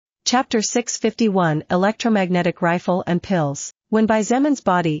Chapter 651 Electromagnetic Rifle and Pills. When Baizemen's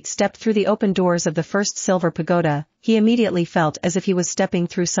body stepped through the open doors of the first silver pagoda, he immediately felt as if he was stepping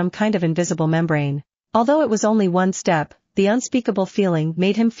through some kind of invisible membrane. Although it was only one step, the unspeakable feeling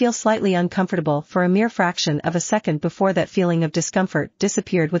made him feel slightly uncomfortable for a mere fraction of a second before that feeling of discomfort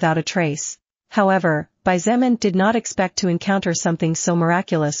disappeared without a trace. However, Baizemen did not expect to encounter something so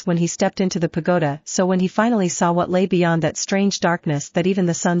miraculous when he stepped into the pagoda, so when he finally saw what lay beyond that strange darkness that even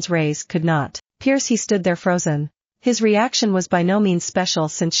the sun's rays could not pierce, he stood there frozen. His reaction was by no means special,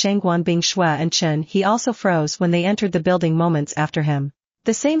 since Shangguan Bingshui and Chen He also froze when they entered the building moments after him.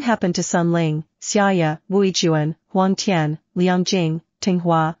 The same happened to Sun Ling, Xiaoya, Wuijuan, Huang Tian, Liang Jing,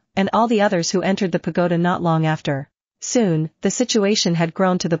 Tinghua, and all the others who entered the pagoda not long after. Soon, the situation had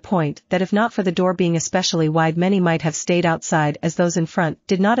grown to the point that if not for the door being especially wide, many might have stayed outside, as those in front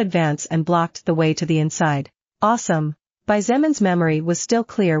did not advance and blocked the way to the inside. Awesome! Baizemen's memory was still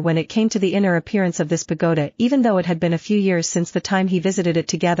clear when it came to the inner appearance of this pagoda, even though it had been a few years since the time he visited it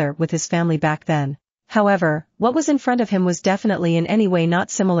together with his family back then. However, what was in front of him was definitely in any way not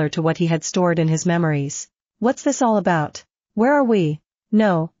similar to what he had stored in his memories. What's this all about? Where are we?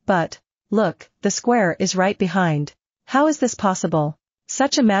 No, but, look, the square is right behind. How is this possible?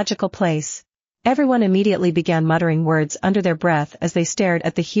 Such a magical place. Everyone immediately began muttering words under their breath as they stared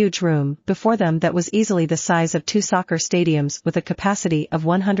at the huge room before them that was easily the size of 2 soccer stadiums with a capacity of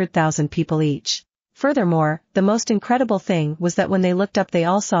 100,000 people each. Furthermore, the most incredible thing was that when they looked up they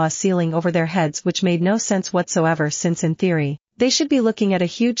all saw a ceiling over their heads, which made no sense whatsoever, since in theory, they should be looking at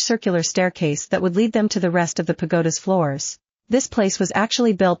a huge circular staircase that would lead them to the rest of the pagoda's floors. This place was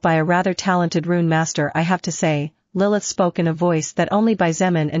actually built by a rather talented rune master, I have to say. Lilith spoke in a voice that only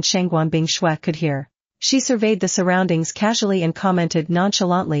Baizemen and Shangguan Bingshui could hear. She surveyed the surroundings casually and commented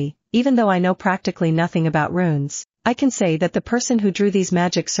nonchalantly, even though I know practically nothing about runes, I can say that the person who drew these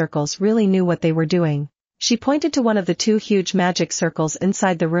magic circles really knew what they were doing. She pointed to one of the 2 huge magic circles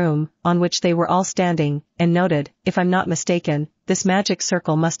inside the room, on which they were all standing, and noted, if I'm not mistaken, this magic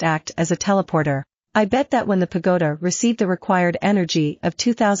circle must act as a teleporter. I bet that when the pagoda received the required energy of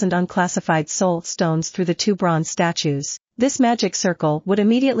 2,000 unclassified soul stones through the 2 bronze statues, this magic circle would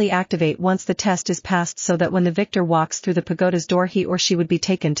immediately activate once the test is passed, so that when the victor walks through the pagoda's door he or she would be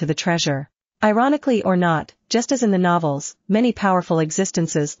taken to the treasure. Ironically or not, just as in the novels, many powerful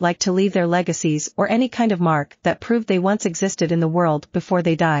existences like to leave their legacies or any kind of mark that proved they once existed in the world before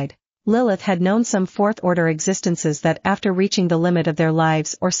they died. Lilith had known some 4th-order existences that, after reaching the limit of their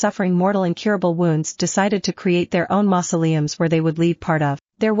lives or suffering mortal incurable wounds, decided to create their own mausoleums where they would leave part of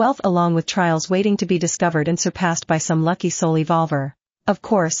their wealth along with trials waiting to be discovered and surpassed by some lucky soul evolver. Of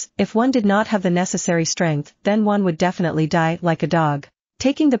course, if one did not have the necessary strength, then one would definitely die like a dog.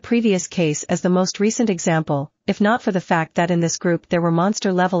 Taking the previous case as the most recent example, if not for the fact that in this group there were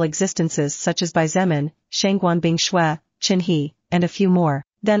monster-level existences such as Baizemen, Shangguan Bingshui, Chen He, and a few more,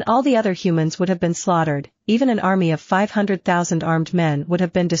 then all the other humans would have been slaughtered. Even an army of 500,000 armed men would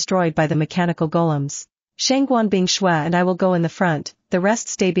have been destroyed by the mechanical golems. Shangguan Bingshui and I will go in the front, the rest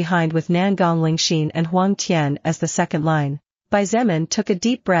stay behind with Nangong Lingxin and Huang Tian as the second line. Baizemen took a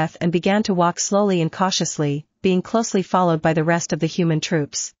deep breath and began to walk slowly and cautiously, being closely followed by the rest of the human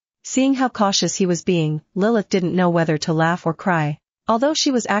troops. Seeing how cautious he was being, Lilith didn't know whether to laugh or cry. Although she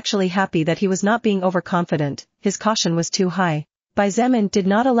was actually happy that he was not being overconfident, his caution was too high. Baizemen did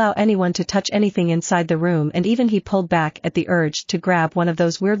not allow anyone to touch anything inside the room, and even he pulled back at the urge to grab one of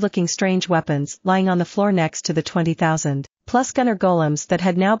those weird-looking strange weapons lying on the floor next to the 20,000 plus gunner golems that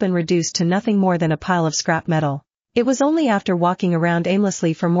had now been reduced to nothing more than a pile of scrap metal. It was only after walking around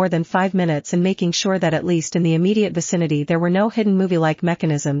aimlessly for more than 5 minutes and making sure that at least in the immediate vicinity there were no hidden movie-like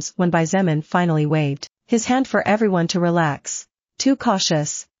mechanisms when Baizemen finally waved his hand for everyone to relax. Too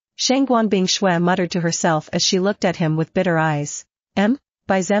cautious. Shangguan Bingshui muttered to herself as she looked at him with bitter eyes.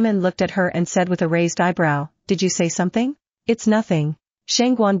 Baizemen looked at her and said with a raised eyebrow, "Did you say something?" "It's nothing."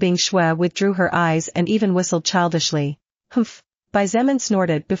 Shangguan Bingshui withdrew her eyes and even whistled childishly. "Humph." Baizemen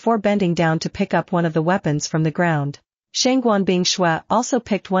snorted before bending down to pick up one of the weapons from the ground. Shangguan Bingshui also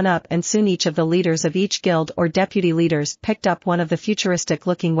picked one up, and soon each of the leaders of each guild or deputy leaders picked up one of the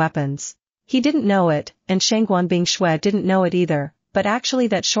futuristic-looking weapons. He didn't know it, and Shangguan Bingshui didn't know it either, but actually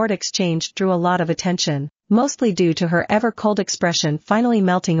that short exchange drew a lot of attention, mostly due to her ever-cold expression finally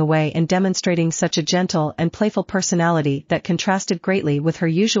melting away and demonstrating such a gentle and playful personality that contrasted greatly with her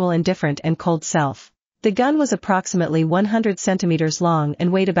usual indifferent and cold self. The gun was approximately 100 centimeters long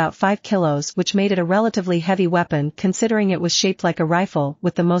and weighed about 5 kilos, which made it a relatively heavy weapon considering it was shaped like a rifle,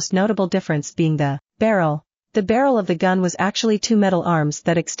 with the most notable difference being the barrel. The barrel of the gun was actually two metal arms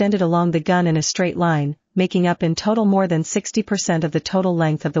that extended along the gun in a straight line, making up in total more than 60% of the total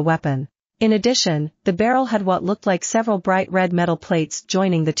length of the weapon. In addition, the barrel had what looked like several bright red metal plates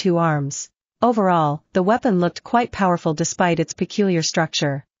joining the two arms. Overall, the weapon looked quite powerful despite its peculiar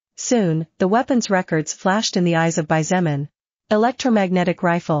structure. Soon, the weapon's records flashed in the eyes of Xietain. Electromagnetic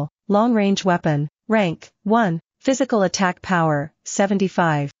rifle, long-range weapon, rank, 1, physical attack power,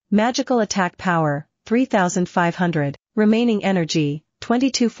 75, magical attack power, 3,500, remaining energy,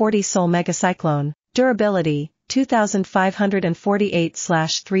 2240 Soul Megacyclone, durability,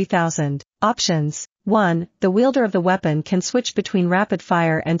 2,548/3000, options, 1, the wielder of the weapon can switch between rapid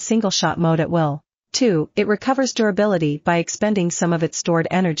fire and single-shot mode at will. 2, it recovers durability by expending some of its stored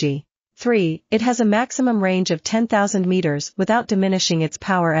energy. 3, it has a maximum range of 10,000 meters without diminishing its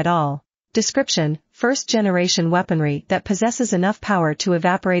power at all. Description, first-generation weaponry that possesses enough power to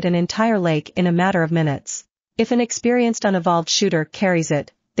evaporate an entire lake in a matter of minutes. If an experienced unevolved shooter carries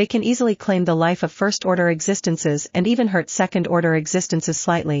it, they can easily claim the life of first-order existences and even hurt second-order existences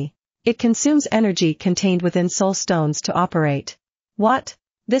slightly. It consumes energy contained within soul stones to operate. What?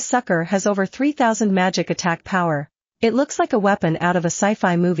 This sucker has over 3,000 magic attack power. It looks like a weapon out of a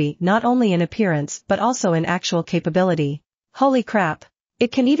sci-fi movie not only in appearance but also in actual capability. Holy crap.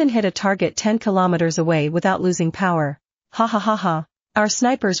 It can even hit a target 10 kilometers away without losing power. Ha ha ha ha. Our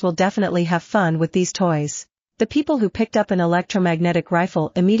snipers will definitely have fun with these toys. The people who picked up an electromagnetic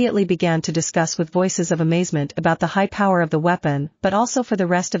rifle immediately began to discuss with voices of amazement about the high power of the weapon, but also for the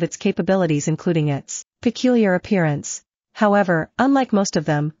rest of its capabilities including its peculiar appearance. However, unlike most of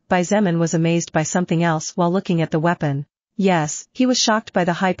them, Xietain was amazed by something else while looking at the weapon. Yes, he was shocked by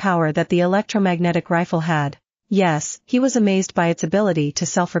the high power that the electromagnetic rifle had. Yes, he was amazed by its ability to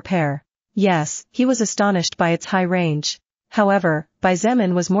self-repair. Yes, he was astonished by its high range. However,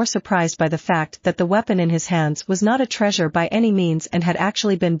 Xietain was more surprised by the fact that the weapon in his hands was not a treasure by any means and had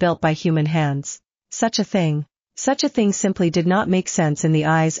actually been built by human hands. Such a thing simply did not make sense in the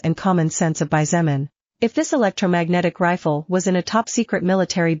eyes and common sense of Xietain. If this electromagnetic rifle was in a top-secret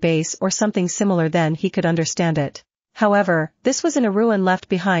military base or something similar, then he could understand it. However, this was in a ruin left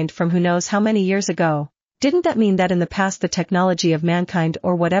behind from who knows how many years ago. Didn't that mean that in the past the technology of mankind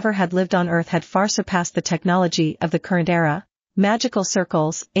or whatever had lived on Earth had far surpassed the technology of the current era? Magical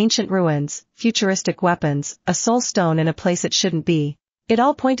circles, ancient ruins, futuristic weapons, a soul stone in a place it shouldn't be. It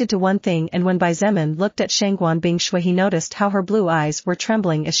all pointed to one thing, and when Xietain looked at Shangguan Bingshui he noticed how her blue eyes were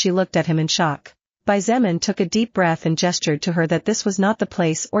trembling as she looked at him in shock. Xietain took a deep breath and gestured to her that this was not the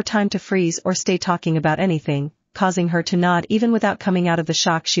place or time to freeze or stay talking about anything, causing her to nod even without coming out of the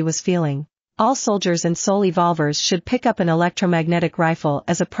shock she was feeling. All soldiers and soul evolvers should pick up an electromagnetic rifle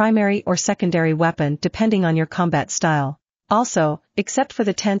as a primary or secondary weapon depending on your combat style. Also, except for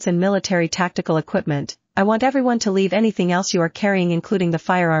the tents and military tactical equipment, I want everyone to leave anything else you are carrying including the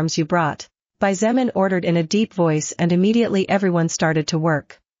firearms you brought. Xietain ordered in a deep voice and immediately everyone started to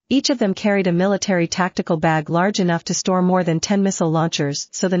work. Each of them carried a military tactical bag large enough to store more than 10 missile launchers,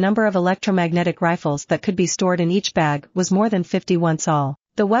 so the number of electromagnetic rifles that could be stored in each bag was more than 50 once all.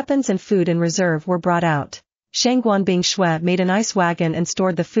 The weapons and food in reserve were brought out. Shangguan Bingshui made an ice wagon and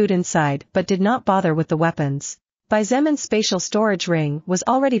stored the food inside but did not bother with the weapons. Xietan's spatial storage ring was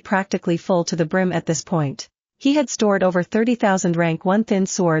already practically full to the brim at this point. He had stored over 30,000 rank 1 thin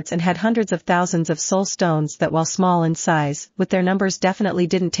swords and had hundreds of thousands of soul stones that, while small in size, with their numbers definitely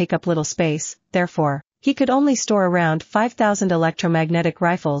didn't take up little space. Therefore, he could only store around 5,000 electromagnetic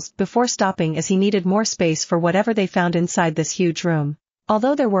rifles before stopping as he needed more space for whatever they found inside this huge room.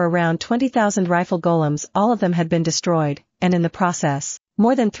 Although there were around 20,000 rifle golems, all of them had been destroyed, and in the process,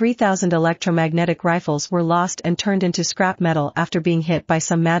 more than 3,000 electromagnetic rifles were lost and turned into scrap metal after being hit by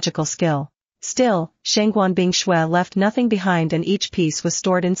some magical skill. Still, Shangguan Bingshui left nothing behind and each piece was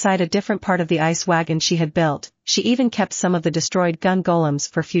stored inside a different part of the ice wagon she had built. She even kept some of the destroyed gun golems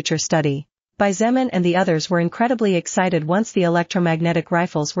for future study. Xietain and the others were incredibly excited once the electromagnetic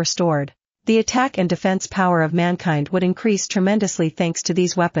rifles were stored. The attack and defense power of mankind would increase tremendously thanks to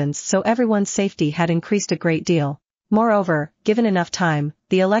these weapons, so everyone's safety had increased a great deal. Moreover, given enough time,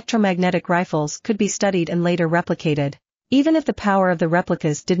 the electromagnetic rifles could be studied and later replicated. Even if the power of the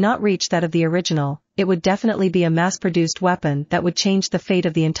replicas did not reach that of the original, it would definitely be a mass-produced weapon that would change the fate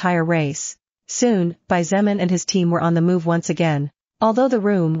of the entire race. Soon, Xietain and his team were on the move once again. Although the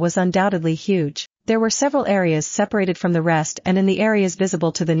room was undoubtedly huge, there were several areas separated from the rest, and in the areas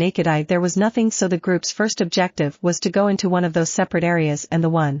visible to the naked eye there was nothing, so the group's first objective was to go into one of those separate areas and the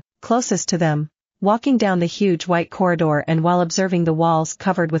one closest to them. Walking down the huge white corridor and while observing the walls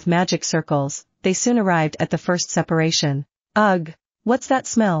covered with magic circles, they soon arrived at the first separation. Ugh! What's that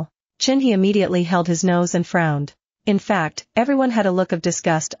smell? chin. He immediately held his nose and frowned. In fact, everyone had a look of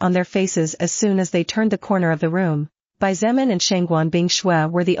disgust on their faces as soon as they turned the corner of the room. Bai Zemin and Shangguan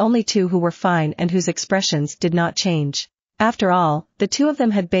Bingshui were the only two who were fine and whose expressions did not change. After all, the two of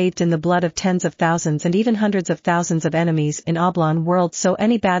them had bathed in the blood of tens of thousands and even hundreds of thousands of enemies in Oblong World, so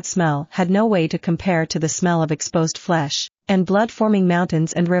any bad smell had no way to compare to the smell of exposed flesh, and blood-forming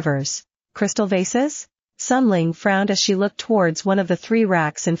mountains and rivers. Crystal vases? Sun Ling frowned as she looked towards one of the three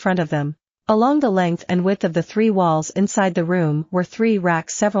racks in front of them. Along the length and width of the three walls inside the room were three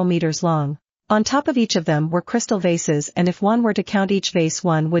racks several meters long. On top of each of them were crystal vases, and if one were to count each vase,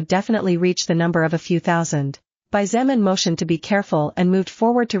 one would definitely reach the number of a few thousand. Bai Zemin motioned to be careful and moved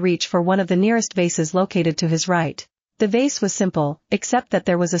forward to reach for one of the nearest vases located to his right. The vase was simple, except that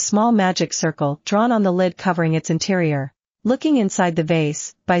there was a small magic circle drawn on the lid covering its interior. Looking inside the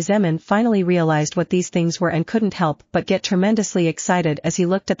vase, Bai Zemin finally realized what these things were and couldn't help but get tremendously excited as he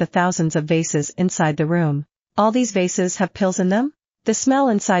looked at the thousands of vases inside the room. All these vases have pills in them? The smell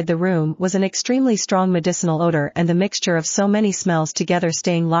inside the room was an extremely strong medicinal odor, and the mixture of so many smells together,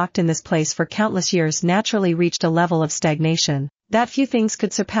 staying locked in this place for countless years, naturally reached a level of stagnation that few things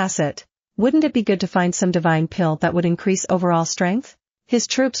could surpass it. Wouldn't it be good to find some divine pill that would increase overall strength? His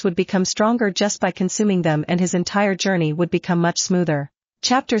troops would become stronger just by consuming them, and his entire journey would become much smoother.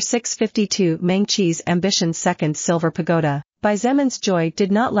 Chapter 652 Meng Qi's Ambition's Second Silver Pagoda. Bai Zemin's joy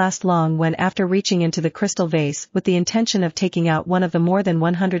did not last long when, after reaching into the crystal vase with the intention of taking out one of the more than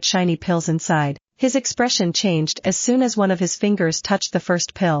 100 shiny pills inside, his expression changed as soon as one of his fingers touched the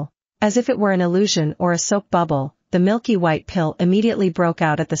first pill. As if it were an illusion or a soap bubble, the milky white pill immediately broke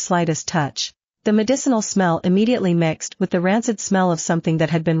out at the slightest touch. The medicinal smell immediately mixed with the rancid smell of something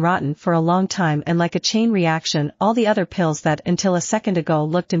that had been rotten for a long time, and like a chain reaction, all the other pills that until a second ago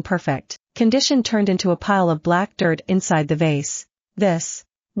looked in perfect condition turned into a pile of black dirt inside the vase.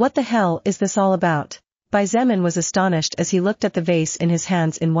 What the hell is this all about? Bai Zemin was astonished as he looked at the vase in his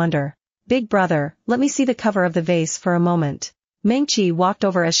hands in wonder. Big brother, let me see the cover of the vase for a moment. Meng Qi walked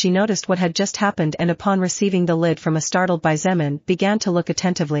over as she noticed what had just happened, and upon receiving the lid from a startled Bai Zemin, began to look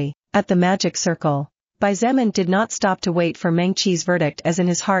attentively at the magic circle. Bai Zemin did not stop to wait for Meng Qi's verdict, as in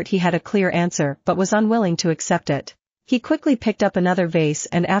his heart he had a clear answer but was unwilling to accept it. He quickly picked up another vase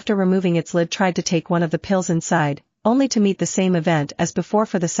and after removing its lid tried to take one of the pills inside, only to meet the same event as before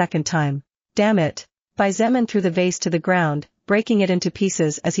for the second time. Damn it! Bai Zemin threw the vase to the ground, breaking it into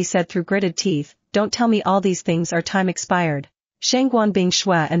pieces as he said through gritted teeth, "Don't tell me all these things are time expired." Shangguan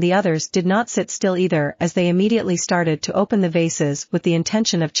Bingshui and the others did not sit still either, as they immediately started to open the vases with the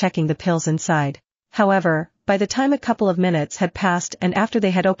intention of checking the pills inside. However, by the time a couple of minutes had passed and after they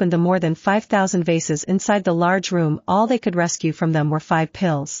had opened the more than 5,000 vases inside the large room, all they could rescue from them were 5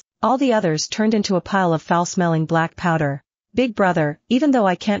 pills. All the others turned into a pile of foul-smelling black powder. Big brother, even though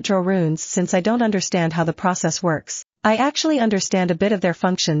I can't draw runes since I don't understand how the process works, I actually understand a bit of their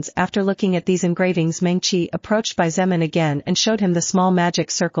functions. After looking at these engravings, Meng Qi approached Bai Zemin again and showed him the small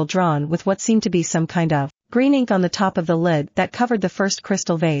magic circle drawn with what seemed to be some kind of green ink on the top of the lid that covered the first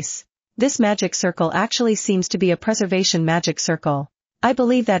crystal vase. This magic circle actually seems to be a preservation magic circle. I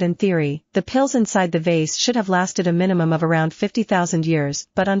believe that in theory, the pills inside the vase should have lasted a minimum of around 50,000 years,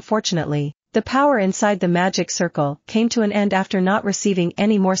 but unfortunately, the power inside the magic circle came to an end after not receiving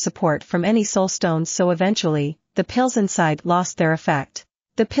any more support from any soul stones, so eventually, the pills inside lost their effect.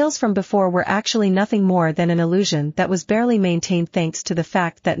 The pills from before were actually nothing more than an illusion that was barely maintained thanks to the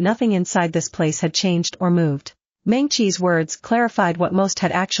fact that nothing inside this place had changed or moved. Meng Qi's words clarified what most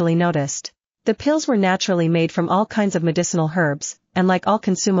had actually noticed. The pills were naturally made from all kinds of medicinal herbs, and like all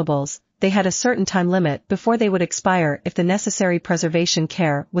consumables, they had a certain time limit before they would expire if the necessary preservation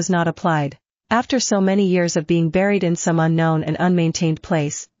care was not applied. After so many years of being buried in some unknown and unmaintained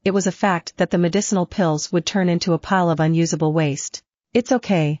place, it was a fact that the medicinal pills would turn into a pile of unusable waste. It's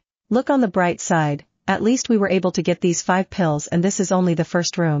okay. Look on the bright side, at least we were able to get these 5 pills, and this is only the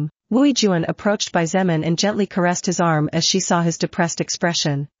first room. Wu Juan approached Bai Zemin and gently caressed his arm as she saw his depressed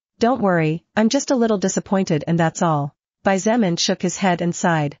expression. Don't worry, I'm just a little disappointed and that's all. Bai Zemin shook his head and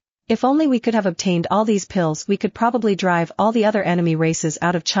sighed. If only we could have obtained all these pills, we could probably drive all the other enemy races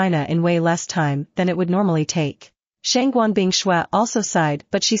out of China in way less time than it would normally take. Shangguan Bingshui also sighed,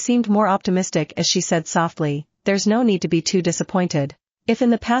 but she seemed more optimistic as she said softly, "There's no need to be too disappointed. If in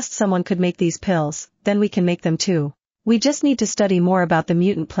the past someone could make these pills, then we can make them too. We just need to study more about the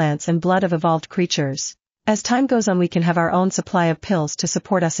mutant plants and blood of evolved creatures. As time goes on we can have our own supply of pills to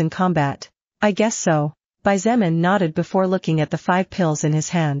support us in combat." "I guess so." Bai Zemin nodded before looking at the 5 pills in his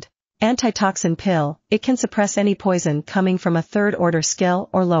hand. Antitoxin pill, it can suppress any poison coming from a 3rd order skill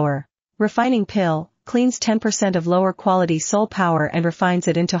or lower. Refining pill, cleans 10% of lower quality soul power and refines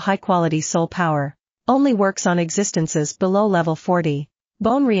it into high quality soul power. Only works on existences below level 40.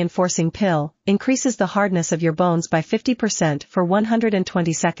 Bone reinforcing pill, increases the hardness of your bones by 50% for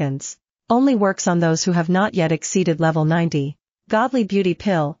 120 seconds. Only works on those who have not yet exceeded level 90. Godly beauty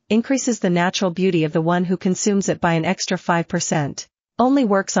pill, increases the natural beauty of the one who consumes it by an extra 5%. Only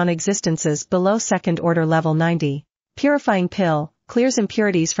works on existences below second order level 90. Purifying pill, clears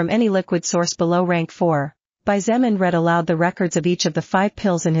impurities from any liquid source below rank 4. Xietain read aloud the records of each of the 5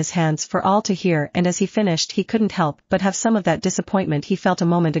 pills in his hands for all to hear, and as he finished he couldn't help but have some of that disappointment he felt a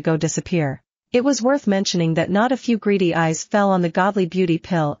moment ago disappear. It was worth mentioning that not a few greedy eyes fell on the godly beauty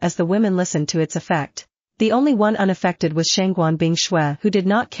pill as the women listened to its effect. The only one unaffected was Shangguan Bingshui, who did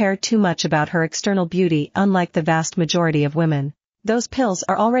not care too much about her external beauty, unlike the vast majority of women. Those pills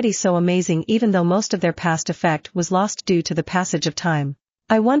are already so amazing even though most of their past effect was lost due to the passage of time.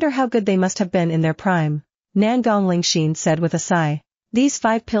 I wonder how good they must have been in their prime. Nangong Lingxin said with a sigh. These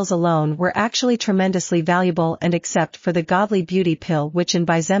 5 pills alone were actually tremendously valuable, and except for the godly beauty pill, which in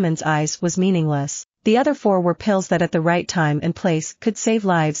Xietan's eyes was meaningless, the other 4 were pills that at the right time and place could save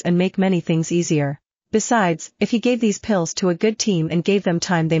lives and make many things easier. Besides, if he gave these pills to a good team and gave them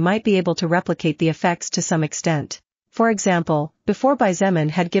time, they might be able to replicate the effects to some extent. For example, before Xietain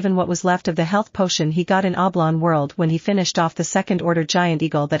had given what was left of the health potion he got in Oblong World when he finished off the second-order giant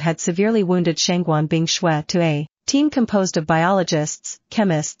eagle that had severely wounded Shangguan Bingshui, to a team composed of biologists,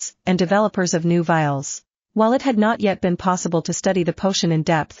 chemists, and developers of new vials. While it had not yet been possible to study the potion in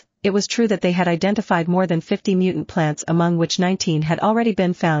depth, it was true that they had identified more than 50 mutant plants, among which 19 had already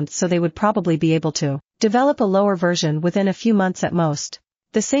been found, so they would probably be able to develop a lower version within a few months at most.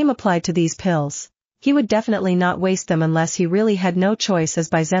 The same applied to these pills. He would definitely not waste them unless he really had no choice,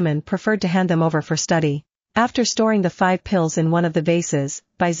 as Xietain preferred to hand them over for study. After storing the 5 pills in one of the vases,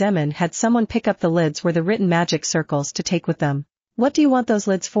 Xietain had someone pick up the lids where the written magic circles to take with them. What do you want those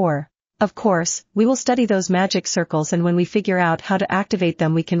lids for? Of course, we will study those magic circles, and when we figure out how to activate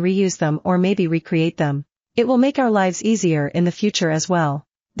them we can reuse them or maybe recreate them. It will make our lives easier in the future as well.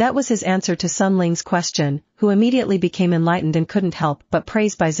 That was his answer to Sun Ling's question, who immediately became enlightened and couldn't help but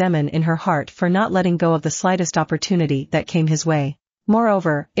praise Xietain in her heart for not letting go of the slightest opportunity that came his way.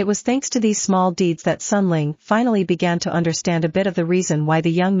 Moreover, it was thanks to these small deeds that Sun Ling finally began to understand a bit of the reason why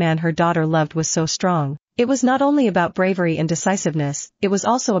the young man her daughter loved was so strong. It was not only about bravery and decisiveness, it was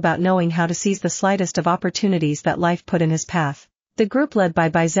also about knowing how to seize the slightest of opportunities that life put in his path. The group led by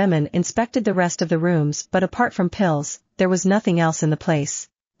Xietain inspected the rest of the rooms, but apart from pills, there was nothing else in the place.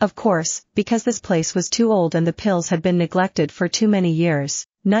 Of course, because this place was too old and the pills had been neglected for too many years,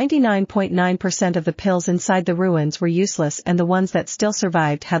 99.9% of the pills inside the ruins were useless, and the ones that still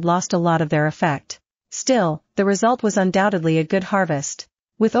survived had lost a lot of their effect. Still, the result was undoubtedly a good harvest.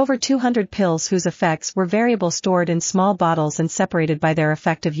 With over 200 pills whose effects were variable stored in small bottles and separated by their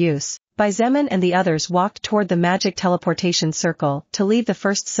effective use, Xietain and the others walked toward the magic teleportation circle to leave the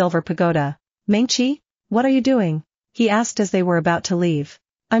first silver pagoda. Mengqi, what are you doing? He asked as they were about to leave.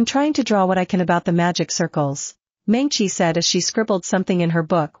 I'm trying to draw what I can about the magic circles, Mengqi said as she scribbled something in her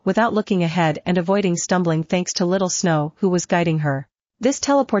book without looking ahead and avoiding stumbling thanks to Little Snow, who was guiding her. This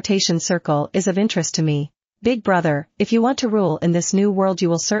teleportation circle is of interest to me. Big brother, if you want to rule in this new world you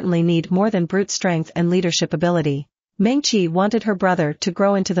will certainly need more than brute strength and leadership ability. Mengqi wanted her brother to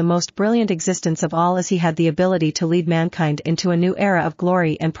grow into the most brilliant existence of all, as he had the ability to lead mankind into a new era of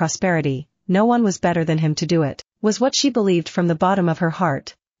glory and prosperity. No one was better than him to do it, was what she believed from the bottom of her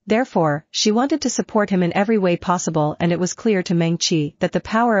heart. Therefore, she wanted to support him in every way possible, and it was clear to Mengqi that the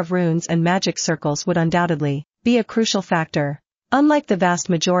power of runes and magic circles would undoubtedly be a crucial factor. Unlike the vast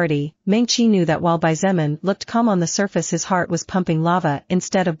majority, Mengqi knew that while Xietain looked calm on the surface, his heart was pumping lava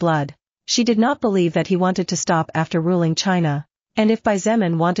instead of blood. She did not believe that he wanted to stop after ruling China. And if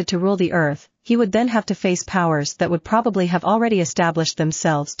Xietain wanted to rule the earth, he would then have to face powers that would probably have already established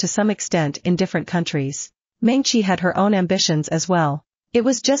themselves to some extent in different countries. Mengqi had her own ambitions as well. It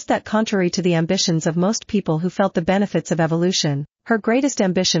was just that, contrary to the ambitions of most people who felt the benefits of evolution, her greatest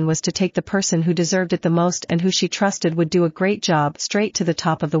ambition was to take the person who deserved it the most and who she trusted would do a great job straight to the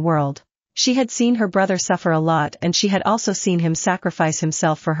top of the world. She had seen her brother suffer a lot, and she had also seen him sacrifice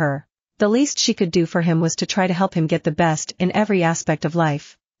himself for her. The least she could do for him was to try to help him get the best in every aspect of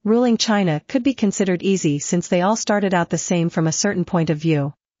life. Ruling China could be considered easy since they all started out the same from a certain point of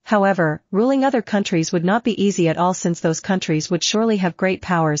view. However, ruling other countries would not be easy at all, since those countries would surely have great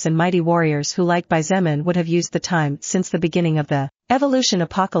powers and mighty warriors who, like Xietain, would have used the time since the beginning of the evolution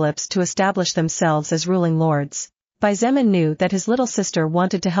apocalypse to establish themselves as ruling lords. Xietain knew that his little sister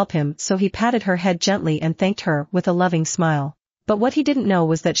wanted to help him, so he patted her head gently and thanked her with a loving smile. But what he didn't know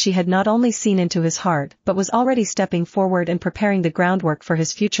was that she had not only seen into his heart but was already stepping forward and preparing the groundwork for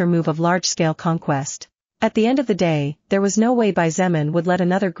his future move of large-scale conquest. At the end of the day, there was no way Xietain would let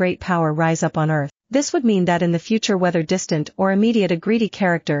another great power rise up on Earth. This would mean that in the future, whether distant or immediate, a greedy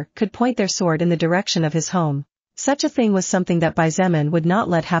character could point their sword in the direction of his home. Such a thing was something that Xietain would not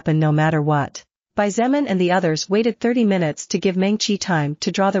let happen no matter what. Xietain and the others waited 30 minutes to give Mengqi time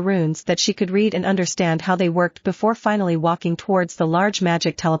to draw the runes that she could read and understand how they worked before finally walking towards the large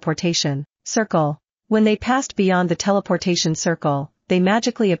magic teleportation circle. When they passed beyond the teleportation circle, they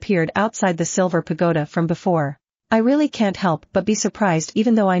magically appeared outside the silver pagoda from before. I really can't help but be surprised,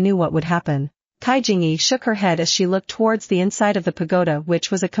 even though I knew what would happen. Kai Jingyi shook her head as she looked towards the inside of the pagoda,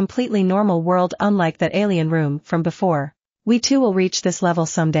 which was a completely normal world unlike that alien room from before. We too will reach this level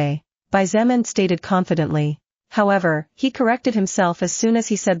someday, Xietain stated confidently. However, he corrected himself as soon as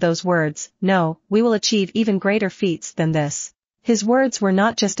he said those words. No, we will achieve even greater feats than this. His words were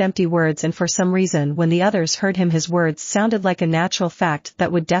not just empty words, and for some reason when the others heard him, his words sounded like a natural fact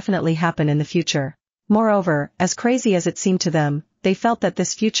that would definitely happen in the future. Moreover, as crazy as it seemed to them, they felt that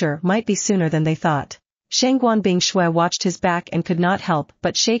this future might be sooner than they thought. Shangguan Bingshui watched his back and could not help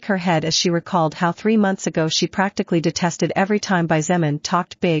but shake her head as she recalled how 3 months ago she practically detested every time Xietain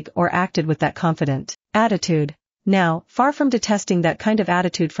talked big or acted with that confident attitude. Now, far from detesting that kind of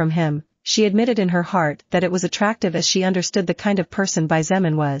attitude from him, she admitted in her heart that it was attractive, as she understood the kind of person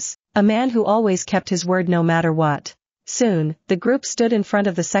Xietain was. A man who always kept his word no matter what. Soon, the group stood in front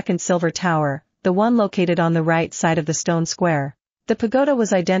of the second silver tower, the one located on the right side of the stone square. The pagoda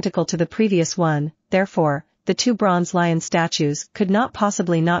was identical to the previous one, therefore, the 2 bronze lion statues could not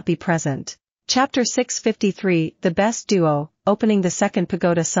possibly not be present. Chapter 653, The Best Duo, Opening the Second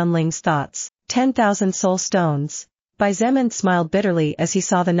Pagoda. Sun Ling's thoughts. 10,000 soul stones. Xietain smiled bitterly as he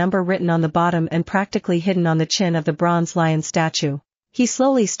saw the number written on the bottom and practically hidden on the chin of the bronze lion statue. He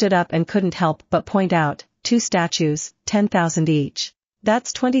slowly stood up and couldn't help but point out, 2 statues, 10,000 each.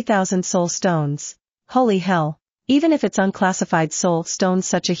 That's 20,000 soul stones. Holy hell. Even if it's unclassified soul stones,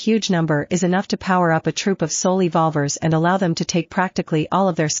 such a huge number is enough to power up a troop of soul evolvers and allow them to take practically all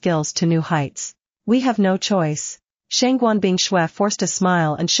of their skills to new heights. We have no choice. Shangguan Bingshui forced a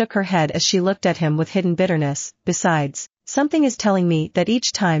smile and shook her head as she looked at him with hidden bitterness. Besides, something is telling me that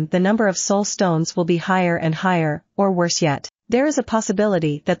each time the number of soul stones will be higher and higher, or worse yet, there is a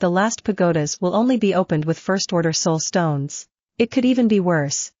possibility that the last pagodas will only be opened with first-order soul stones. It could even be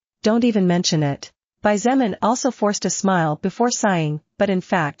worse. Don't even mention it. Xietain also forced a smile before sighing, but in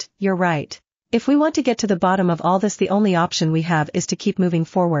fact, you're right. If we want to get to the bottom of all this, the only option we have is to keep moving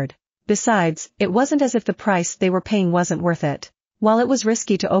forward. Besides, it wasn't as if the price they were paying wasn't worth it. While it was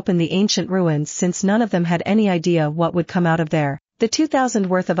risky to open the ancient ruins since none of them had any idea what would come out of there, the 2,000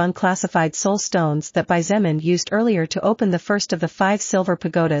 worth of unclassified soul stones that Xietain used earlier to open the first of the 5 silver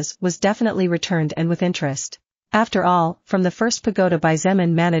pagodas was definitely returned, and with interest. After all, from the first pagoda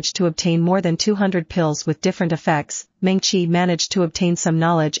Xietain managed to obtain more than 200 pills with different effects. Mengqi managed to obtain some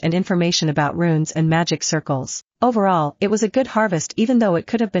knowledge and information about runes and magic circles. Overall, it was a good harvest, even though it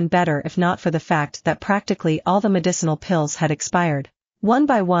could have been better if not for the fact that practically all the medicinal pills had expired. One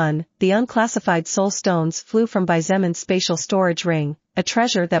by one, the unclassified soul stones flew from Xietan's spatial storage ring, a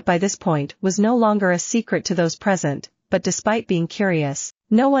treasure that by this point was no longer a secret to those present, but despite being curious,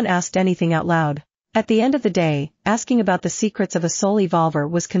 no one asked anything out loud. At the end of the day, asking about the secrets of a soul evolver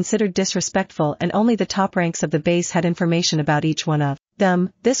was considered disrespectful, and only the top ranks of the base had information about each one of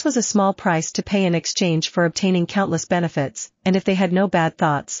them. This was a small price to pay in exchange for obtaining countless benefits, and if they had no bad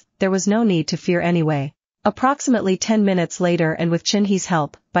thoughts, there was no need to fear anyway. Approximately 10 minutes later, and with Qinhe's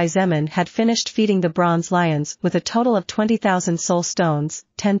help, Xietain had finished feeding the bronze lions with a total of 20,000 soul stones,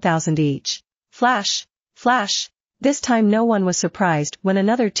 10,000 each. Flash! Flash! This time no one was surprised when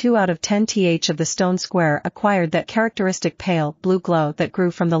another 2 out of 10 of the stone square acquired that characteristic pale blue glow that grew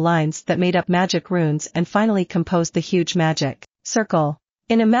from the lines that made up magic runes and finally composed the huge magic circle.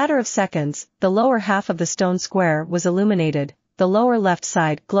 In a matter of seconds, the lower half of the stone square was illuminated. The lower left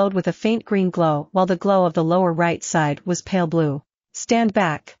side glowed with a faint green glow, while the glow of the lower right side was pale blue. Stand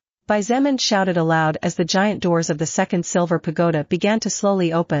back! Xietain shouted aloud as the giant doors of the second silver pagoda began to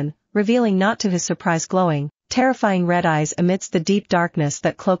slowly open, revealing not to his surprise glowing, terrifying red eyes amidst the deep darkness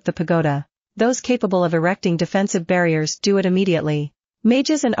that cloaked the pagoda. Those capable of erecting defensive barriers do it immediately.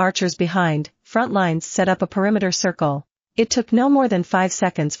 Mages and archers behind front lines set up a perimeter circle. It took no more than 5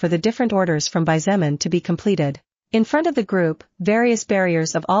 seconds for the different orders from Xietain to be completed. In front of the group, various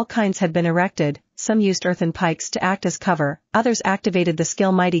barriers of all kinds had been erected. Some used earthen pikes to act as cover, others activated the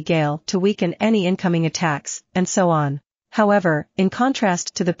skill Mighty Gale to weaken any incoming attacks, and so on. However, in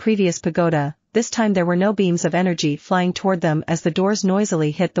contrast to the previous pagoda, this time there were no beams of energy flying toward them as the doors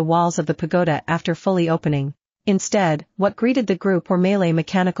noisily hit the walls of the pagoda after fully opening. Instead, what greeted the group were melee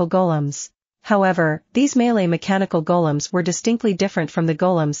mechanical golems. However, these melee mechanical golems were distinctly different from the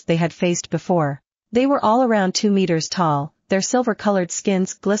golems they had faced before. They were all around 2 meters tall, their silver-colored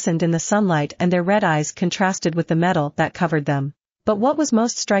skins glistened in the sunlight and their red eyes contrasted with the metal that covered them. But what was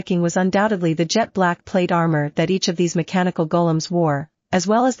most striking was undoubtedly the jet-black plate armor that each of these mechanical golems wore, as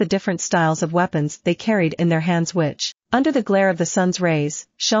well as the different styles of weapons they carried in their hands which, under the glare of the sun's rays,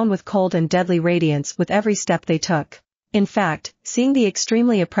 shone with cold and deadly radiance with every step they took. In fact, seeing the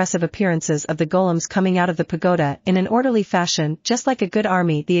extremely oppressive appearances of the golems coming out of the pagoda in an orderly fashion just like a good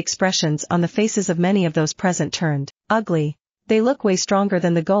army, the expressions on the faces of many of those present turned ugly. They look way stronger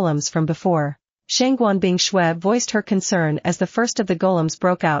than the golems from before. Shangguan Bingshui voiced her concern as the first of the golems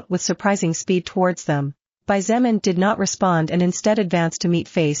broke out with surprising speed towards them. Bai Zemin did not respond and instead advanced to meet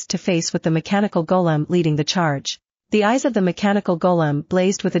face to face with the mechanical golem leading the charge. The eyes of the mechanical golem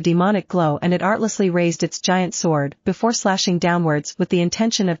blazed with a demonic glow and it artlessly raised its giant sword before slashing downwards with the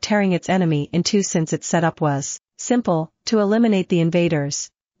intention of tearing its enemy in two since its setup was simple, to eliminate the invaders.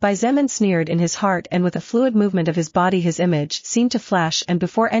 Bai Zemin sneered in his heart and with a fluid movement of his body his image seemed to flash and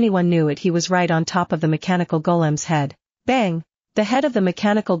before anyone knew it he was right on top of the mechanical golem's head. Bang! The head of the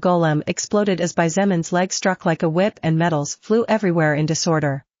mechanical golem exploded as Bai Zemin's leg struck like a whip and metals flew everywhere in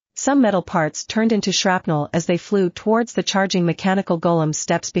disorder. Some metal parts turned into shrapnel as they flew towards the charging mechanical golem's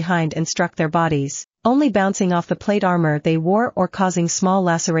steps behind and struck their bodies, only bouncing off the plate armor they wore or causing small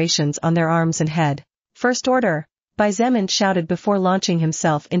lacerations on their arms and head. First order! Bai Zemin shouted before launching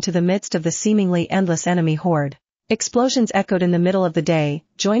himself into the midst of the seemingly endless enemy horde. Explosions echoed in the middle of the day,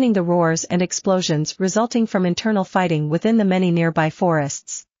 joining the roars and explosions resulting from internal fighting within the many nearby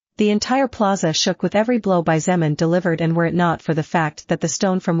forests. The entire plaza shook with every blow Bai Zemin delivered and were it not for the fact that the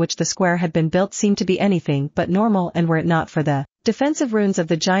stone from which the square had been built seemed to be anything but normal and were it not for the defensive runes of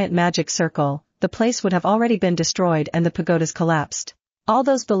the giant magic circle, the place would have already been destroyed and the pagodas collapsed. All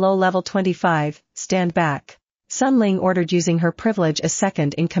those below level 25, stand back. Sun Ling ordered using her privilege as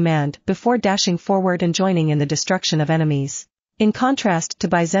second in command before dashing forward and joining in the destruction of enemies. In contrast to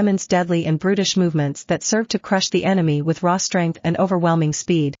Bai Zemin's deadly and brutish movements that served to crush the enemy with raw strength and overwhelming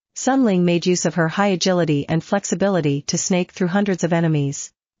speed, Sun Ling made use of her high agility and flexibility to snake through hundreds of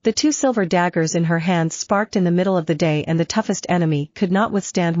enemies. The 2 silver daggers in her hands sparked in the middle of the day and the toughest enemy could not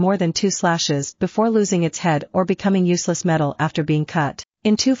withstand more than 2 slashes before losing its head or becoming useless metal after being cut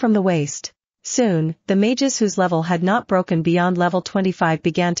in 2 from the waist. Soon, the mages whose level had not broken beyond level 25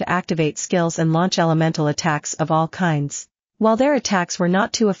 began to activate skills and launch elemental attacks of all kinds. While their attacks were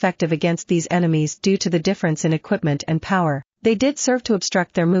not too effective against these enemies due to the difference in equipment and power, they did serve to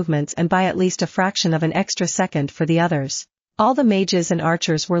obstruct their movements and by at least a fraction of an extra second for the others. All the mages and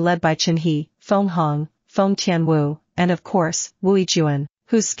archers were led by Chen He, Feng Hong, Feng Tianwu, and of course, Wu Yijuan,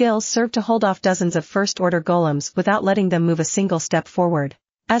 whose skills served to hold off dozens of first-order golems without letting them move a single step forward.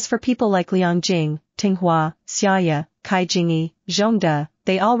 As for people like Liang Jing, Ting Hua, Xiaoya, Kai Jingyi, Zhongde,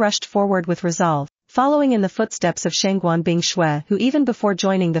 they all rushed forward with resolve, following in the footsteps of Shangguan Bingshui who even before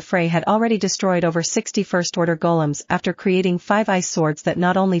joining the fray had already destroyed over 60 first-order golems after creating 5 ice swords that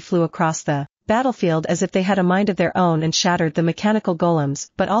not only flew across the battlefield as if they had a mind of their own and shattered the mechanical golems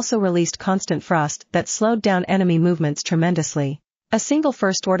but also released constant frost that slowed down enemy movements tremendously. A single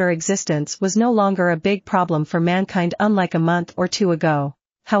first-order existence was no longer a big problem for mankind unlike a month or 2 ago.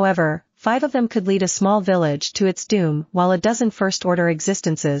 However, 5 of them could lead a small village to its doom while a dozen first-order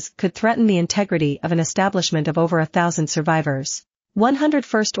existences could threaten the integrity of an establishment of over 1,000 survivors. 100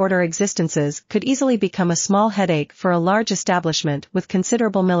 first-order existences could easily become a small headache for a large establishment with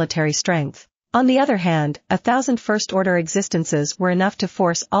considerable military strength. On the other hand, 1,000 first-order existences were enough to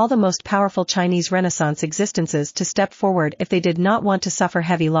force all the most powerful Chinese Renaissance existences to step forward if they did not want to suffer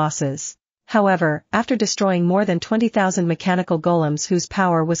heavy losses. However, after destroying more than 20,000 mechanical golems whose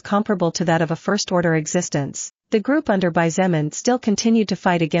power was comparable to that of a first-order existence, the group under Bai Zemin still continued to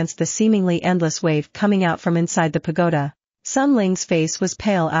fight against the seemingly endless wave coming out from inside the pagoda. Sun Ling's face was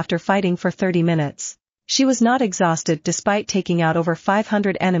pale after fighting for 30 minutes. She was not exhausted despite taking out over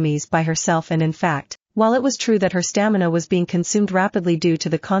 500 enemies by herself and in fact, while it was true that her stamina was being consumed rapidly due to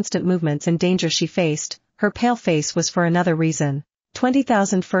the constant movements and danger she faced, her pale face was for another reason.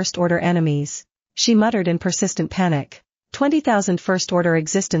 20,000 first-order enemies. She muttered in persistent panic. 20,000 first-order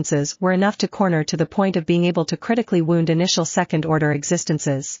existences were enough to corner to the point of being able to critically wound initial second-order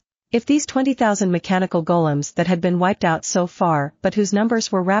existences. If these 20,000 mechanical golems that had been wiped out so far but whose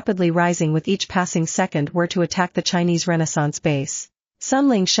numbers were rapidly rising with each passing second were to attack the Chinese Renaissance base, Sun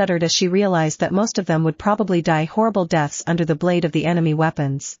Ling shuddered as she realized that most of them would probably die horrible deaths under the blade of the enemy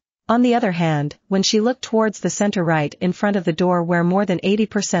weapons. On the other hand, when she looked towards the center right in front of the door where more than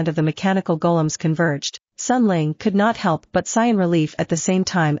 80% of the mechanical golems converged, Sun Ling could not help but sigh in relief at the same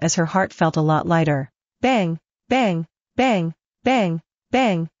time as her heart felt a lot lighter. Bang! Bang! Bang! Bang!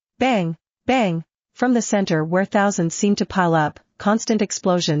 Bang! Bang! Bang! From the center where thousands seemed to pile up, constant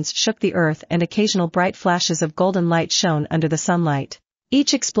explosions shook the earth and occasional bright flashes of golden light shone under the sunlight.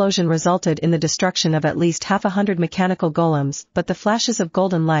 Each explosion resulted in the destruction of at least 100 mechanical golems, but the flashes of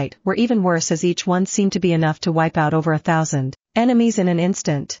golden light were even worse as each one seemed to be enough to wipe out over 1,000 enemies in an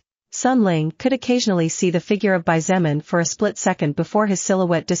instant. Sun Ling could occasionally see the figure of Bai Zemin for a split second before his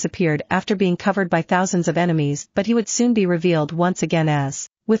silhouette disappeared after being covered by thousands of enemies, but he would soon be revealed once again as,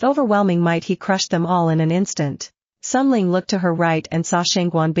 with overwhelming might, he crushed them all in an instant. Sun Ling looked to her right and saw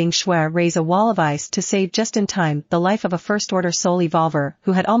Shangguan Bingshui raise a wall of ice to save just in time the life of a first-order soul evolver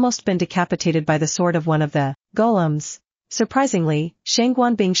who had almost been decapitated by the sword of one of the golems. Surprisingly,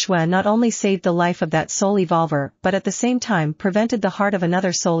 Shangguan Bingshui not only saved the life of that soul evolver but at the same time prevented the heart of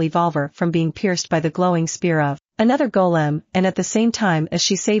another soul evolver from being pierced by the glowing spear of another golem, and at the same time as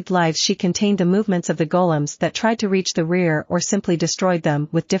she saved lives she contained the movements of the golems that tried to reach the rear or simply destroyed them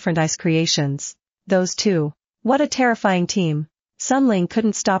with different ice creations. Those two. What a terrifying team. Sun Ling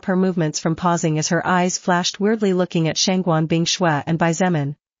couldn't stop her movements from pausing as her eyes flashed weirdly looking at Shangguan Bingshui and Bai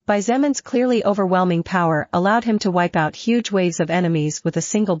Zemin. Bai Zemin's clearly overwhelming power allowed him to wipe out huge waves of enemies with a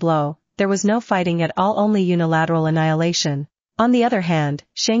single blow. There was no fighting at all, only unilateral annihilation. On the other hand,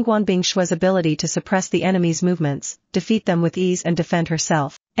 Shangguan Bingshui's ability to suppress the enemy's movements, defeat them with ease and defend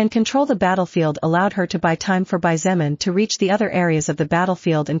herself, and control the battlefield allowed her to buy time for Bai Zemin to reach the other areas of the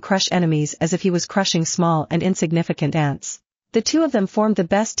battlefield and crush enemies as if he was crushing small and insignificant ants. The two of them formed the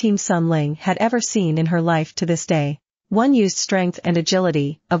best team Sun Ling had ever seen in her life to this day. One used strength and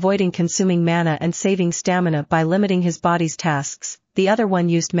agility, avoiding consuming mana and saving stamina by limiting his body's tasks. The other one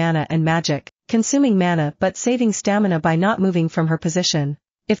used mana and magic, consuming mana but saving stamina by not moving from her position.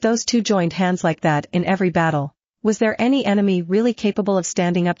 If those two joined hands like that in every battle, was there any enemy really capable of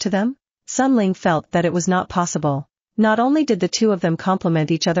standing up to them? Sun Ling felt that it was not possible. Not only did the two of them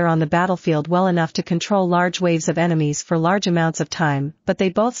complement each other on the battlefield well enough to control large waves of enemies for large amounts of time, but they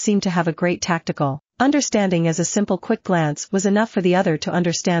both seemed to have a great tactical understanding, as a simple quick glance was enough for the other to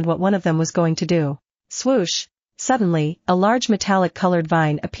understand what one of them was going to do. Swoosh! Suddenly, a large metallic-colored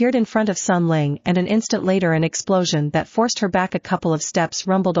vine appeared in front of Sun Ling, and an instant later an explosion that forced her back a couple of steps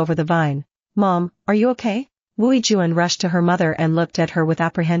rumbled over the vine. "Mom, are you okay?" Wu Juan rushed to her mother and looked at her with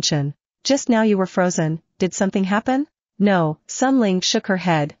apprehension. "Just now you were frozen. Did something happen?" "No," Sun Ling shook her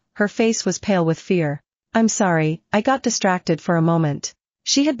head, her face was pale with fear. "I'm sorry, I got distracted for a moment."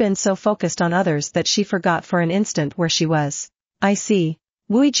 She had been so focused on others that she forgot for an instant where she was. "I see."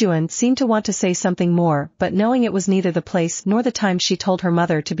 Wu Juan seemed to want to say something more, but knowing it was neither the place nor the time, she told her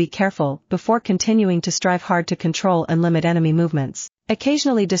mother to be careful before continuing to strive hard to control and limit enemy movements,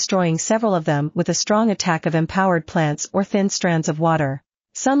 occasionally destroying several of them with a strong attack of empowered plants or thin strands of water.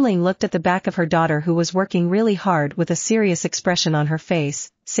 Sun Ling looked at the back of her daughter, who was working really hard with a serious expression on her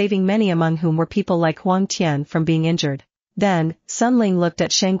face, saving many among whom were people like Huang Tian from being injured. Then, Sun Ling looked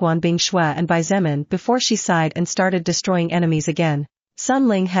at Shangguan Bingshui and Bai Zemin before she sighed and started destroying enemies again. Sun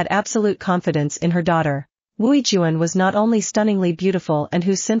Ling had absolute confidence in her daughter. Wu Juan was not only stunningly beautiful and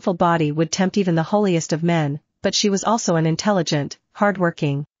whose sinful body would tempt even the holiest of men, but she was also an intelligent,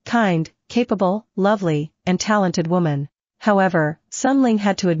 hard-working, kind, capable, lovely, and talented woman. However, Sun Ling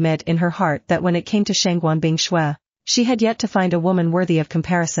had to admit in her heart that when it came to Shangguan Bingshui, she had yet to find a woman worthy of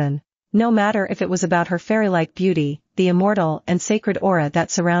comparison. No matter if it was about her fairy-like beauty, the immortal and sacred aura that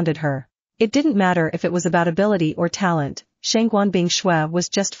surrounded her. It didn't matter if it was about ability or talent, Shangguan Bingshui was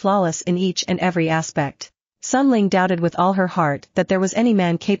just flawless in each and every aspect. Sun Ling doubted with all her heart that there was any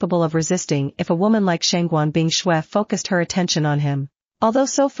man capable of resisting if a woman like Shangguan Bingshui focused her attention on him. Although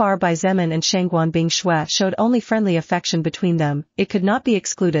so far Bai Zemin and Shangguan Bingshui showed only friendly affection between them, it could not be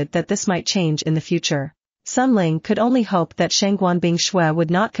excluded that this might change in the future. Sun Ling could only hope that Shangguan Bingshui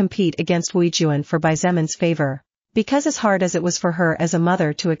would not compete against Wu Juan for Bai Zemin's favor. Because as hard as it was for her as a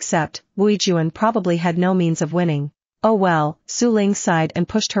mother to accept, Wu Juan probably had no means of winning. "Oh well," Su Ling sighed and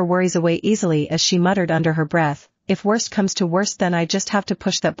pushed her worries away easily as she muttered under her breath, "If worst comes to worst, then I just have to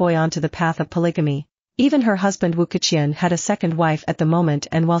push that boy onto the path of polygamy." Even her husband Wu Keqian had a second wife at the moment,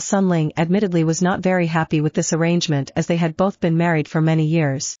 and while Sun Ling admittedly was not very happy with this arrangement as they had both been married for many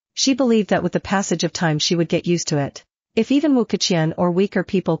years, she believed that with the passage of time she would get used to it. If even Wu Keqian or weaker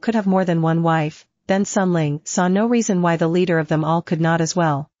people could have more than one wife, then Sun Ling saw no reason why the leader of them all could not as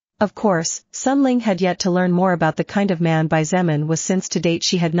well. Of course, Sun Ling had yet to learn more about the kind of man Bai Zemin was, since to date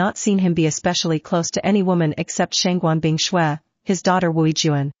she had not seen him be especially close to any woman except Shangguan Bingshui, his daughter Wu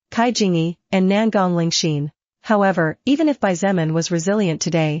Juan, Kai Jingyi, and Nangong Lingxin. However, even if Bai Zemin was resilient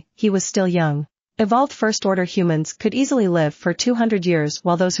today, he was still young. Evolved first-order humans could easily live for 200 years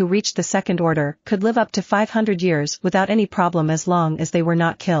while those who reached the second order could live up to 500 years without any problem as long as they were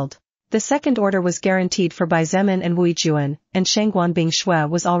not killed. The second order was guaranteed for Bai Zemin and Wu Juan, and Shengguan Bing Shui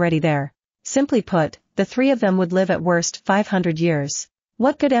was already there. Simply put, the three of them would live at worst 500 years.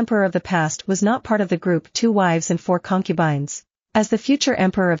 What good emperor of the past was not part of the group 2 wives and 4 concubines? As the future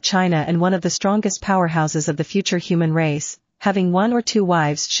emperor of China and one of the strongest powerhouses of the future human race, having 1 or 2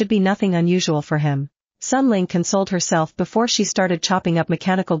 wives should be nothing unusual for him. Sun Ling consoled herself before she started chopping up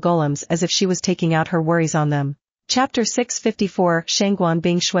mechanical golems as if she was taking out her worries on them. Chapter 654 Shengguan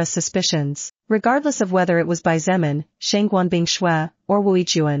Bing Shui's Suspicions. Regardless of whether it was Bai Zemin, Shengguan Bing Shui, or Wu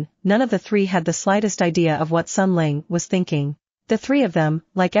Juan, none of the three had the slightest idea of what Sun Ling was thinking. The three of them,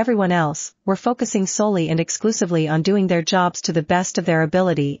 like everyone else, were focusing solely and exclusively on doing their jobs to the best of their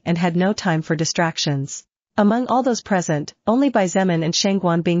ability and had no time for distractions. Among all those present, only Bai Zemin and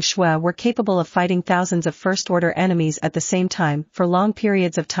Shengguan Bing Shui were capable of fighting thousands of first-order enemies at the same time for long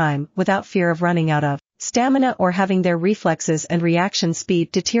periods of time without fear of running out of stamina or having their reflexes and reaction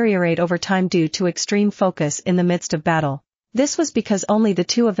speed deteriorate over time due to extreme focus in the midst of battle. This was because only the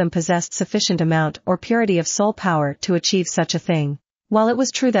two of them possessed sufficient amount or purity of soul power to achieve such a thing. While it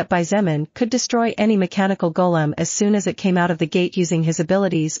was true that Bai Zemin could destroy any mechanical golem as soon as it came out of the gate using his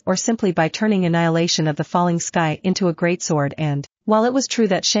abilities or simply by turning annihilation of the falling sky into a greatsword, and while it was true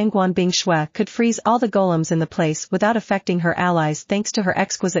that Shengguan Bing Shui could freeze all the golems in the place without affecting her allies thanks to her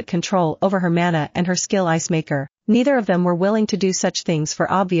exquisite control over her mana and her skill Ice Maker, neither of them were willing to do such things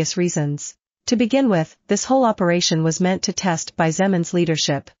for obvious reasons. To begin with, this whole operation was meant to test Bai Zemin's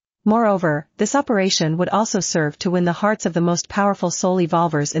leadership. Moreover, this operation would also serve to win the hearts of the most powerful soul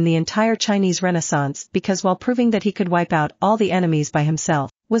evolvers in the entire Chinese Renaissance because while proving that he could wipe out all the enemies by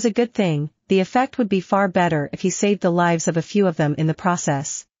himself was a good thing, the effect would be far better if he saved the lives of a few of them in the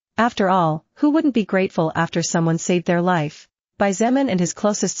process. After all, who wouldn't be grateful after someone saved their life? Bai Zemin and his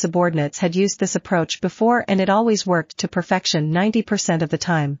closest subordinates had used this approach before and it always worked to perfection 90% of the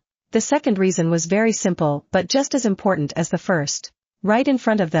time. The second reason was very simple but just as important as the first. Right in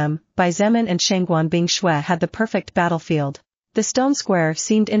front of them, Bai Zemin and Shengguan Bing Shui had the perfect battlefield. The stone square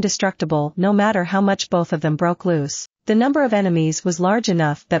seemed indestructible no matter how much both of them broke loose. The number of enemies was large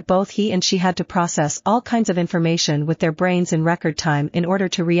enough that both he and she had to process all kinds of information with their brains in record time in order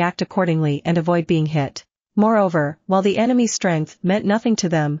to react accordingly and avoid being hit. Moreover, while the enemy's strength meant nothing to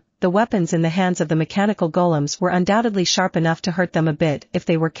them, the weapons in the hands of the mechanical golems were undoubtedly sharp enough to hurt them a bit if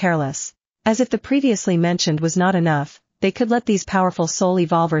they were careless. As if the previously mentioned was not enough, they could let these powerful soul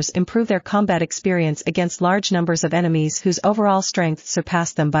evolvers improve their combat experience against large numbers of enemies whose overall strength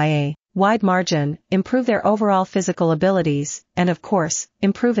surpassed them by a wide margin, improve their overall physical abilities, and of course,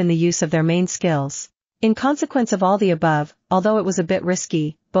 improve in the use of their main skills. In consequence of all the above, although it was a bit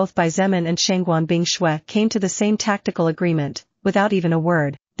risky, both Bai Zemin and Shengguan Bing Shui came to the same tactical agreement, without even a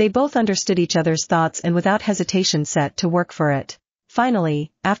word. They both understood each other's thoughts and without hesitation set to work for it.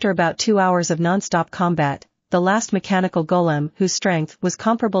 Finally, after about 2 hours of non-stop combat, the last mechanical golem whose strength was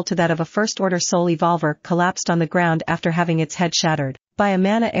comparable to that of a first-order soul evolver collapsed on the ground after having its head shattered by a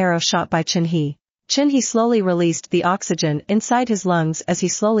mana arrow shot by Qin He slowly released the oxygen inside his lungs as he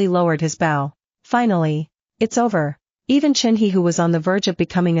slowly lowered his bow. Finally, it's over. Even Qin He, who was on the verge of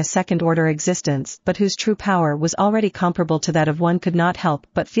becoming a second-order existence but whose true power was already comparable to that of one, could not help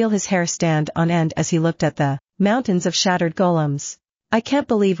but feel his hair stand on end as he looked at the mountains of shattered golems. I can't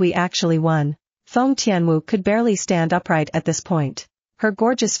believe we actually won. Feng Tianwu could barely stand upright at this point. Her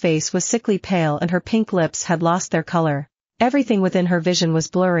gorgeous face was sickly pale and her pink lips had lost their color. Everything within her vision was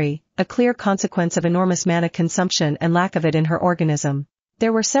blurry, a clear consequence of enormous mana consumption and lack of it in her organism.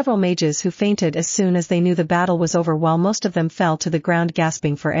 There were several mages who fainted as soon as they knew the battle was over, while most of them fell to the ground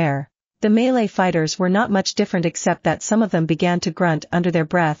gasping for air. The melee fighters were not much different except that some of them began to grunt under their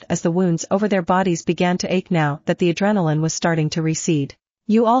breath as the wounds over their bodies began to ache now that the adrenaline was starting to recede.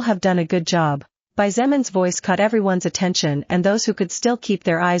 You all have done a good job. Bai Zemin's voice caught everyone's attention, and those who could still keep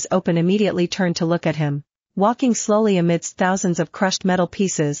their eyes open immediately turned to look at him. Walking slowly amidst thousands of crushed metal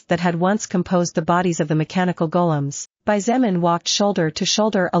pieces that had once composed the bodies of the mechanical golems, Bai Zemin walked shoulder to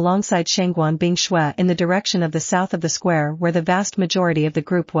shoulder alongside Shengguan Bing Shui in the direction of the south of the square where the vast majority of the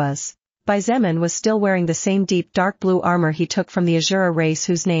group was. Bai Zemin was still wearing the same deep dark blue armor he took from the Azura race,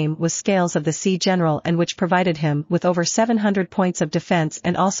 whose name was Scales of the Sea General, and which provided him with over 700 points of defense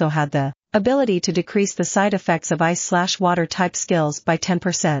and also had the ability to decrease the side effects of ice/water type skills by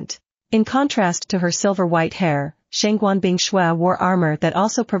 10%. In contrast to her silver-white hair, Shangguan Bingshui wore armor that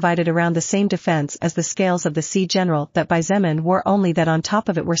also provided around the same defense as the scales of the sea general that Bai Zemin wore, only that on top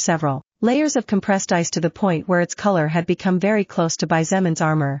of it were several layers of compressed ice to the point where its color had become very close to Bai Zemin's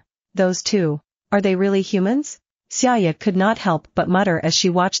armor. Those two. Are they really humans? Xia could not help but mutter as she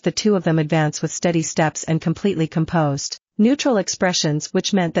watched the two of them advance with steady steps and completely composed, neutral expressions,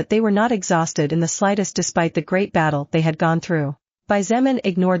 which meant that they were not exhausted in the slightest despite the great battle they had gone through. Bai Zemin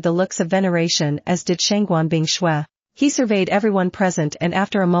ignored the looks of veneration, as did Shangguan Bingshui. He surveyed everyone present and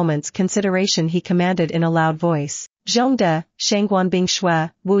after a moment's consideration he commanded in a loud voice, Zhongde, Shangguan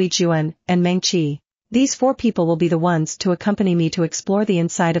Bingshui, Wu Yijuan, and Meng Qi. These 4 people will be the ones to accompany me to explore the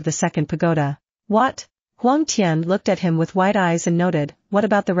inside of the second pagoda. What? Huang Tian looked at him with wide eyes and noted, what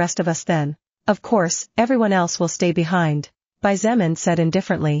about the rest of us then? Of course, everyone else will stay behind. Bai Zemin said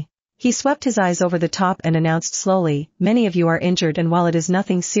indifferently. He swept his eyes over the top and announced slowly, many of you are injured, and while it is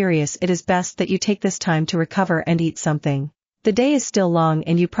nothing serious, it is best that you take this time to recover and eat something. The day is still long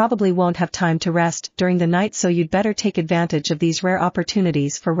and you probably won't have time to rest during the night, so you'd better take advantage of these rare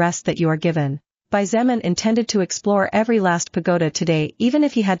opportunities for rest that you are given. Bai Zemin intended to explore every last pagoda today, even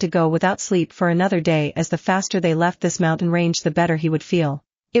if he had to go without sleep for another day, as the faster they left this mountain range the better he would feel.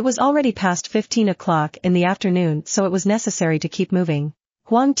 It was already past 15 o'clock in the afternoon, so it was necessary to keep moving.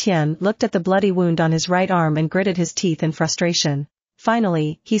 Huang Tian looked at the bloody wound on his right arm and gritted his teeth in frustration.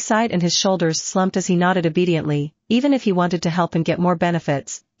 Finally, he sighed and his shoulders slumped as he nodded obediently. Even if he wanted to help and get more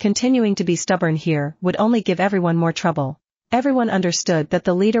benefits, continuing to be stubborn here would only give everyone more trouble. Everyone understood that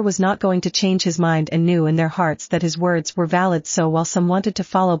the leader was not going to change his mind and knew in their hearts that his words were valid, so while some wanted to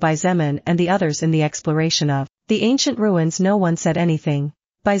follow Bai Zemin and the others in the exploration of the ancient ruins, no one said anything.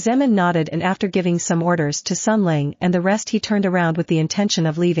 Bai Zemin nodded, and after giving some orders to Sun Ling and the rest, he turned around with the intention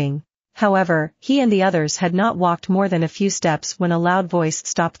of leaving. However, he and the others had not walked more than a few steps when a loud voice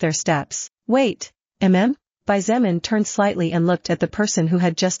stopped their steps. Wait! Bai Zemin turned slightly and looked at the person who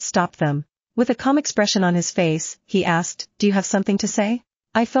had just stopped them. With a calm expression on his face, he asked, do you have something to say?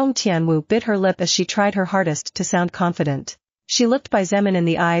 Feng Tianwu bit her lip as she tried her hardest to sound confident. She looked Bai Zemin in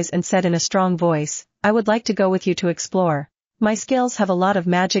the eyes and said in a strong voice, I would like to go with you to explore. My skills have a lot of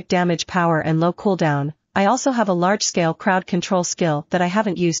magic damage power and low cooldown. I also have a large-scale crowd control skill that I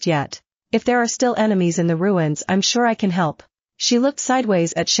haven't used yet. If there are still enemies in the ruins, I'm sure I can help. She looked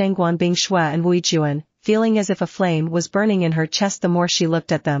sideways at Shangguan Bingshui and Wu Yijuan, feeling as if a flame was burning in her chest the more she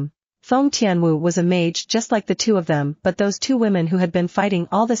looked at them. Feng Tianwu was a mage just like the two of them, but those two women who had been fighting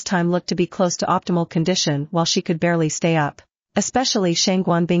all this time looked to be close to optimal condition while she could barely stay up. Especially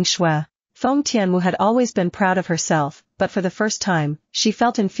Shangguan Bingshui. Feng Tianwu had always been proud of herself, but for the first time, she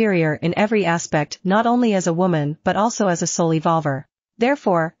felt inferior in every aspect, not only as a woman but also as a soul evolver.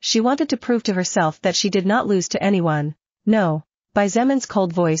 Therefore, she wanted to prove to herself that she did not lose to anyone. No. Bai Zemin's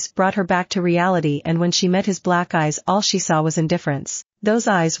cold voice brought her back to reality, and when she met his black eyes, all she saw was indifference. Those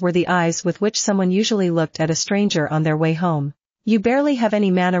eyes were the eyes with which someone usually looked at a stranger on their way home. You barely have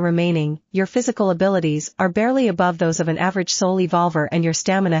any mana remaining, your physical abilities are barely above those of an average soul evolver, and your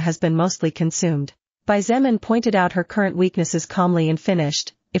stamina has been mostly consumed. Bai Zemin pointed out her current weaknesses calmly and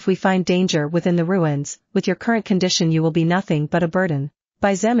finished, if we find danger within the ruins, with your current condition you will be nothing but a burden.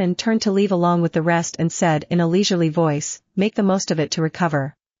 Bai Zemin turned to leave along with the rest and said in a leisurely voice, make the most of it to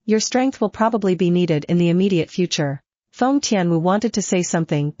recover. Your strength will probably be needed in the immediate future. Feng Tianwu wanted to say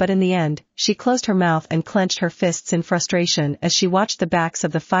something, but in the end, she closed her mouth and clenched her fists in frustration as she watched the backs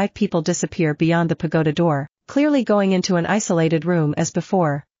of the 5 people disappear beyond the pagoda door, clearly going into an isolated room as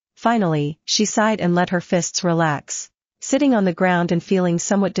before. Finally, she sighed and let her fists relax. Sitting on the ground and feeling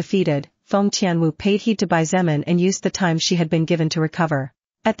somewhat defeated, Feng Tianwu paid heed to Bai Zemin and used the time she had been given to recover.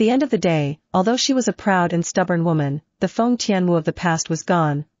 At the end of the day, although she was a proud and stubborn woman, the Feng Tianwu of the past was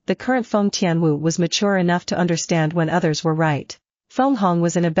gone. The current Feng Tianwu was mature enough to understand when others were right. Feng Hong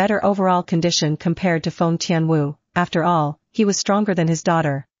was in a better overall condition compared to Feng Tianwu. After all, he was stronger than his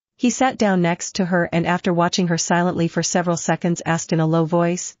daughter. He sat down next to her and after watching her silently for several seconds asked in a low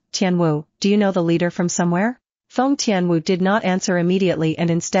voice, Tianwu, do you know the leader from somewhere? Feng Tianwu did not answer immediately and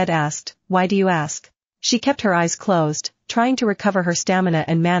instead asked, why do you ask? She kept her eyes closed, trying to recover her stamina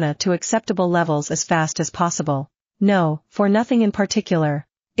and mana to acceptable levels as fast as possible. No, for nothing in particular.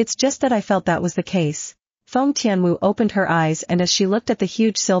 It's just that I felt that was the case. Feng Tianwu opened her eyes and as she looked at the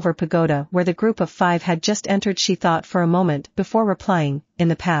huge silver pagoda where the group of 5 had just entered, she thought for a moment before replying, in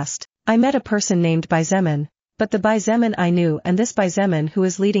the past, I met a person named Bai Zemin. But the Bai Zemin I knew and this Bai Zemin who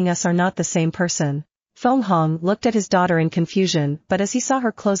is leading us are not the same person. Feng Hong looked at his daughter in confusion, but as he saw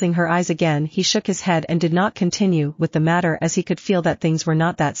her closing her eyes again he shook his head and did not continue with the matter as he could feel that things were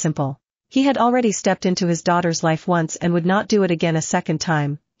not that simple. He had already stepped into his daughter's life once and would not do it again a second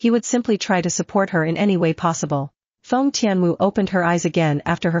time. He would simply try to support her in any way possible. Feng Tianwu opened her eyes again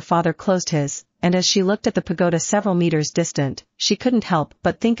after her father closed his, and as she looked at the pagoda several meters distant, she couldn't help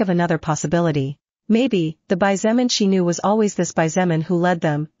but think of another possibility. Maybe, the Baizemen she knew was always this Baizemen who led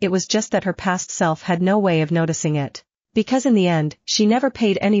them, it was just that her past self had no way of noticing it. Because in the end, she never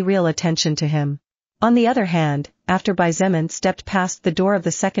paid any real attention to him. On the other hand, after Baizemen stepped past the door of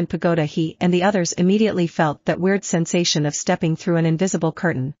the second pagoda, he and the others immediately felt that weird sensation of stepping through an invisible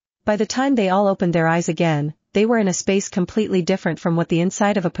curtain. By the time they all opened their eyes again, they were in a space completely different from what the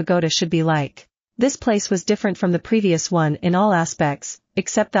inside of a pagoda should be like. This place was different from the previous one in all aspects,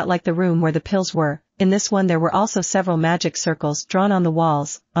 except that like the room where the pills were, in this one there were also several magic circles drawn on the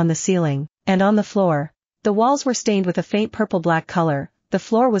walls, on the ceiling, and on the floor. The walls were stained with a faint purple-black color, the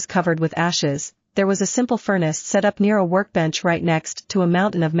floor was covered with ashes, there was a simple furnace set up near a workbench right next to a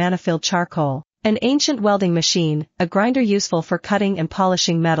mountain of mana-filled charcoal, an ancient welding machine, a grinder useful for cutting and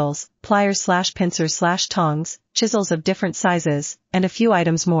polishing metals, pliers/pincers/tongs, chisels of different sizes, and a few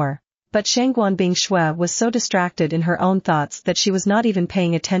items more. But Shangguan Bingshui was so distracted in her own thoughts that she was not even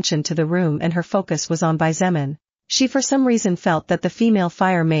paying attention to the room and her focus was on Baizemen. She for some reason felt that the female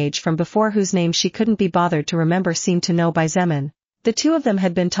fire mage from before whose name she couldn't be bothered to remember seemed to know Baizemen. The two of them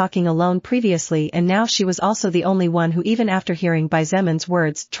had been talking alone previously and now she was also the only one who even after hearing Baizemen's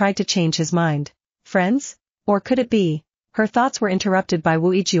words tried to change his mind. Friends? Or could it be? Her thoughts were interrupted by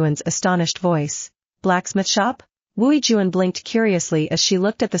Wu Yijuan's astonished voice. Blacksmith shop? Wu Yijuan blinked curiously as she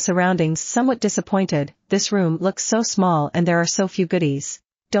looked at the surroundings, somewhat disappointed. This room looks so small and there are so few goodies.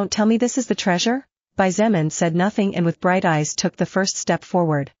 Don't tell me this is the treasure? Baizemen said nothing and with bright eyes took the first step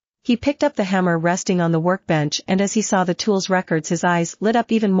forward. He picked up the hammer resting on the workbench and as he saw the tool's records his eyes lit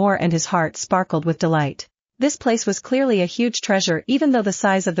up even more and his heart sparkled with delight. This place was clearly a huge treasure even though the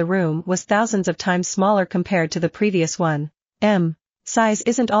size of the room was thousands of times smaller compared to the previous one. Size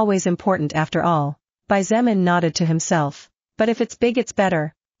isn't always important after all. Baizemen nodded to himself. But if it's big it's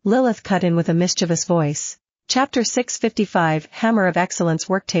better. Lilith cut in with a mischievous voice. Chapter 655 Hammer of Excellence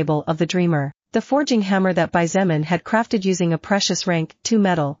Worktable of the Dreamer. The forging hammer that Baizemen had crafted using a precious rank 2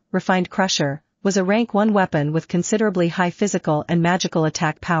 metal, refined crusher, was a rank 1 weapon with considerably high physical and magical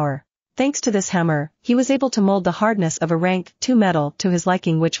attack power. Thanks to this hammer, he was able to mold the hardness of a rank 2 metal to his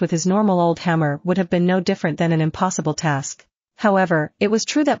liking, which with his normal old hammer would have been no different than an impossible task. However, it was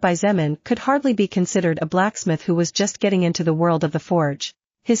true that Baizemen could hardly be considered a blacksmith who was just getting into the world of the forge.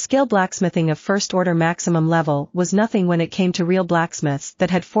 His skill blacksmithing of first-order maximum level was nothing when it came to real blacksmiths that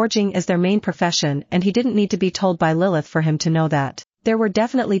had forging as their main profession, and he didn't need to be told by Lilith for him to know that. There were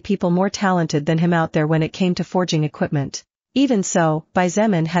definitely people more talented than him out there when it came to forging equipment. Even so,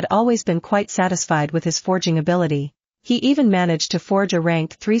 Baizemen had always been quite satisfied with his forging ability. He even managed to forge a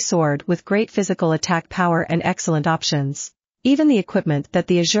rank 3 sword with great physical attack power and excellent options. Even the equipment that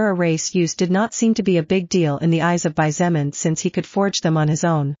the Azura race used did not seem to be a big deal in the eyes of Baizemen since he could forge them on his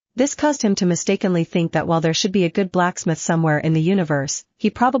own. This caused him to mistakenly think that while there should be a good blacksmith somewhere in the universe,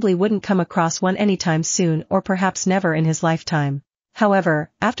 he probably wouldn't come across one anytime soon or perhaps never in his lifetime. However,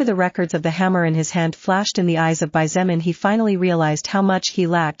 after the records of the hammer in his hand flashed in the eyes of Baizemen, he finally realized how much he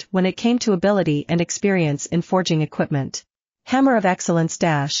lacked when it came to ability and experience in forging equipment. Hammer of Excellence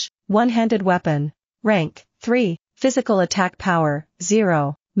 - one-handed weapon. Rank 3. Physical attack power,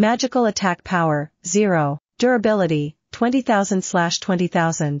 0. Magical attack power, 0. Durability,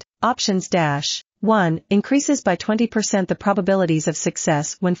 20,000/20,000. Options - 1. Increases by 20% the probabilities of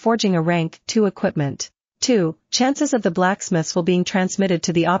success when forging a rank 2 equipment. 2. Chances of the blacksmiths will being transmitted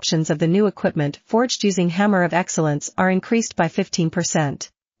to the options of the new equipment forged using Hammer of Excellence are increased by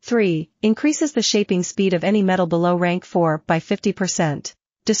 15%. 3. Increases the shaping speed of any metal below rank 4 by 50%.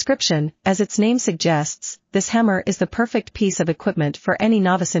 Description: as its name suggests, this hammer is the perfect piece of equipment for any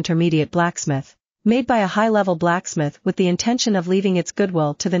novice intermediate blacksmith. Made by a high-level blacksmith with the intention of leaving its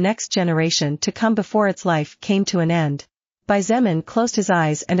goodwill to the next generation to come before its life came to an end. Baizemen closed his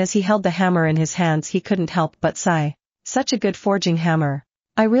eyes and as he held the hammer in his hands he couldn't help but sigh. Such a good forging hammer.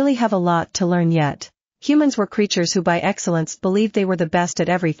 I really have a lot to learn yet. Humans were creatures who by excellence believed they were the best at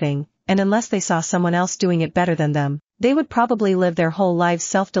everything, and unless they saw someone else doing it better than them, they would probably live their whole lives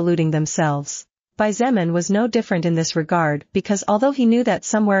self-deluding themselves. Baizemen was no different in this regard because although he knew that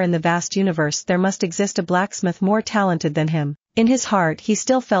somewhere in the vast universe there must exist a blacksmith more talented than him, in his heart he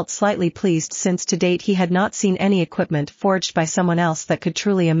still felt slightly pleased since to date he had not seen any equipment forged by someone else that could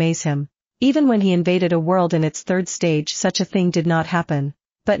truly amaze him. Even when he invaded a world in its 3rd stage such a thing did not happen.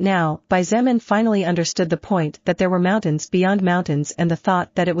 But now, Baizemen finally understood the point that there were mountains beyond mountains, and the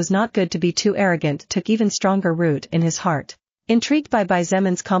thought that it was not good to be too arrogant took even stronger root in his heart. Intrigued by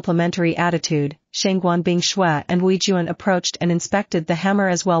Baizemen's complimentary attitude, Shangguan Bingshui and Wu Yijuan approached and inspected the hammer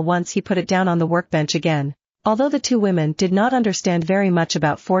as well once he put it down on the workbench again. Although the two women did not understand very much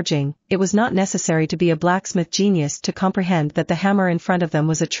about forging, it was not necessary to be a blacksmith genius to comprehend that the hammer in front of them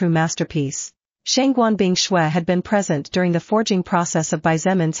was a true masterpiece. Shangguan Bingshui had been present during the forging process of Bai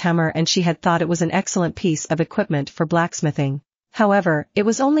Zemin's hammer and she had thought it was an excellent piece of equipment for blacksmithing. However, it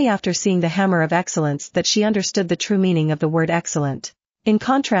was only after seeing the hammer of excellence that she understood the true meaning of the word excellent. In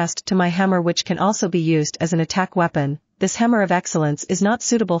contrast to my hammer, which can also be used as an attack weapon, this hammer of excellence is not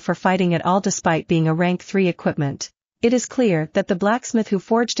suitable for fighting at all despite being a rank 3 equipment. It is clear that the blacksmith who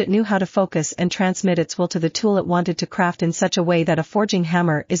forged it knew how to focus and transmit its will to the tool it wanted to craft in such a way that a forging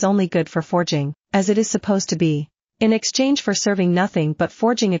hammer is only good for forging, as it is supposed to be. In exchange for serving nothing but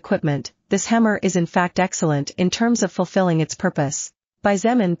forging equipment, this hammer is in fact excellent in terms of fulfilling its purpose. Bai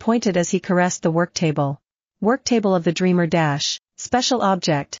Zemin pointed as he caressed the work table. Work table of the Dreamer dash. Special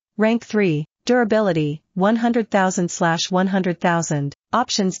object, rank 3, durability, 100,000/100,000,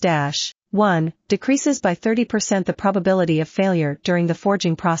 options dash. 1. Decreases by 30% the probability of failure during the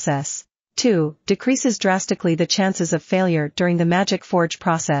forging process. 2. Decreases drastically the chances of failure during the magic forge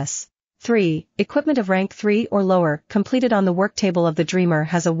process. 3. Equipment of rank 3 or lower completed on the work table of the Dreamer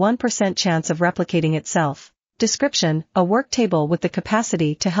has a 1% chance of replicating itself. Description: a work table with the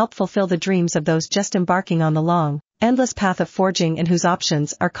capacity to help fulfill the dreams of those just embarking on the long, endless path of forging and whose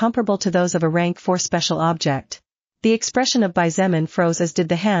options are comparable to those of a rank 4 special object. The expression of Bai Zemin froze, as did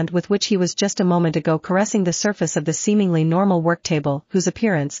the hand with which he was just a moment ago caressing the surface of the seemingly normal work table, whose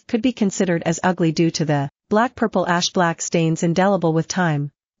appearance could be considered as ugly due to the black-purple ash-black stains indelible with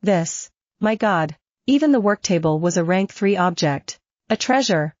time. This, my God, even the work table was a rank 3 object. A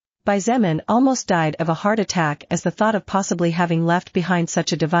treasure. Bai Zemin almost died of a heart attack as the thought of possibly having left behind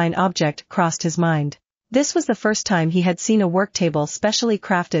such a divine object crossed his mind. This was the first time he had seen a work table specially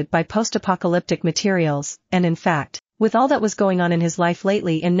crafted by post-apocalyptic materials, and in fact, with all that was going on in his life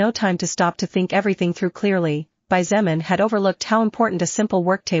lately and no time to stop to think everything through clearly, Bai Zemin had overlooked how important a simple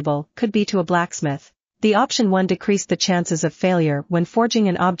work table could be to a blacksmith. The option 1 decreased the chances of failure when forging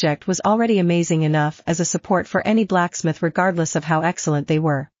an object was already amazing enough as a support for any blacksmith regardless of how excellent they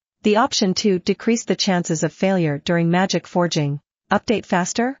were. The option 2 decreased the chances of failure during magic forging. Update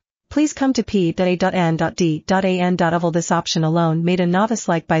faster? Please come to p.a.n.d.an.oval. This option alone made a novice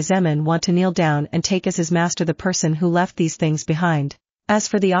like Bai Zemin want to kneel down and take as his master the person who left these things behind. As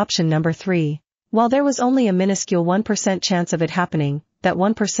for the option number 3, while there was only a minuscule 1% chance of it happening, that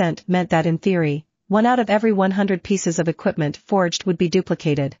 1% meant that in theory, 1 out of every 100 pieces of equipment forged would be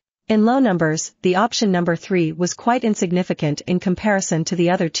duplicated. In low numbers, the option number 3 was quite insignificant in comparison to the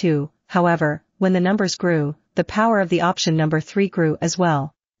other two. However, when the numbers grew, the power of the option number 3 grew as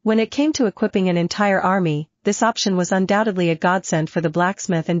well. When it came to equipping an entire army, this option was undoubtedly a godsend for the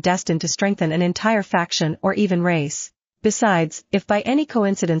blacksmith and destined to strengthen an entire faction or even race. Besides, if by any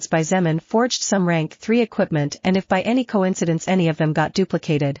coincidence Bai Zemin forged some rank 3 equipment and if by any coincidence any of them got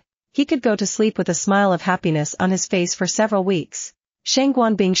duplicated, he could go to sleep with a smile of happiness on his face for several weeks.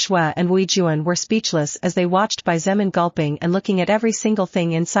 Shangguan Bingshui and Wu Juan were speechless as they watched Bai Zemin gulping and looking at every single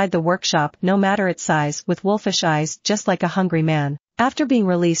thing inside the workshop, no matter its size, with wolfish eyes just like a hungry man, after being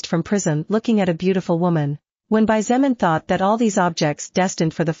released from prison, looking at a beautiful woman. When Bai Zemin thought that all these objects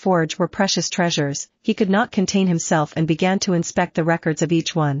destined for the forge were precious treasures, he could not contain himself and began to inspect the records of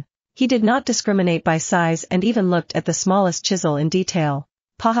each one. He did not discriminate by size and even looked at the smallest chisel in detail.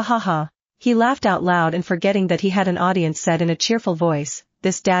 Pa ha ha ha. He laughed out loud and forgetting that he had an audience said in a cheerful voice,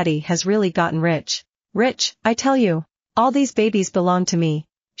 "This daddy has really gotten rich. Rich, I tell you. All these babies belong to me."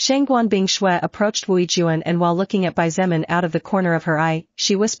 Shangguan Bingshui approached Wu Yijuan and while looking at Bai Zemin out of the corner of her eye,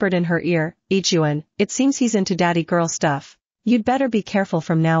 she whispered in her ear, "Yijuan, it seems he's into daddy girl stuff. You'd better be careful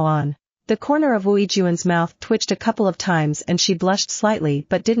from now on." The corner of Wu Yijuan's mouth twitched a couple of times and she blushed slightly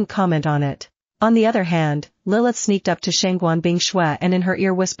but didn't comment on it. On the other hand, Lilith sneaked up to Shangguan Bingshui and in her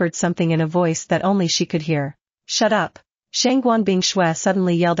ear whispered something in a voice that only she could hear. "Shut up." Shangguan Bingshui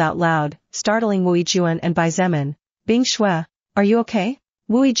suddenly yelled out loud, startling Wu Yijuan and Bai Zemin. "Bingshui, are you okay?"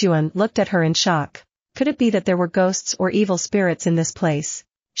 Wu Yijuan looked at her in shock. Could it be that there were ghosts or evil spirits in this place?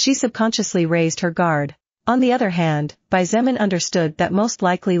 She subconsciously raised her guard. On the other hand, Bai Zemin understood that most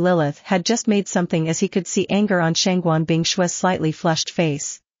likely Lilith had just made something as he could see anger on Shangguan Bingshui's slightly flushed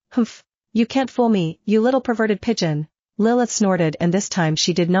face. "Humph. You can't fool me, you little perverted pigeon." Lilith snorted and this time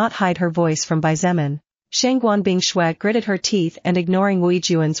she did not hide her voice from Bai Zemin. Shangguan Bingshui gritted her teeth and ignoring Wu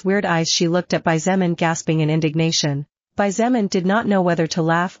Yijuan's weird eyes she looked at Bai Zemin gasping in indignation. Bai Zemin did not know whether to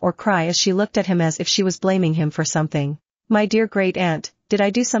laugh or cry as she looked at him as if she was blaming him for something. "My dear great aunt, did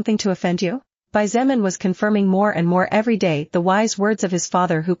I do something to offend you?" Bai Zemin was confirming more and more every day the wise words of his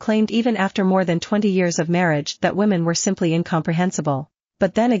father who claimed even after more than 20 years of marriage that women were simply incomprehensible.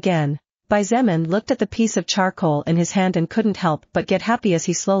 But then again, Bai Zemin looked at the piece of charcoal in his hand and couldn't help but get happy as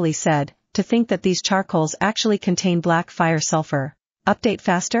he slowly said, to think that these charcoals actually contain black fire sulfur. Update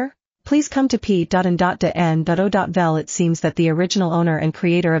faster? Please come to p.n.o.vel. It seems that the original owner and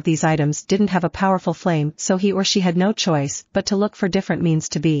creator of these items didn't have a powerful flame, so he or she had no choice but to look for different means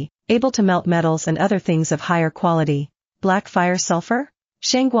to be able to melt metals and other things of higher quality. Black fire sulfur?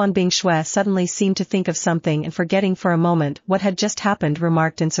 Shangguan Bingshui suddenly seemed to think of something and, forgetting for a moment what had just happened,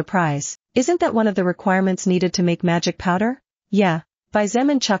 remarked in surprise, "Isn't that one of the requirements needed to make magic powder?" "Yeah." Bai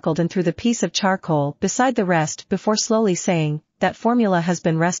Zemin chuckled and threw the piece of charcoal beside the rest before slowly saying, "That formula has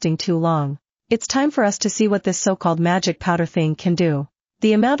been resting too long. It's time for us to see what this so-called magic powder thing can do."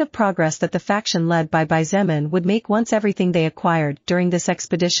 The amount of progress that the faction led by Bai Zemin would make once everything they acquired during this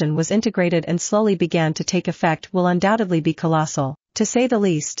expedition was integrated and slowly began to take effect will undoubtedly be colossal, to say the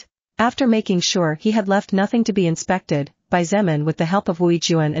least. After making sure he had left nothing to be inspected, Bai Zemin, with the help of Wu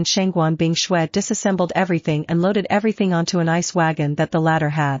Juan and Shangguan Bingshui, disassembled everything and loaded everything onto an ice wagon that the latter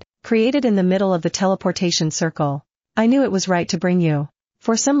had created in the middle of the teleportation circle. "I knew it was right to bring you.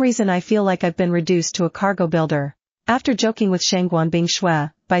 For some reason I feel like I've been reduced to a cargo builder." After joking with Shangguan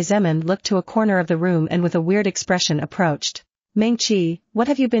Bingshui, Bai Zemin looked to a corner of the room and with a weird expression approached. "Meng Qi, what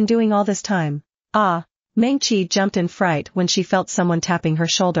have you been doing all this time?" "Ah." Meng Qi jumped in fright when she felt someone tapping her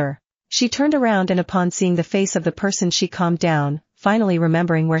shoulder. She turned around and upon seeing the face of the person she calmed down, finally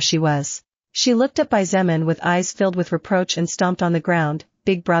remembering where she was. She looked at Bai Zemin with eyes filled with reproach and stomped on the ground.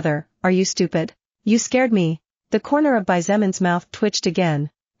 "Big brother, are you stupid? You scared me." The corner of Bai Zemin's mouth twitched again.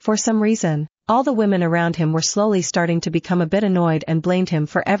 For some reason, all the women around him were slowly starting to become a bit annoyed and blamed him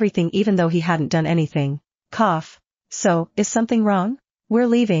for everything even though he hadn't done anything. Cough. "So, is something wrong? We're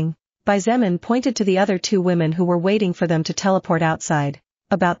leaving." Bai Zemin pointed to the other two women who were waiting for them to teleport outside.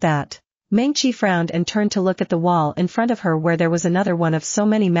 "About that." Meng Qi frowned and turned to look at the wall in front of her where there was another one of so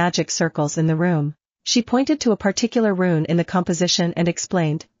many magic circles in the room. She pointed to a particular rune in the composition and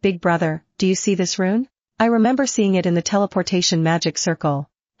explained, "Big brother, do you see this rune? I remember seeing it in the teleportation magic circle.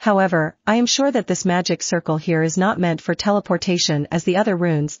 However, I am sure that this magic circle here is not meant for teleportation, as the other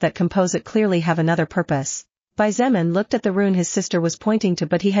runes that compose it clearly have another purpose." Bai Zemin looked at the rune his sister was pointing to,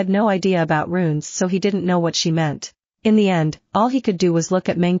 but he had no idea about runes, so he didn't know what she meant. In the end, all he could do was look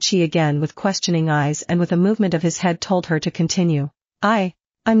at Meng Qi again with questioning eyes and with a movement of his head told her to continue. I'm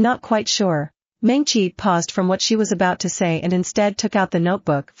not quite sure." Meng Qi paused from what she was about to say and instead took out the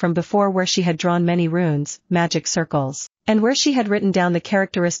notebook from before where she had drawn many runes, magic circles, and where she had written down the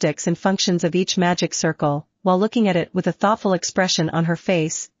characteristics and functions of each magic circle. While looking at it with a thoughtful expression on her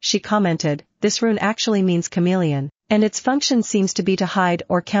face, she commented, "This rune actually means chameleon, and its function seems to be to hide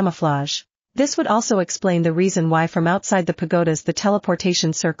or camouflage. This would also explain the reason why from outside the pagodas the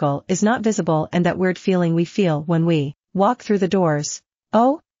teleportation circle is not visible and that weird feeling we feel when we walk through the doors."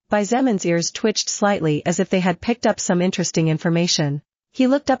 "Oh?" Bai Zemin's ears twitched slightly as if they had picked up some interesting information. He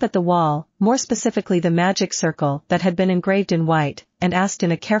looked up at the wall, more specifically the magic circle that had been engraved in white, and asked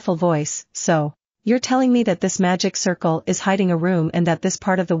in a careful voice, "So, you're telling me that this magic circle is hiding a room and that this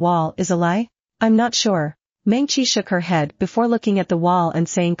part of the wall is a lie?" "I'm not sure." Meng Qi shook her head before looking at the wall and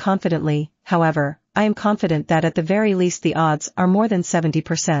saying confidently, "However, I am confident that at the very least the odds are more than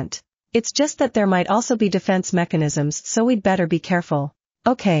 70%. It's just that there might also be defense mechanisms, so we'd better be careful."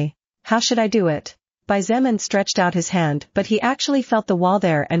 "Okay. How should I do it?" Bai Zemin stretched out his hand, but he actually felt the wall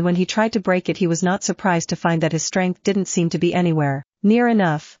there, and when he tried to break it he was not surprised to find that his strength didn't seem to be anywhere near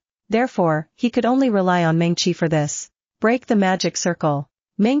enough. Therefore, he could only rely on Meng Qi for this. "Break the magic circle."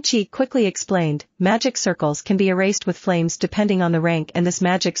 Meng Qi quickly explained, "Magic circles can be erased with flames depending on the rank, and this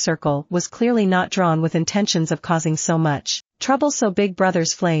magic circle was clearly not drawn with intentions of causing so much trouble, so Big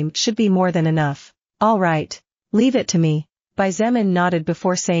Brother's flame should be more than enough." "All right. Leave it to me." Bai Zemin nodded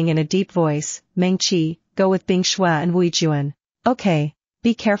before saying in a deep voice, "Meng Qi, go with Bingshui and Wu Juan." "Okay.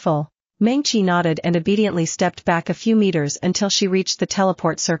 Be careful." Meng Qi nodded and obediently stepped back a few meters until she reached the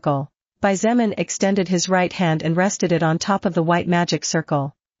teleport circle. Bai Zemin extended his right hand and rested it on top of the white magic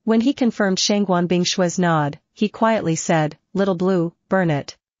circle. When he confirmed Shangguan Bingshui's nod, he quietly said, "Little blue, burn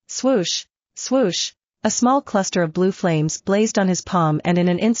it." Swoosh! Swoosh! A small cluster of blue flames blazed on his palm and in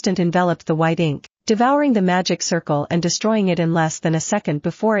an instant enveloped the white ink, devouring the magic circle and destroying it in less than a second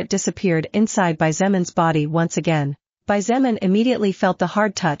before it disappeared inside Bai Zemin's body once again. Bai Zemin immediately felt the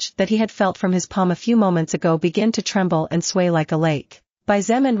hard touch that he had felt from his palm a few moments ago begin to tremble and sway like a lake. Bai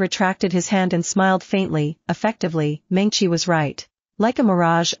Zemin retracted his hand and smiled faintly. Effectively, Meng Qi was right. Like a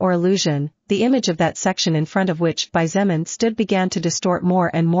mirage or illusion, the image of that section in front of which Bai Zemin stood began to distort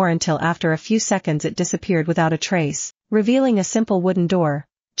more and more until after a few seconds it disappeared without a trace, revealing a simple wooden door.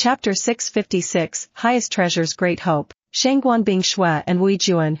 Chapter 656, Highest Treasures, Great Hope. Shangguan Bingshui and Wei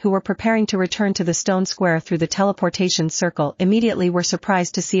Juan, who were preparing to return to the stone square through the teleportation circle, immediately were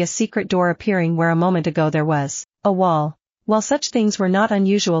surprised to see a secret door appearing where a moment ago there was a wall. While such things were not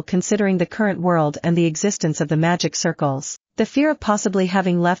unusual considering the current world and the existence of the magic circles, the fear of possibly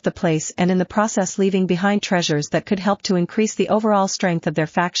having left the place and in the process leaving behind treasures that could help to increase the overall strength of their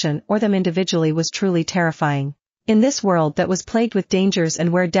faction or them individually was truly terrifying. In this world that was plagued with dangers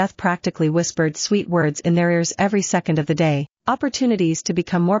and where death practically whispered sweet words in their ears every second of the day, opportunities to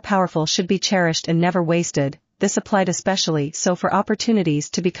become more powerful should be cherished and never wasted. This applied especially so for opportunities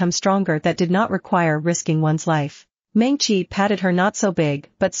to become stronger that did not require risking one's life. Meng Qi patted her not so big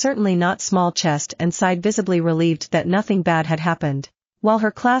but certainly not small chest and sighed, visibly relieved that nothing bad had happened. While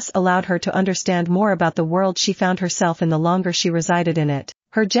her class allowed her to understand more about the world she found herself in the longer she resided in it,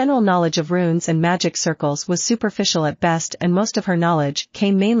 her general knowledge of runes and magic circles was superficial at best, and most of her knowledge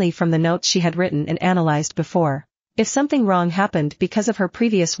came mainly from the notes she had written and analyzed before. If something wrong happened because of her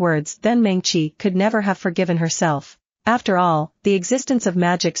previous words, then Meng Qi could never have forgiven herself. After all, the existence of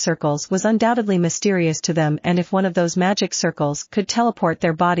magic circles was undoubtedly mysterious to them, and if one of those magic circles could teleport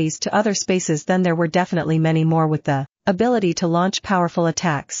their bodies to other spaces, then there were definitely many more with the ability to launch powerful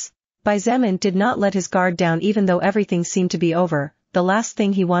attacks. Bai Zemin did not let his guard down even though everything seemed to be over. The last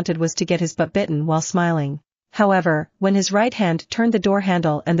thing he wanted was to get his butt bitten while smiling. However, when his right hand turned the door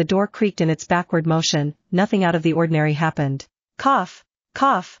handle and the door creaked in its backward motion, nothing out of the ordinary happened. Cough,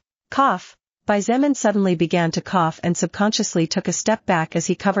 cough, cough. Bai Zemin suddenly began to cough and subconsciously took a step back as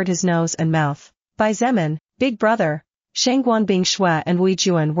he covered his nose and mouth. Bai Zemin, big brother! Shangguan Bingshui and Wei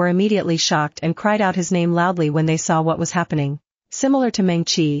Juan were immediately shocked and cried out his name loudly when they saw what was happening. Similar to Meng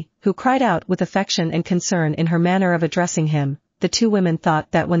Qi, who cried out with affection and concern in her manner of addressing him, the two women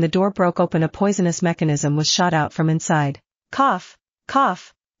thought that when the door broke open a poisonous mechanism was shot out from inside. Cough,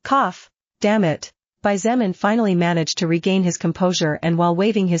 cough, cough, damn it. Bai Zemin finally managed to regain his composure, and while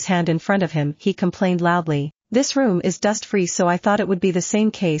waving his hand in front of him he complained loudly, "This room is dust-free, so I thought it would be the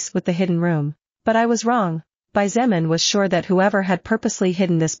same case with the hidden room. But I was wrong." Bai Zemin was sure that whoever had purposely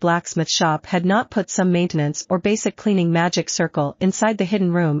hidden this blacksmith shop had not put some maintenance or basic cleaning magic circle inside the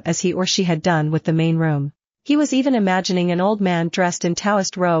hidden room as he or she had done with the main room. He was even imagining an old man dressed in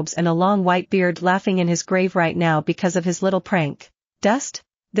Taoist robes and a long white beard laughing in his grave right now because of his little prank. Dust?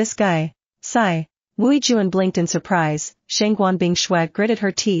 This guy. Sigh. Wei Juan blinked in surprise. Shangguan Bingshui gritted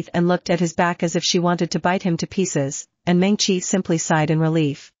her teeth and looked at his back as if she wanted to bite him to pieces, and Meng Qi simply sighed in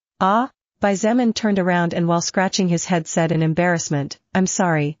relief. Ah? Bai Zemin turned around and while scratching his head said in embarrassment, "I'm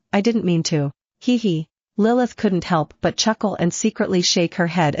sorry, I didn't mean to." Hee hee. Lilith couldn't help but chuckle and secretly shake her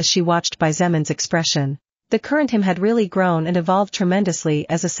head as she watched Bai Zemin's expression. The current him had really grown and evolved tremendously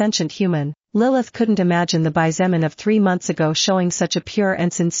as a sentient human. Lilith couldn't imagine the Bai Zemin of 3 months ago showing such a pure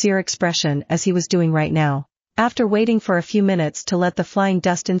and sincere expression as he was doing right now. After waiting for a few minutes to let the flying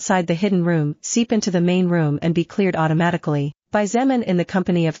dust inside the hidden room seep into the main room and be cleared automatically, Bai Zemin, in the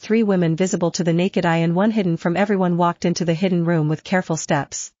company of 3 women visible to the naked eye and one hidden from everyone, walked into the hidden room with careful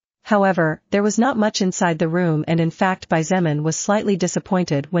steps. However, there was not much inside the room, and in fact Bai Zemin was slightly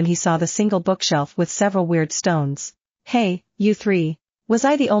disappointed when he saw the single bookshelf with several weird stones. Hey, you 3. Was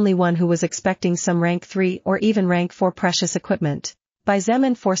I the only one who was expecting some rank 3 or even rank 4 precious equipment? Bai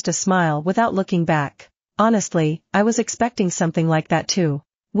Zemin forced a smile without looking back. Honestly, I was expecting something like that too.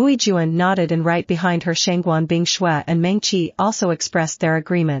 Wei Juan nodded, and right behind her Shangguan Bingshui and Meng Qi also expressed their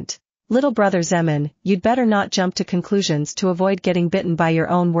agreement. Little brother Zemin, you'd better not jump to conclusions to avoid getting bitten by your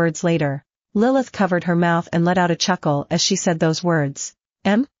own words later. Lilith covered her mouth and let out a chuckle as she said those words.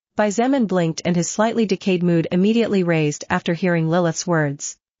 Bai Zemin blinked and his slightly decayed mood immediately raised after hearing Lilith's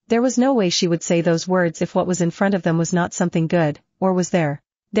words. There was no way she would say those words if what was in front of them was not something good, or was there?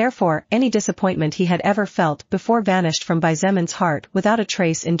 Therefore, any disappointment he had ever felt before vanished from Bai Zemin's heart without a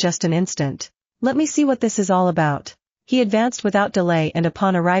trace in just an instant. Let me see what this is all about. He advanced without delay and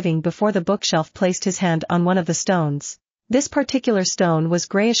upon arriving before the bookshelf placed his hand on one of the stones. This particular stone was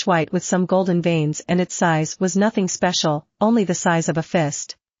grayish-white with some golden veins, and its size was nothing special, only the size of a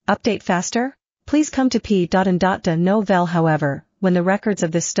fist. Update faster? Please come to p.n.no. However, when the records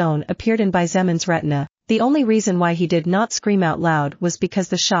of this stone appeared in Bai Zemin's retina, the only reason why he did not scream out loud was because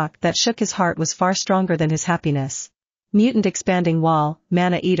the shock that shook his heart was far stronger than his happiness. Mutant Expanding Wall,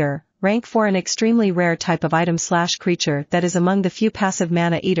 Mana Eater, rank 4, an extremely rare type of item/creature that is among the few passive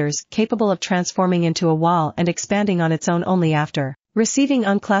mana eaters capable of transforming into a wall and expanding on its own only after receiving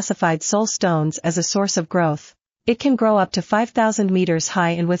unclassified soul stones as a source of growth. It can grow up to 5,000 meters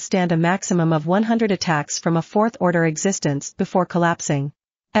high and withstand a maximum of 100 attacks from a 4th-order existence before collapsing.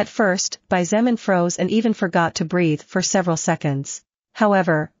 At first, Bai Zemin froze and even forgot to breathe for several seconds.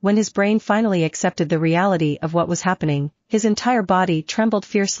 However, when his brain finally accepted the reality of what was happening, his entire body trembled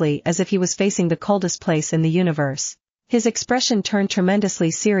fiercely as if he was facing the coldest place in the universe. His expression turned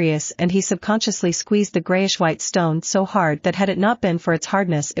tremendously serious and he subconsciously squeezed the grayish-white stone so hard that had it not been for its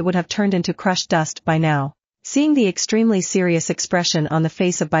hardness it would have turned into crushed dust by now. Seeing the extremely serious expression on the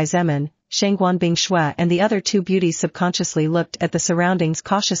face of Bai Zemin, Shangguan Bingshui and the other two beauties subconsciously looked at the surroundings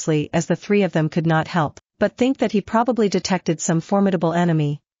cautiously as the three of them could not help but think that he probably detected some formidable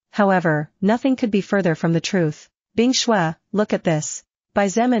enemy. However, nothing could be further from the truth. Bingshui, look at this. Bai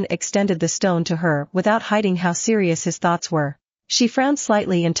Zemin extended the stone to her without hiding how serious his thoughts were. She frowned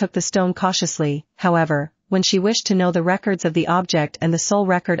slightly and took the stone cautiously, however, when she wished to know the records of the object and the soul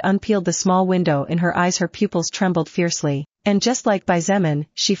record unpeeled the small window in her eyes her pupils trembled fiercely, and just like Bai Zemin,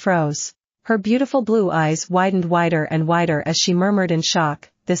 she froze. Her beautiful blue eyes widened wider and wider as she murmured in shock,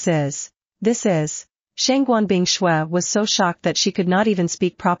 This is. Shangguan Bingshui was so shocked that she could not even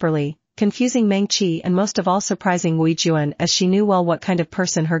speak properly, confusing Meng Qi and most of all surprising Wu Juan as she knew well what kind of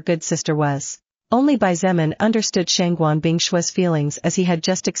person her good sister was. Only Bai Zemin understood Shangguan Bingshui's feelings as he had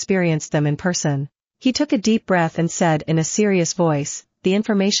just experienced them in person. He took a deep breath and said in a serious voice, the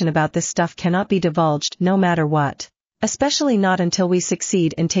information about this stuff cannot be divulged no matter what. Especially not until we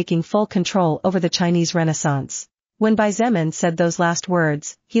succeed in taking full control over the Chinese Renaissance. When Bai Zemin said those last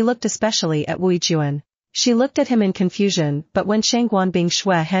words, he looked especially at Wu Juan. She looked at him in confusion, but when Shangguan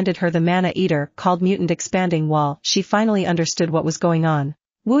Bingshui handed her the mana eater called Mutant Expanding Wall, she finally understood what was going on.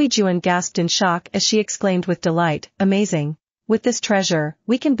 Wu Juan gasped in shock as she exclaimed with delight, Amazing! With this treasure,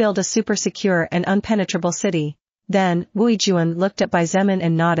 we can build a super secure and unpenetrable city. Then, Wu Juan looked at Bai Zemin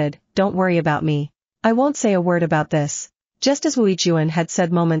and nodded, Don't worry about me. I won't say a word about this. Just as Wu Juan had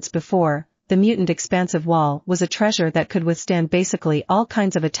said moments before, the mutant expansive wall was a treasure that could withstand basically all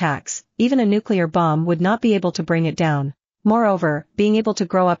kinds of attacks, even a nuclear bomb would not be able to bring it down. Moreover, being able to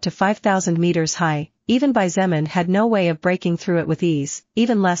grow up to 5,000 meters high, even Bai Zemin had no way of breaking through it with ease,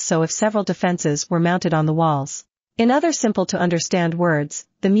 even less so if several defenses were mounted on the walls. In other simple to understand words,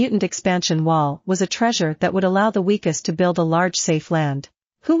 the mutant expansion wall was a treasure that would allow the weakest to build a large safe land.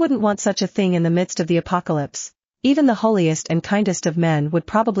 Who wouldn't want such a thing in the midst of the apocalypse? Even the holiest and kindest of men would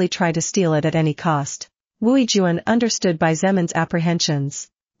probably try to steal it at any cost. Wu Juan understood Bai Zemin's apprehensions.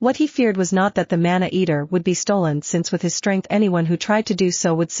 What he feared was not that the mana eater would be stolen since with his strength anyone who tried to do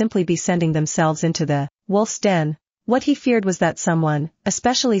so would simply be sending themselves into the wolf's den. What he feared was that someone,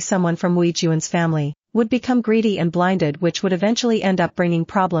 especially someone from Wu Juan's family, would become greedy and blinded which would eventually end up bringing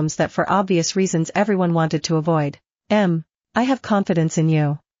problems that for obvious reasons everyone wanted to avoid. I have confidence in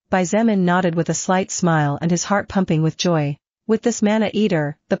you. Bai Zemin nodded with a slight smile and his heart pumping with joy. With this mana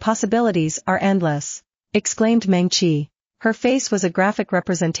eater, the possibilities are endless. Exclaimed Meng Qi. Her face was a graphic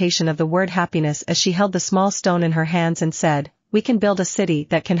representation of the word happiness as she held the small stone in her hands and said, We can build a city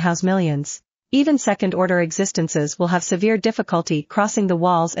that can house millions. Even second-order existences will have severe difficulty crossing the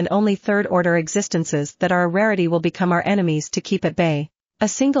walls and only third-order existences that are a rarity will become our enemies to keep at bay. A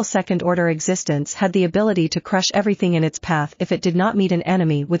single second-order existence had the ability to crush everything in its path if it did not meet an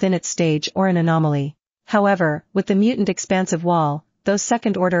enemy within its stage or an anomaly. However, with the mutant expansive wall, those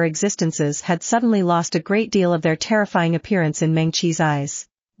second-order existences had suddenly lost a great deal of their terrifying appearance in Meng Qi's eyes.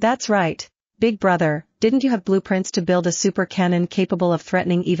 That's right, big brother, didn't you have blueprints to build a super cannon capable of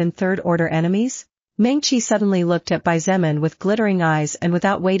threatening even third-order enemies? Meng Qi suddenly looked at Bai Zemin with glittering eyes and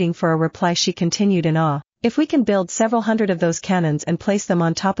without waiting for a reply she continued in awe. If we can build several hundred of those cannons and place them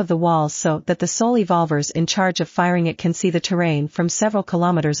on top of the walls so that the soul evolvers in charge of firing it can see the terrain from several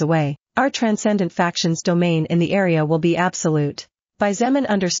kilometers away, our transcendent faction's domain in the area will be absolute. Bai Zemin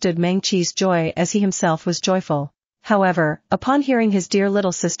understood Meng Qi's joy as he himself was joyful. However, upon hearing his dear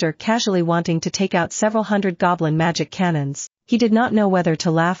little sister casually wanting to take out several hundred goblin magic cannons, he did not know whether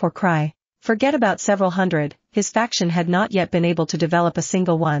to laugh or cry. Forget about several hundred, his faction had not yet been able to develop a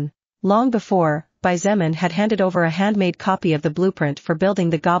single one. Long before, Bai Zemin had handed over a handmade copy of the blueprint for building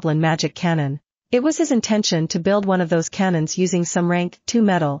the goblin magic cannon. It was his intention to build one of those cannons using some rank 2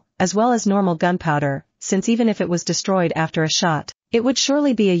 metal, as well as normal gunpowder, since even if it was destroyed after a shot, it would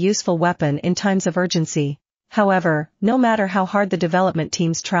surely be a useful weapon in times of urgency. However, no matter how hard the development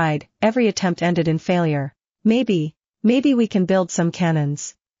teams tried, every attempt ended in failure. Maybe we can build some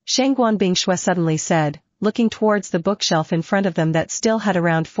cannons. Shangguan Bingshui suddenly said, looking towards the bookshelf in front of them that still had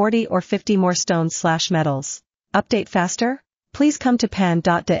around 40 or 50 more stones/metals. Update faster? Please come to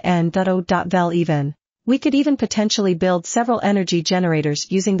pan.de.n.o.vel even. We could even potentially build several energy generators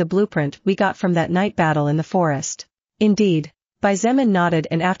using the blueprint we got from that night battle in the forest. Indeed. Bai Zemin nodded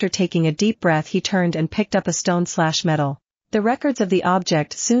and after taking a deep breath he turned and picked up a stone/metal. The records of the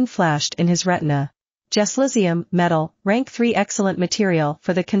object soon flashed in his retina. Jeslysium, metal, rank 3 excellent material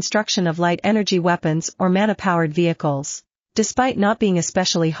for the construction of light energy weapons or mana-powered vehicles. Despite not being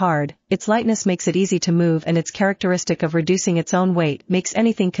especially hard, its lightness makes it easy to move, and its characteristic of reducing its own weight makes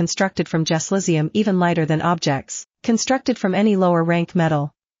anything constructed from Jeslysium even lighter than objects constructed from any lower rank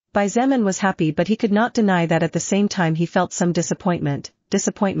metal. Xietain was happy, but he could not deny that at the same time he felt some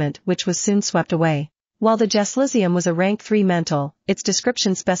disappointment which was soon swept away. While the Jeslysium was a rank 3 metal, its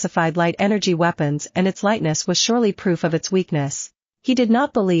description specified light energy weapons, and its lightness was surely proof of its weakness. He did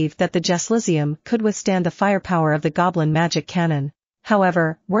not believe that the Jeslysium could withstand the firepower of the goblin magic cannon.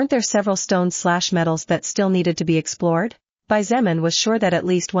 However, weren't there several stones/metals that still needed to be explored? Xietain was sure that at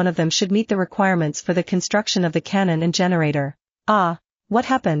least one of them should meet the requirements for the construction of the cannon and generator. Ah! What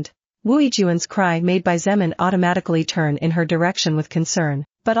happened? Wuijuan's cry made Xietain automatically turn in her direction with concern,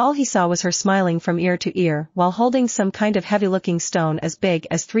 but all he saw was her smiling from ear to ear while holding some kind of heavy-looking stone as big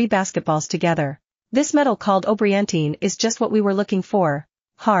as 3 basketballs together. This metal called Xietain is just what we were looking for.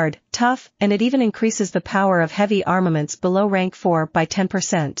 Hard, tough, and it even increases the power of heavy armaments below rank 4 by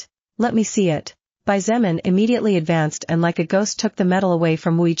 10%. Let me see it. Xietain immediately advanced and like a ghost took the metal away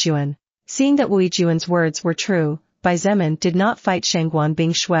from Wuijuan. Seeing that Wuijuan's words were true, Xietain did not fight Shangguan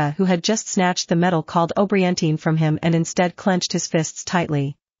Bingshui, who had just snatched the metal called Xietain from him, and instead clenched his fists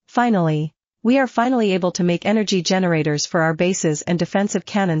tightly. Finally! We are finally able to make energy generators for our bases and defensive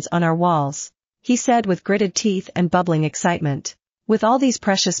cannons on our walls, he said with gritted teeth and bubbling excitement. With all these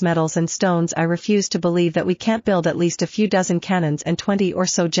precious metals and stones, I refuse to believe that we can't build at least a few dozen cannons and 20 or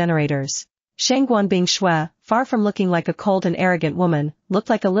so generators. Shangguan Bingshui, far from looking like a cold and arrogant woman, looked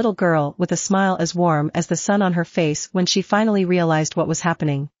like a little girl with a smile as warm as the sun on her face when she finally realized what was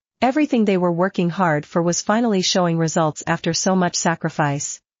happening. Everything they were working hard for was finally showing results after so much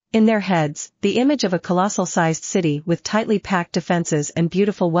sacrifice. In their heads, the image of a colossal-sized city with tightly packed defenses and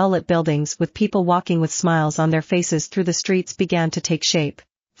beautiful well-lit buildings with people walking with smiles on their faces through the streets began to take shape.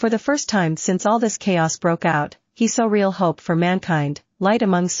 For the first time since all this chaos broke out, he saw real hope for mankind, light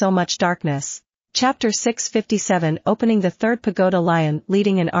among so much darkness. Chapter 657, Opening the Third Pagoda. Lion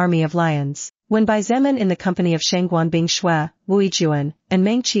leading an army of lions. When Xietain in the company of Shangguan Bingshui, Wuijuan, and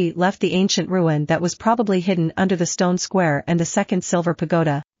Mengqi left the ancient ruin that was probably hidden under the stone square and the second silver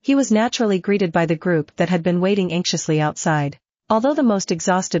pagoda, he was naturally greeted by the group that had been waiting anxiously outside. Although the most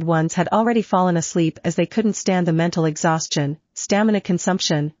exhausted ones had already fallen asleep as they couldn't stand the mental exhaustion, stamina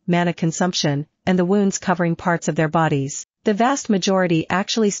consumption, mana consumption, and the wounds covering parts of their bodies, the vast majority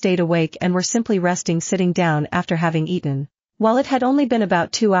actually stayed awake and were simply resting sitting down after having eaten. While it had only been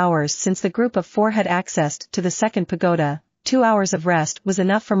about 2 hours since the group of 4 had accessed to the second pagoda, 2 hours of rest was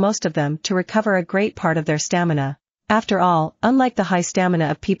enough for most of them to recover a great part of their stamina. After all, unlike the high stamina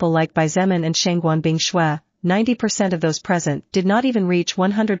of people like Xietain and Shangguan Bingshui, 90% of those present did not even reach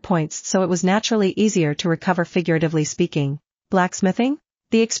 100 points, so it was naturally easier to recover figuratively speaking. Blacksmithing?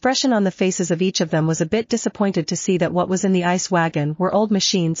 The expression on the faces of each of them was a bit disappointed to see that what was in the ice wagon were old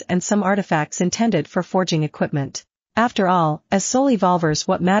machines and some artifacts intended for forging equipment. After all, as soul evolvers,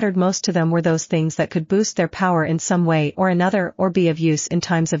 what mattered most to them were those things that could boost their power in some way or another or be of use in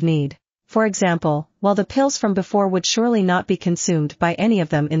times of need. For example, while the pills from before would surely not be consumed by any of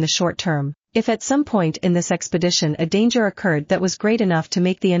them in the short term, if at some point in this expedition a danger occurred that was great enough to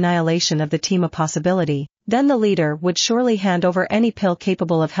make the annihilation of the team a possibility, then the leader would surely hand over any pill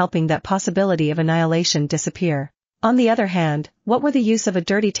capable of helping that possibility of annihilation disappear. On the other hand, what were the use of a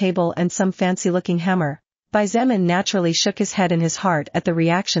dirty table and some fancy-looking hammer? Xietain naturally shook his head in his heart at the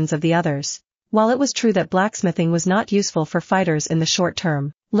reactions of the others. While it was true that blacksmithing was not useful for fighters in the short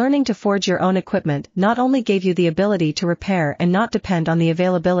term, learning to forge your own equipment not only gave you the ability to repair and not depend on the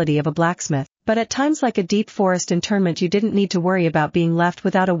availability of a blacksmith, but at times like a deep forest internment you didn't need to worry about being left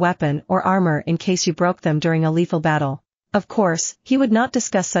without a weapon or armor in case you broke them during a lethal battle. Of course, he would not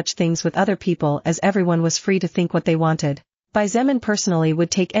discuss such things with other people as everyone was free to think what they wanted. Xietain personally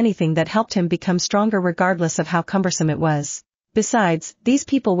would take anything that helped him become stronger regardless of how cumbersome it was. Besides, these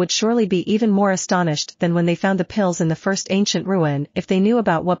people would surely be even more astonished than when they found the pills in the first ancient ruin if they knew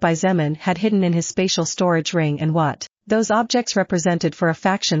about what Xietain had hidden in his spatial storage ring and what those objects represented for a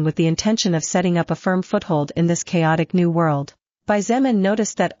faction with the intention of setting up a firm foothold in this chaotic new world. Xietain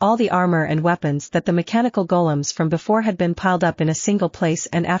noticed that all the armor and weapons that the mechanical golems from before had been piled up in a single place,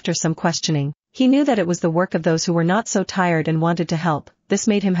 and after some questioning, he knew that it was the work of those who were not so tired and wanted to help. This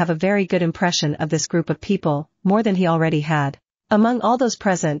made him have a very good impression of this group of people, more than he already had. Among all those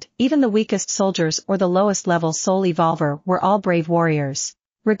present, even the weakest soldiers or the lowest level soul evolver were all brave warriors.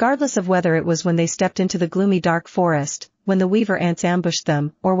 Regardless of whether it was when they stepped into the gloomy dark forest, when the weaver ants ambushed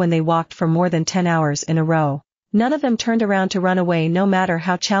them, or when they walked for more than 10 hours in a row. None of them turned around to run away no matter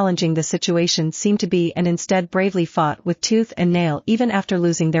how challenging the situation seemed to be, and instead bravely fought with tooth and nail even after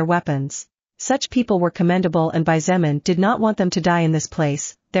losing their weapons. Such people were commendable, and Xietain did not want them to die in this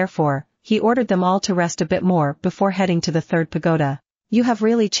place, therefore, he ordered them all to rest a bit more before heading to the third pagoda. "You have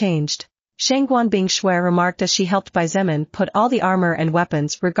really changed," Shangguan Bingshui remarked as she helped Xietain put all the armor and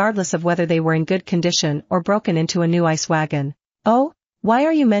weapons regardless of whether they were in good condition or broken into a new ice wagon. "Oh? Why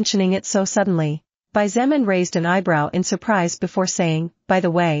are you mentioning it so suddenly?" Xietain raised an eyebrow in surprise before saying, "By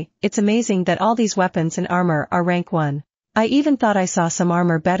the way, it's amazing that all these weapons and armor are rank 1. I even thought I saw some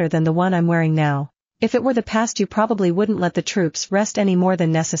armor better than the one I'm wearing now. If it were the past, you probably wouldn't let the troops rest any more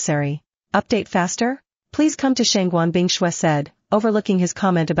than necessary. Update faster? Please come to," Shangguan Bingshui said, overlooking his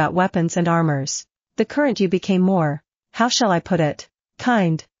comment about weapons and armors. "The current you became more, how shall I put it?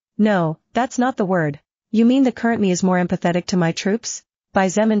 Kind. No, that's not the word. You mean the current me is more empathetic to my troops?"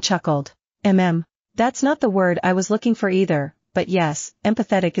 Xietain chuckled. That's not the word I was looking for either, but yes,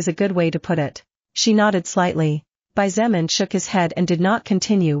 empathetic is a good way to put it." She nodded slightly. Xietain shook his head and did not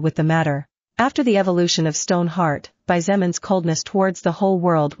continue with the matter. After the evolution of Stone Heart, Xietan's coldness towards the whole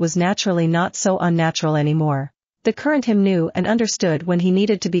world was naturally not so unnatural anymore. The current him knew and understood when he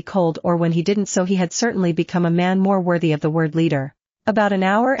needed to be cold or when he didn't, so he had certainly become a man more worthy of the word leader. About an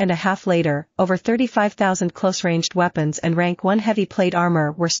hour and a half later, over 35,000 close-ranged weapons and rank 1 heavy plate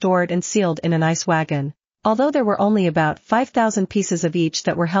armor were stored and sealed in an ice wagon. Although there were only about 5,000 pieces of each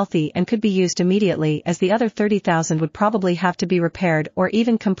that were healthy and could be used immediately, as the other 30,000 would probably have to be repaired or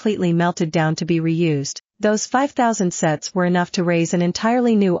even completely melted down to be reused, those 5,000 sets were enough to raise an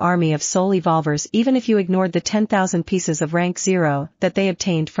entirely new army of soul evolvers, even if you ignored the 10,000 pieces of rank 0 that they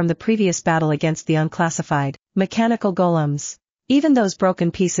obtained from the previous battle against the unclassified mechanical golems. Even those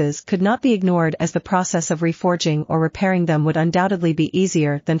broken pieces could not be ignored, as the process of reforging or repairing them would undoubtedly be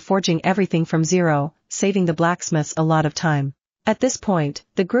easier than forging everything from zero, saving the blacksmiths a lot of time. At this point,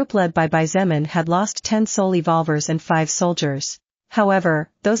 the group led by Xietain had lost 10 soul evolvers and 5 soldiers. However,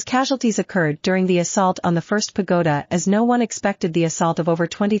 those casualties occurred during the assault on the first pagoda, as no one expected the assault of over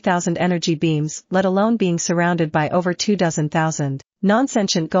 20,000 energy beams, let alone being surrounded by over 24,000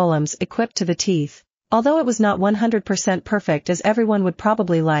 non-sentient golems equipped to the teeth. Although it was not 100% perfect as everyone would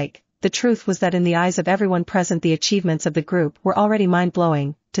probably like, the truth was that in the eyes of everyone present the achievements of the group were already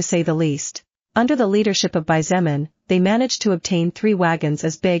mind-blowing, to say the least. Under the leadership of Xietain, they managed to obtain 3 wagons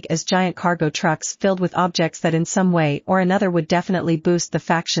as big as giant cargo trucks filled with objects that in some way or another would definitely boost the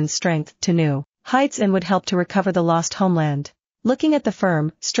faction's strength to new heights and would help to recover the lost homeland. Looking at the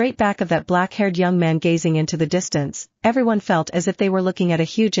firm, straight back of that black-haired young man gazing into the distance, everyone felt as if they were looking at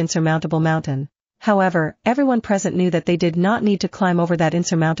a huge insurmountable mountain. However, everyone present knew that they did not need to climb over that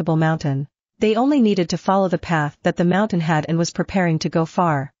insurmountable mountain. They only needed to follow the path that the mountain had and was preparing to go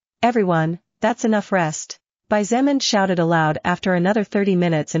far. "Everyone, that's enough rest," Xietain shouted aloud after another 30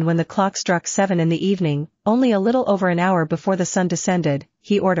 minutes, and when the clock struck 7 in the evening, only a little over an hour before the sun descended,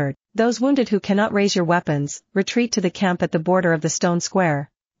 he ordered, "Those wounded who cannot raise your weapons, retreat to the camp at the border of the stone square.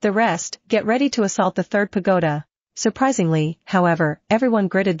 The rest, get ready to assault the third pagoda." Surprisingly, however, everyone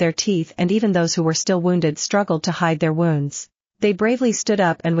gritted their teeth, and even those who were still wounded struggled to hide their wounds. They bravely stood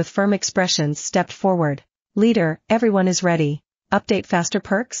up and with firm expressions stepped forward. "Leader, everyone is ready. Update faster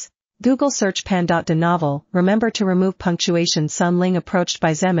perks? Google search pan.de novel, remember to remove punctuation." Sun Ling approached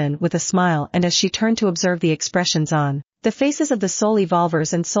Xietain with a smile, and as she turned to observe the expressions on the faces of the soul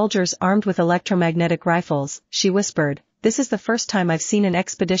evolvers and soldiers armed with electromagnetic rifles, she whispered, "This is the first time I've seen an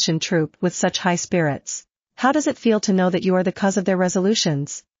expedition troop with such high spirits. How does it feel to know that you are the cause of their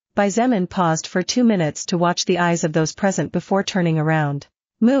resolutions?" Xietain paused for 2 minutes to watch the eyes of those present before turning around.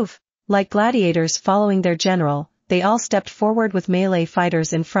 "Move!" Like gladiators following their general, they all stepped forward with melee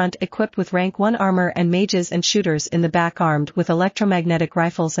fighters in front equipped with rank 1 armor and mages and shooters in the back armed with electromagnetic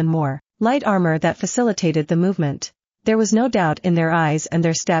rifles and more light armor that facilitated the movement. There was no doubt in their eyes, and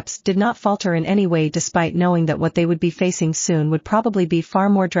their steps did not falter in any way, despite knowing that what they would be facing soon would probably be far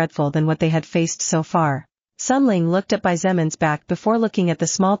more dreadful than what they had faced so far. Sun Ling looked at Xietan's back before looking at the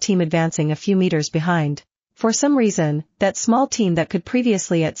small team advancing a few meters behind. For some reason, that small team that could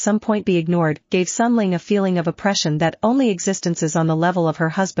previously at some point be ignored gave Sun Ling a feeling of oppression that only existences on the level of her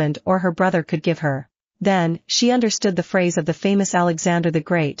husband or her brother could give her. Then, she understood the phrase of the famous Alexander the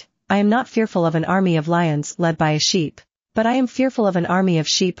Great, "I am not fearful of an army of lions led by a sheep, but I am fearful of an army of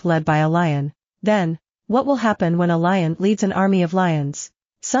sheep led by a lion." Then, what will happen when a lion leads an army of lions?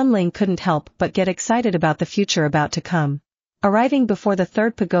 Sun Ling couldn't help but get excited about the future about to come. Arriving before the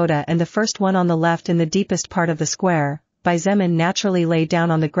third pagoda and the first one on the left in the deepest part of the square, Xietain naturally lay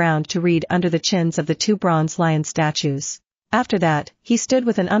down on the ground to read under the chins of the 2 bronze lion statues. After that, he stood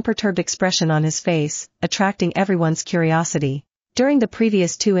with an unperturbed expression on his face, attracting everyone's curiosity. During the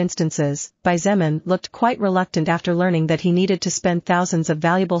previous two instances, Xietain looked quite reluctant after learning that he needed to spend thousands of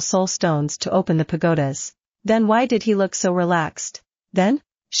valuable soul stones to open the pagodas. Then why did he look so relaxed? Then?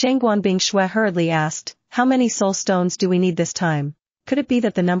 Shangguan Bingshui hurriedly asked, how many soul stones do we need this time? Could it be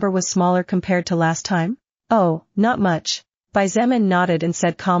that the number was smaller compared to last time? Oh, not much. Xietain nodded and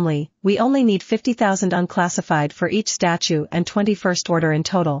said calmly, we only need 50,000 unclassified for each statue and 21st order in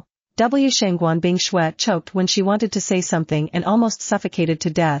total. Shangguan Bingshui choked when she wanted to say something and almost suffocated to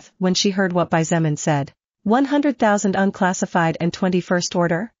death when she heard what Xietain said. 100,000 unclassified and 21st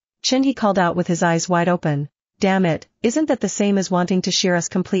order? Qin, he called out with his eyes wide open. Damn it, isn't that the same as wanting to shear us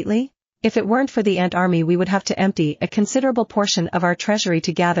completely? If it weren't for the ant army we would have to empty a considerable portion of our treasury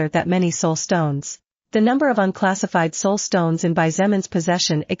to gather that many soul stones. The number of unclassified soul stones in Xietan's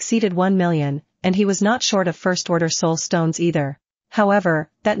possession exceeded 1 million, and he was not short of first-order soul stones either. However,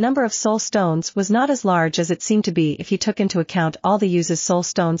 that number of soul stones was not as large as it seemed to be if he took into account all the uses soul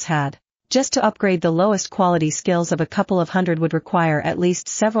stones had. Just to upgrade the lowest quality skills of a couple of hundred would require at least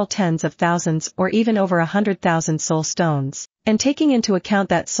several tens of thousands or even over 100,000 soul stones. And taking into account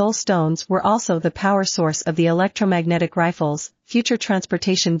that soul stones were also the power source of the electromagnetic rifles, future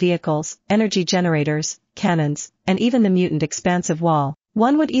transportation vehicles, energy generators, cannons, and even the mutant expansive wall,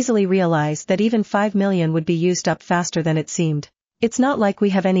 one would easily realize that even 5 million would be used up faster than it seemed. It's not like we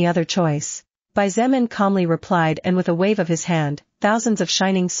have any other choice. Xietain calmly replied, and with a wave of his hand, thousands of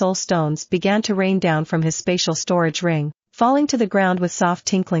shining soul stones began to rain down from his spatial storage ring, falling to the ground with soft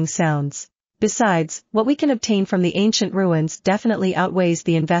tinkling sounds. Besides, what we can obtain from the ancient ruins definitely outweighs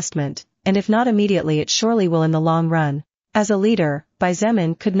the investment, and if not immediately it surely will in the long run. As a leader,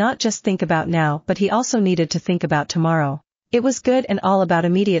 Xietain could not just think about now but he also needed to think about tomorrow. It was good and all about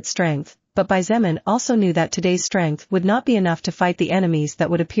immediate strength, but Xietain also knew that today's strength would not be enough to fight the enemies that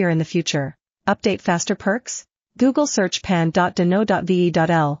would appear in the future. Update faster perks? Google search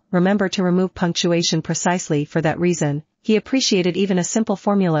pan.deno.ve.l. Remember to remove punctuation precisely for that reason. He appreciated even a simple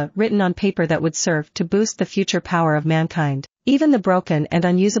formula written on paper that would serve to boost the future power of mankind. Even the broken and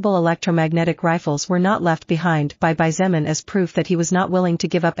unusable electromagnetic rifles were not left behind by Xietain as proof that he was not willing to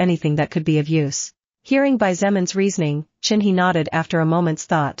give up anything that could be of use. Hearing Xietan's reasoning, Qin he nodded after a moment's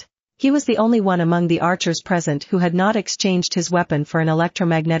thought. He was the only one among the archers present who had not exchanged his weapon for an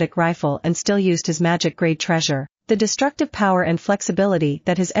electromagnetic rifle and still used his magic-grade treasure. The destructive power and flexibility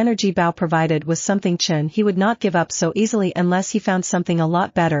that his energy bow provided was something Qin he would not give up so easily unless he found something a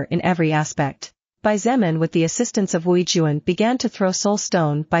lot better in every aspect. Xietain with the assistance of Wuijuan began to throw soul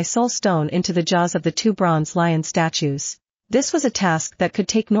stone by soul stone into the jaws of the two bronze lion statues. This was a task that could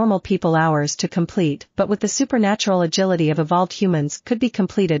take normal people hours to complete, but with the supernatural agility of evolved humans could be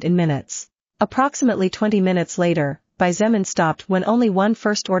completed in minutes. Approximately 20 minutes later, Xietain stopped when only one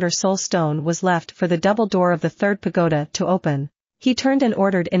first-order soul stone was left for the double door of the third pagoda to open. He turned and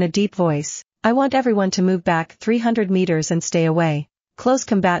ordered in a deep voice, I want everyone to move back 300 meters and stay away. Close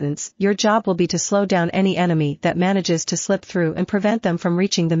combatants, your job will be to slow down any enemy that manages to slip through and prevent them from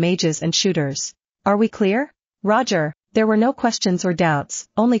reaching the mages and shooters. Are we clear? Roger. There were no questions or doubts,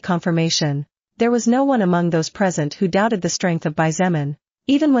 only confirmation. There was no one among those present who doubted the strength of Xietain.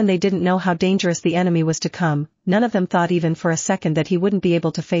 Even when they didn't know how dangerous the enemy was to come, none of them thought even for a second that he wouldn't be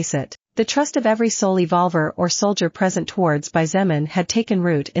able to face it. The trust of every soul evolver or soldier present towards Xietain had taken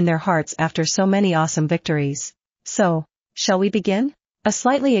root in their hearts after so many awesome victories. So, shall we begin? A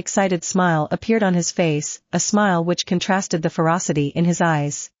slightly excited smile appeared on his face, a smile which contrasted the ferocity in his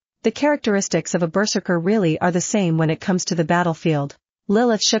eyes. The characteristics of a berserker really are the same when it comes to the battlefield.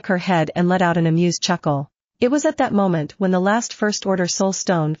 Lilith shook her head and let out an amused chuckle. It was at that moment when the last first-order soul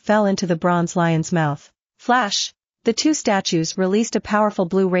stone fell into the bronze lion's mouth. Flash! The two statues released a powerful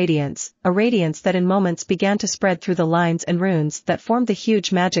blue radiance, a radiance that in moments began to spread through the lines and runes that formed the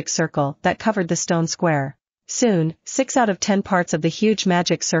huge magic circle that covered the stone square. Soon, 6 out of 10 parts of the huge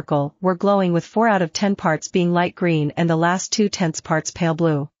magic circle were glowing with 4 out of 10 parts being light green and the last 2/10 parts pale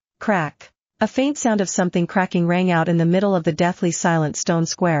blue. Crack. A faint sound of something cracking rang out in the middle of the deathly silent stone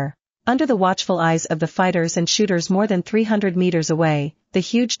square. Under the watchful eyes of the fighters and shooters more than 300 meters away, the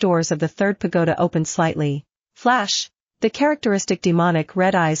huge doors of the third pagoda opened slightly. Flash! The characteristic demonic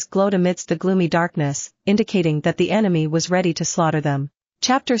red eyes glowed amidst the gloomy darkness, indicating that the enemy was ready to slaughter them.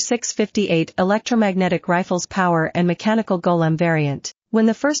 Chapter 658 Electromagnetic Rifles Power and Mechanical Golem Variant. When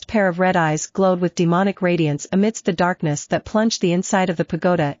the first pair of red eyes glowed with demonic radiance amidst the darkness that plunged the inside of the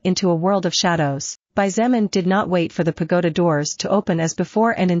pagoda into a world of shadows, Xietain did not wait for the pagoda doors to open as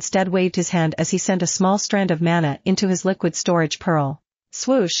before and instead waved his hand as he sent a small strand of mana into his liquid storage pearl.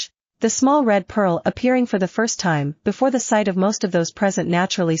 Swoosh! The small red pearl appearing for the first time before the sight of most of those present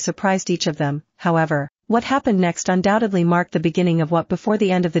naturally surprised each of them. However, what happened next undoubtedly marked the beginning of what before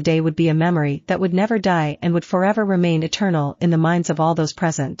the end of the day would be a memory that would never die and would forever remain eternal in the minds of all those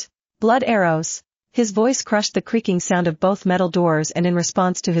present. Blood arrows. His voice crushed the creaking sound of both metal doors, and in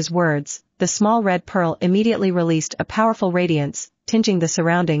response to his words, the small red pearl immediately released a powerful radiance, tinging the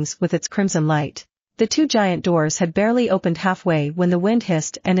surroundings with its crimson light. The two giant doors had barely opened halfway when the wind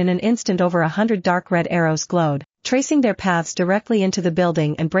hissed, and in an instant over 100 dark red arrows glowed, tracing their paths directly into the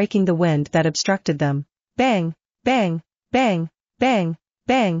building and breaking the wind that obstructed them. Bang! Bang! Bang! Bang!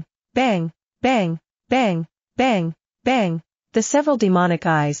 Bang! Bang! Bang! Bang! Bang! Bang! The several demonic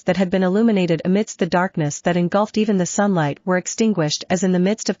eyes that had been illuminated amidst the darkness that engulfed even the sunlight were extinguished as in the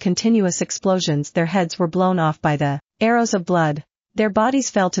midst of continuous explosions their heads were blown off by the arrows of blood. Their bodies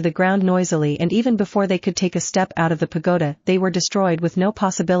fell to the ground noisily, and even before they could take a step out of the pagoda they were destroyed with no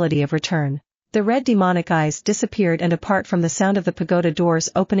possibility of return. The red demonic eyes disappeared, and apart from the sound of the pagoda doors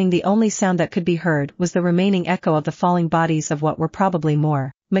opening, the only sound that could be heard was the remaining echo of the falling bodies of what were probably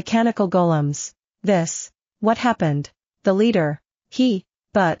more mechanical golems. What happened? The leader.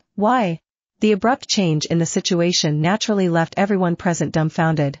 But, why? The abrupt change in the situation naturally left everyone present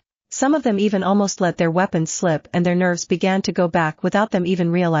dumbfounded. Some of them even almost let their weapons slip, and their nerves began to go back without them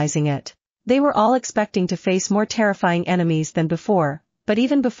even realizing it. They were all expecting to face more terrifying enemies than before, but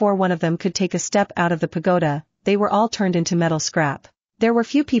even before one of them could take a step out of the pagoda, they were all turned into metal scrap. There were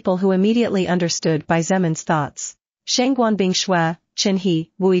few people who immediately understood Bai Zemin's thoughts. Shangguan Bing Shui, Qin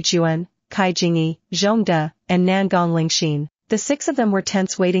He, Wui Juan, Kai Jingyi, Zhong De, and Nangong Lingxin. The six of them were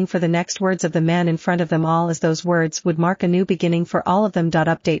tense, waiting for the next words of the man in front of them all, as those words would mark a new beginning for all of them.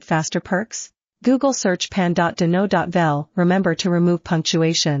 Update faster perks? Google search pan.deno.vel, remember to remove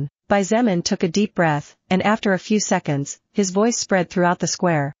punctuation. Bai Zemin took a deep breath, and after a few seconds, his voice spread throughout the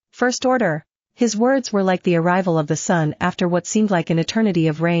square. First order. His words were like the arrival of the sun after what seemed like an eternity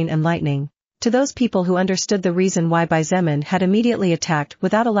of rain and lightning. To those people who understood the reason why Bai Zemin had immediately attacked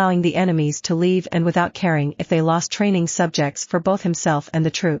without allowing the enemies to leave and without caring if they lost training subjects for both himself and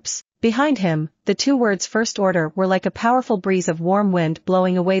the troops behind him, the two words first order were like a powerful breeze of warm wind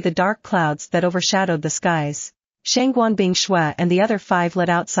blowing away the dark clouds that overshadowed the skies. Shangguan Bing Shui and the other five let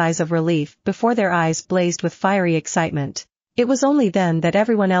out sighs of relief before their eyes blazed with fiery excitement. It was only then that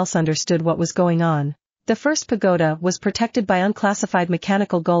everyone else understood what was going on. The first pagoda was protected by unclassified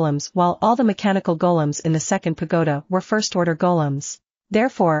mechanical golems, while all the mechanical golems in the second pagoda were first-order golems.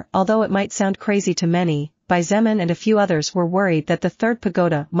 Therefore, although it might sound crazy to many, Bai Zemin and a few others were worried that the third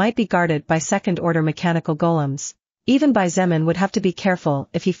pagoda might be guarded by second-order mechanical golems. Even Bai Zemin would have to be careful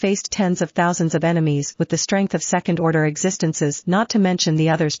if he faced tens of thousands of enemies with the strength of second-order existences, not to mention the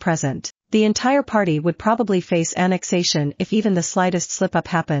others present. The entire party would probably face annexation if even the slightest slip-up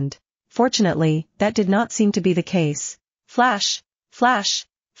happened. Fortunately, that did not seem to be the case. Flash! Flash!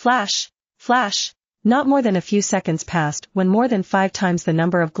 Flash! Flash! Not more than a few seconds passed when more than 5 times the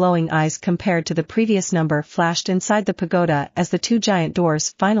number of glowing eyes compared to the previous number flashed inside the pagoda as the two giant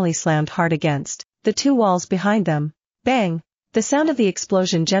doors finally slammed hard against the two walls behind them. Bang! The sound of the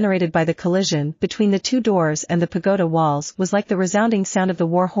explosion generated by the collision between the two doors and the pagoda walls was like the resounding sound of the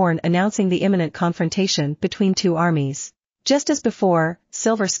war horn announcing the imminent confrontation between two armies. Just as before,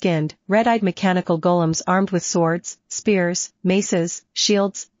 silver-skinned, red-eyed mechanical golems armed with swords, spears, maces,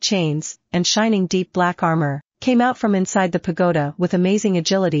 shields, chains, and shining deep black armor, came out from inside the pagoda with amazing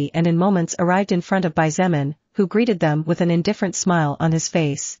agility and in moments arrived in front of Bai Zemin, who greeted them with an indifferent smile on his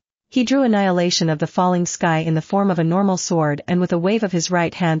face. He drew annihilation of the falling sky in the form of a normal sword, and with a wave of his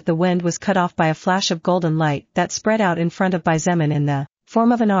right hand the wind was cut off by a flash of golden light that spread out in front of Bai Zemin in the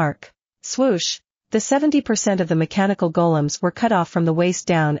form of an arc. Swoosh! The 70% of the mechanical golems were cut off from the waist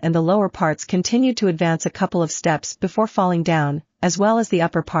down, and the lower parts continued to advance a couple of steps before falling down, as well as the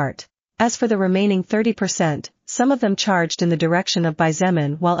upper part. As for the remaining 30%, some of them charged in the direction of Bai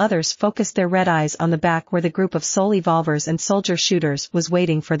Zemin while others focused their red eyes on the back where the group of soul evolvers and soldier shooters was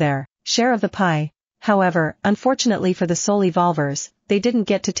waiting for their share of the pie. However, unfortunately for the soul evolvers, they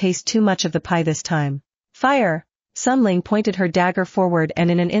didn't get to taste too much of the pie this time. Fire! Sun Ling pointed her dagger forward,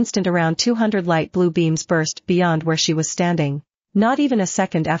 and in an instant around 200 light blue beams burst beyond where she was standing. Not even a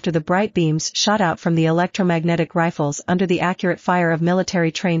second after the bright beams shot out from the electromagnetic rifles under the accurate fire of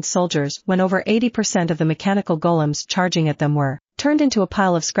military-trained soldiers when over 80% of the mechanical golems charging at them were turned into a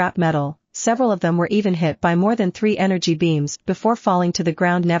pile of scrap metal. Several of them were even hit by more than 3 energy beams before falling to the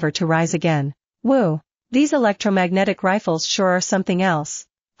ground, never to rise again. Woo! These electromagnetic rifles sure are something else.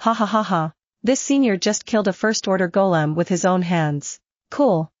 Ha ha ha ha. This senior just killed a first-order golem with his own hands.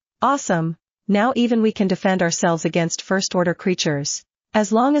 Cool. Awesome. Now even we can defend ourselves against first-order creatures.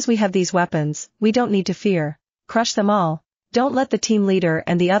 As long as we have these weapons, we don't need to fear. Crush them all. Don't let the team leader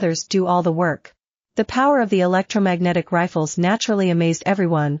and the others do all the work. The power of the electromagnetic rifles naturally amazed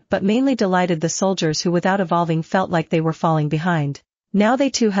everyone but mainly delighted the soldiers who without evolving felt like they were falling behind. Now they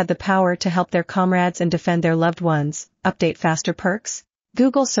too had the power to help their comrades and defend their loved ones. Update faster perks?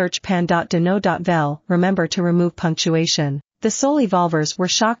 Google search pan.deno.vel, remember to remove punctuation. The soul evolvers were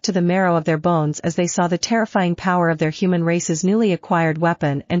shocked to the marrow of their bones as they saw the terrifying power of their human race's newly acquired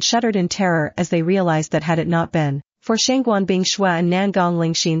weapon and shuddered in terror as they realized that had it not been for Shangguan Bingshui and Nangong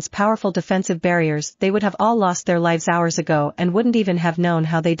Lingxin's powerful defensive barriers, they would have all lost their lives hours ago and wouldn't even have known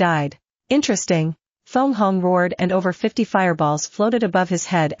how they died. Interesting. Feng Hong roared and over 50 fireballs floated above his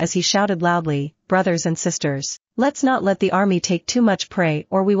head as he shouted loudly, brothers and sisters, let's not let the army take too much prey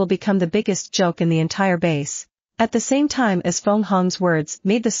or we will become the biggest joke in the entire base. At the same time as Feng Hong's words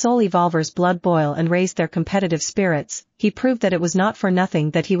made the soul evolver's blood boil and raised their competitive spirits, he proved that it was not for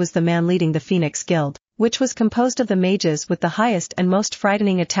nothing that he was the man leading the Phoenix Guild, which was composed of the mages with the highest and most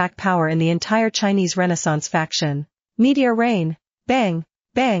frightening attack power in the entire Chinese Renaissance faction. Meteor rain. Bang,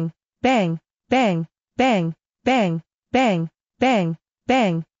 bang, bang, bang, bang, bang, bang, bang,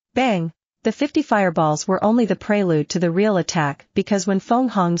 bang, bang. The 50 fireballs were only the prelude to the real attack because when Feng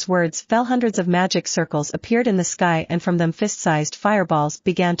Hong's words fell, hundreds of magic circles appeared in the sky and from them fist-sized fireballs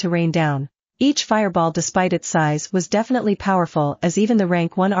began to rain down. Each fireball, despite its size, was definitely powerful as even the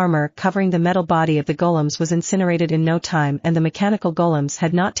rank 1 armor covering the metal body of the golems was incinerated in no time and the mechanical golems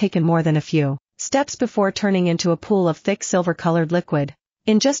had not taken more than a few steps before turning into a pool of thick silver-colored liquid.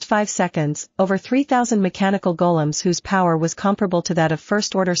 In just 5 seconds, over 3,000 mechanical golems whose power was comparable to that of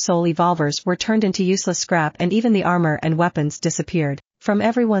first-order soul evolvers were turned into useless scrap and even the armor and weapons disappeared from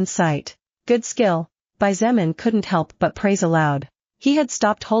everyone's sight. Good skill. Bai Zemin couldn't help but praise aloud. He had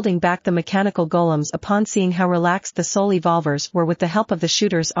stopped holding back the mechanical golems upon seeing how relaxed the soul evolvers were with the help of the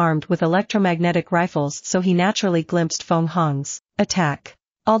shooters armed with electromagnetic rifles, so he naturally glimpsed Feng Hong's attack.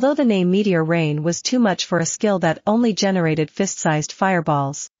 Although the name Meteor Rain was too much for a skill that only generated fist-sized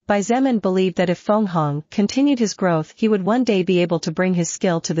fireballs, Bai Zemin believed that if Feng Hong continued his growth he would one day be able to bring his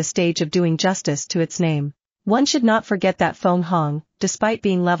skill to the stage of doing justice to its name. One should not forget that Feng Hong, despite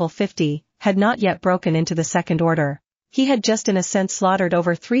being level 50, had not yet broken into the second order. He had just in a sense slaughtered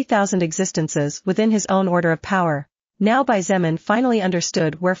over 3,000 existences within his own order of power. Now Bai Zemin finally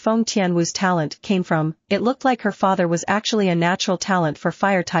understood where Feng Tianwu's talent came from. It looked like her father was actually a natural talent for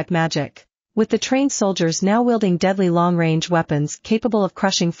fire-type magic. With the trained soldiers now wielding deadly long-range weapons capable of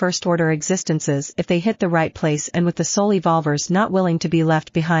crushing first-order existences if they hit the right place and with the soul evolvers not willing to be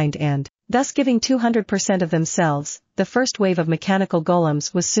left behind and, thus giving 200% of themselves, the first wave of mechanical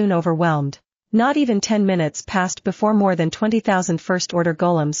golems was soon overwhelmed. Not even 10 minutes passed before more than 20,000 first-order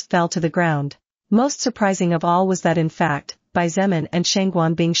golems fell to the ground. Most surprising of all was that in fact, Bai Zemin and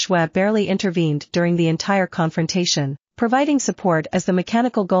Shangguan Bingshui barely intervened during the entire confrontation, providing support as the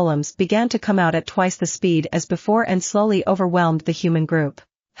mechanical golems began to come out at twice the speed as before and slowly overwhelmed the human group.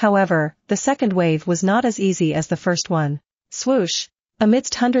 However, the second wave was not as easy as the first one. Swoosh!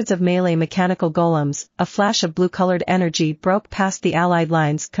 Amidst hundreds of melee mechanical golems, a flash of blue-colored energy broke past the allied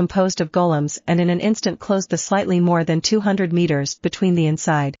lines composed of golems and in an instant closed the slightly more than 200 meters between the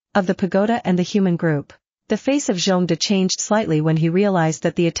inside of the pagoda and the human group. The face of Zhongde changed slightly when he realized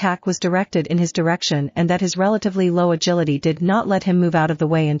that the attack was directed in his direction and that his relatively low agility did not let him move out of the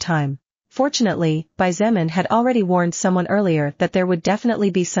way in time. Fortunately, Bai Zemin had already warned someone earlier that there would definitely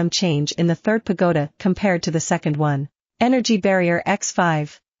be some change in the third pagoda compared to the second one. Energy Barrier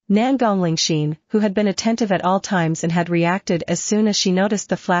X5. Nangong Lingxin, who had been attentive at all times and had reacted as soon as she noticed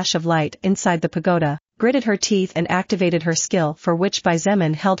the flash of light inside the pagoda, gritted her teeth and activated her skill for which Bai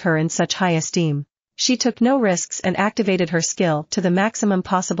Zemin held her in such high esteem. She took no risks and activated her skill to the maximum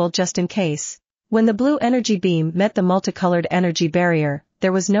possible just in case. When the blue energy beam met the multicolored energy barrier,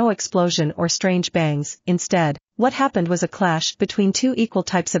 there was no explosion or strange bangs. Instead, what happened was a clash between two equal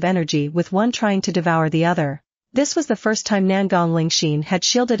types of energy with one trying to devour the other. This was the first time Nangong Lingxin had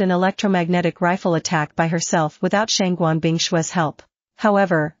shielded an electromagnetic rifle attack by herself without Shangguan Bingshui's help.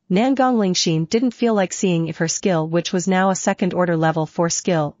 However, Nangong Lingxin didn't feel like seeing if her skill, which was now a second-order level 4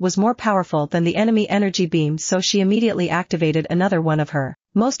 skill, was more powerful than the enemy energy beam, so she immediately activated another one of her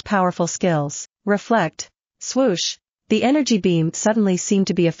most powerful skills. Reflect. Swoosh. The energy beam suddenly seemed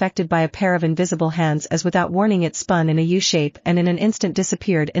to be affected by a pair of invisible hands as without warning it spun in a U-shape and in an instant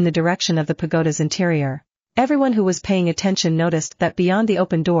disappeared in the direction of the pagoda's interior. Everyone who was paying attention noticed that beyond the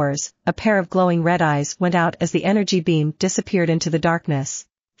open doors, a pair of glowing red eyes went out as the energy beam disappeared into the darkness.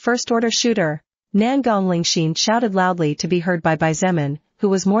 First-order shooter. Nangong Lingxin shouted loudly to be heard by Bai Zemin, who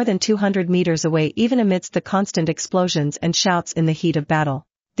was more than 200 meters away even amidst the constant explosions and shouts in the heat of battle.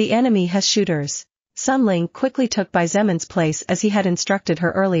 The enemy has shooters. Sun Ling quickly took Bai Zemin's place as he had instructed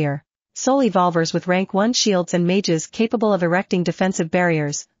her earlier. Soul Evolvers with rank 1 shields and mages capable of erecting defensive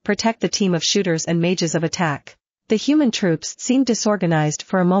barriers, protect the team of shooters and mages of attack. The human troops seemed disorganized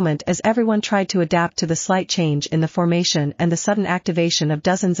for a moment as everyone tried to adapt to the slight change in the formation and the sudden activation of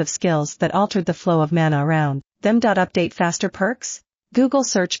dozens of skills that altered the flow of mana around them. Update faster perks? Google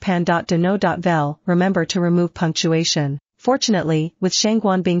search pan.deno.vel, remember to remove punctuation. Fortunately, with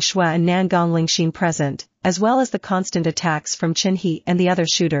Shangguan Bingshui and Nangong Lingxin present, as well as the constant attacks from Qin He and the other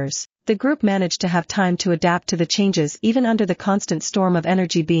shooters, the group managed to have time to adapt to the changes even under the constant storm of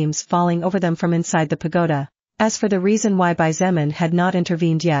energy beams falling over them from inside the pagoda. As for the reason why Bai Zemin had not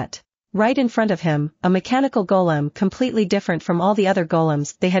intervened yet, right in front of him, a mechanical golem completely different from all the other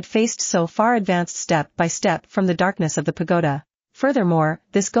golems they had faced so far advanced step by step from the darkness of the pagoda. Furthermore,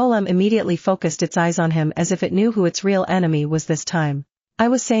 this golem immediately focused its eyes on him as if it knew who its real enemy was this time. I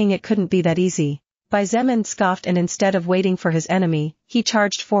was saying it couldn't be that easy. Bai Zemin scoffed, and instead of waiting for his enemy, he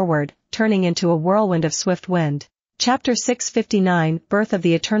charged forward, turning into a whirlwind of swift wind. Chapter 659, Birth of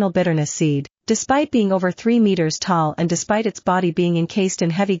the Eternal Bitterness Seed. Despite being over 3 meters tall and despite its body being encased in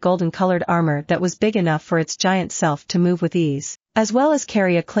heavy golden-colored armor that was big enough for its giant self to move with ease, as well as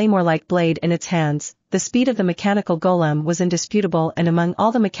carry a claymore-like blade in its hands, the speed of the mechanical golem was indisputable, and among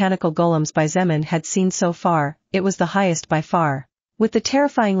all the mechanical golems Bai Zemin had seen so far, it was the highest by far. With the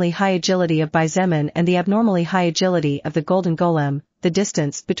terrifyingly high agility of Bai Zemin and the abnormally high agility of the golden golem, the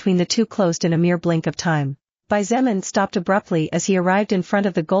distance between the two closed in a mere blink of time. Bai Zemin stopped abruptly as he arrived in front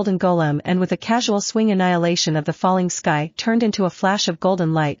of the golden golem, and with a casual swing annihilation of the falling sky turned into a flash of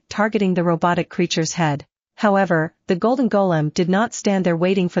golden light targeting the robotic creature's head. However, the golden golem did not stand there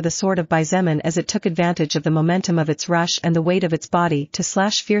waiting for the sword of Bai Zemin, as it took advantage of the momentum of its rush and the weight of its body to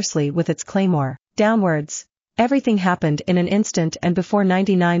slash fiercely with its claymore downwards. Everything happened in an instant, and before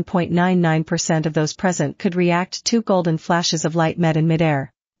 99.99% of those present could react, 2 golden flashes of light met in midair.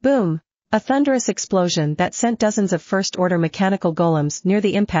 Boom! A thunderous explosion that sent dozens of first-order mechanical golems near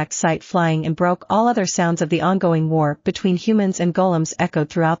the impact site flying and broke all other sounds of the ongoing war between humans and golems echoed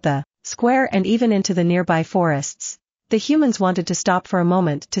throughout the square and even into the nearby forests. The humans wanted to stop for a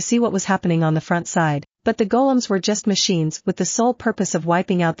moment to see what was happening on the front side, but the golems were just machines with the sole purpose of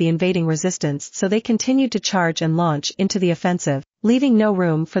wiping out the invading resistance, so they continued to charge and launch into the offensive, leaving no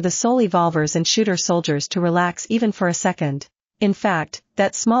room for the soul evolvers and shooter soldiers to relax even for a second. In fact,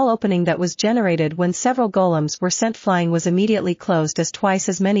 that small opening that was generated when several golems were sent flying was immediately closed as twice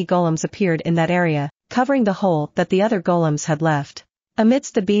as many golems appeared in that area, covering the hole that the other golems had left.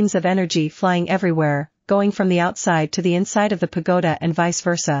 Amidst the beams of energy flying everywhere, going from the outside to the inside of the pagoda and vice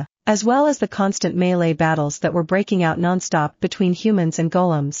versa, as well as the constant melee battles that were breaking out non-stop between humans and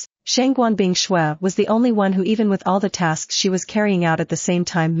golems, Shangguan Bingshui was the only one who, even with all the tasks she was carrying out at the same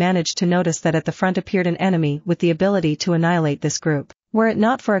time, managed to notice that at the front appeared an enemy with the ability to annihilate this group, were it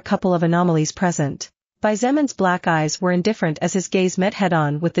not for a couple of anomalies present. Bai Zemin's black eyes were indifferent as his gaze met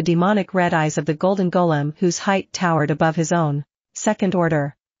head-on with the demonic red eyes of the golden golem, whose height towered above his own. Second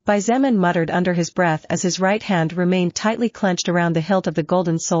order. Bai Zemin muttered under his breath as his right hand remained tightly clenched around the hilt of the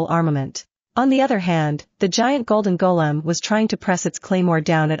golden soul armament. On the other hand, the giant golden golem was trying to press its claymore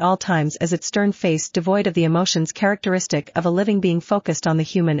down at all times as its stern face, devoid of the emotions characteristic of a living being, focused on the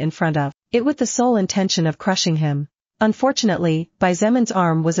human in front of it with the sole intention of crushing him. Unfortunately, Bai Zemin's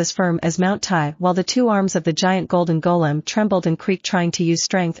arm was as firm as Mount Tai, while the 2 arms of the giant golden golem trembled and creaked, trying to use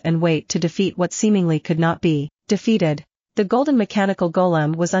strength and weight to defeat what seemingly could not be defeated. The golden mechanical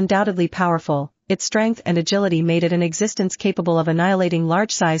golem was undoubtedly powerful. Its strength and agility made it an existence capable of annihilating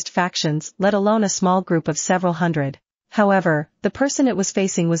large-sized factions, let alone a small group of several hundred. However, the person it was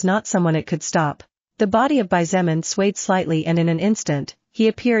facing was not someone it could stop. The body of Bai Zemin swayed slightly, and in an instant, he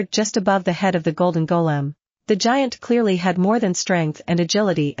appeared just above the head of the golden golem. The giant clearly had more than strength and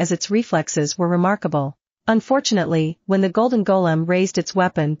agility, as its reflexes were remarkable. Unfortunately, when the golden golem raised its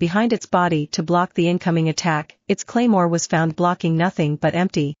weapon behind its body to block the incoming attack, its claymore was found blocking nothing but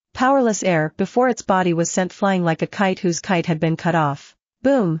empty, powerless air before its body was sent flying like a kite whose kite had been cut off.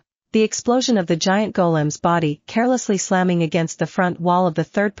 Boom! The explosion of the giant golem's body carelessly slamming against the front wall of the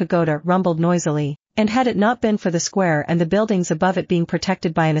third pagoda rumbled noisily, and had it not been for the square and the buildings above it being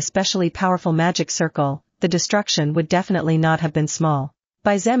protected by an especially powerful magic circle, the destruction would definitely not have been small.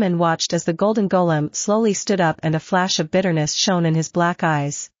 Bai Zemin watched as the golden golem slowly stood up, and a flash of bitterness shone in his black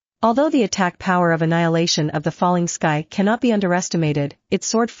eyes. Although the attack power of annihilation of the falling sky cannot be underestimated, its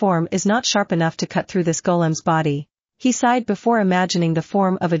sword form is not sharp enough to cut through this golem's body. He sighed before imagining the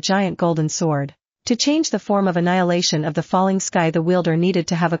form of a giant golden sword. To change the form of annihilation of the falling sky, the wielder needed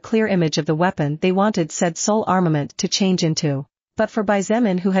to have a clear image of the weapon they wanted said soul armament to change into. But for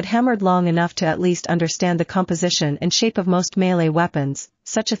Xietain, who had hammered long enough to at least understand the composition and shape of most melee weapons,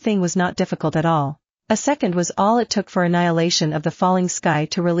 such a thing was not difficult at all. A second was all it took for annihilation of the falling sky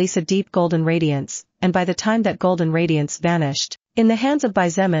to release a deep golden radiance, and by the time that golden radiance vanished, in the hands of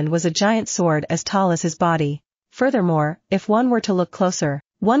Xietain was a giant sword as tall as his body. Furthermore, if one were to look closer,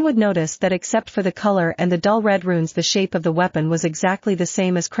 one would notice that except for the color and the dull red runes, the shape of the weapon was exactly the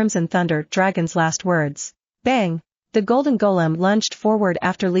same as Crimson Thunder Dragon's last words. Bang! The golden golem lunged forward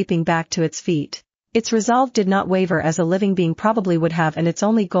after leaping back to its feet. Its resolve did not waver as a living being probably would have, and its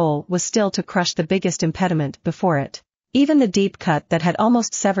only goal was still to crush the biggest impediment before it. Even the deep cut that had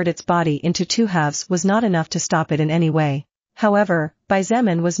almost severed its body into two halves was not enough to stop it in any way. However,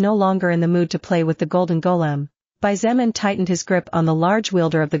 Xietain was no longer in the mood to play with the golden golem. Xietain tightened his grip on the large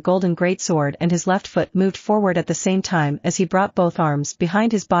wielder of the golden greatsword, and his left foot moved forward at the same time as he brought both arms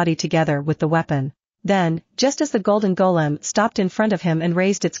behind his body together with the weapon. Then, just as the golden golem stopped in front of him and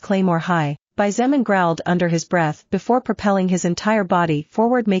raised its claymore high, Xietain growled under his breath before propelling his entire body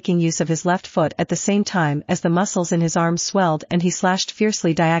forward, making use of his left foot at the same time as the muscles in his arms swelled and he slashed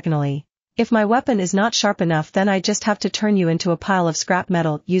fiercely diagonally. If my weapon is not sharp enough, then I just have to turn you into a pile of scrap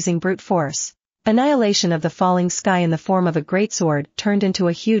metal using brute force. Annihilation of the falling sky in the form of a greatsword turned into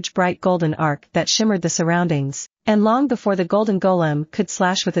a huge bright golden arc that shimmered the surroundings, and long before the golden golem could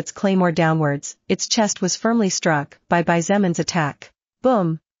slash with its claymore downwards, its chest was firmly struck by Xietan's attack.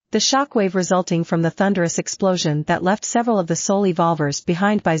 Boom! The shockwave resulting from the thunderous explosion that left several of the soul evolvers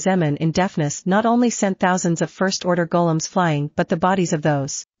behind Xietain in deafness not only sent thousands of first-order golems flying, but the bodies of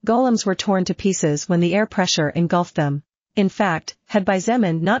those golems were torn to pieces when the air pressure engulfed them. In fact, had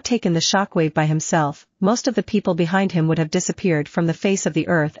Xietain not taken the shockwave by himself, most of the people behind him would have disappeared from the face of the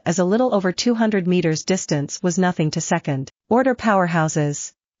earth, as a little over 200 meters distance was nothing to second-order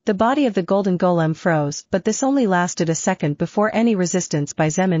powerhouses. The body of the golden golem froze, but this only lasted a second before any resistance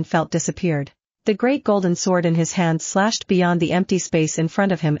Xietain felt disappeared. The great golden sword in his hand slashed beyond the empty space in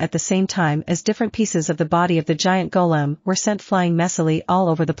front of him at the same time as different pieces of the body of the giant golem were sent flying messily all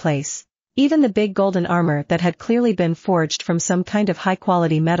over the place. Even the big golden armor that had clearly been forged from some kind of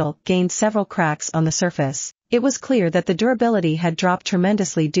high-quality metal gained several cracks on the surface. It was clear that the durability had dropped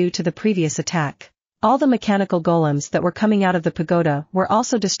tremendously due to the previous attack. All the mechanical golems that were coming out of the pagoda were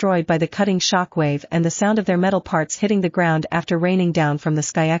also destroyed by the cutting shockwave, and the sound of their metal parts hitting the ground after raining down from the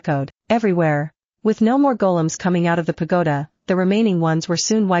sky echoed everywhere. With no more golems coming out of the pagoda, the remaining ones were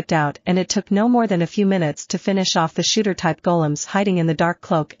soon wiped out, and it took no more than a few minutes to finish off the shooter-type golems hiding in the dark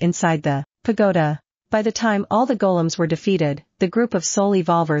cloak inside the pagoda. By the time all the golems were defeated, the group of soul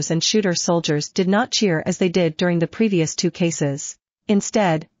evolvers and shooter soldiers did not cheer as they did during the previous two cases.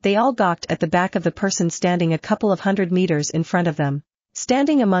 Instead, they all gawked at the back of the person standing a couple of 100 meters in front of them.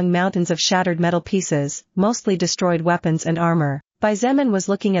 Standing among mountains of shattered metal pieces, mostly destroyed weapons and armor, Xietain was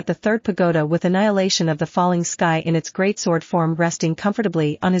looking at the third pagoda with annihilation of the falling sky in its greatsword form resting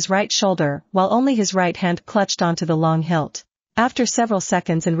comfortably on his right shoulder, while only his right hand clutched onto the long hilt. After several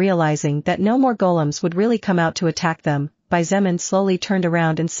seconds and realizing that no more golems would really come out to attack them, Xietain slowly turned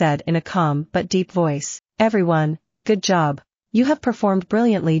around and said in a calm but deep voice, "Everyone, good job. You have performed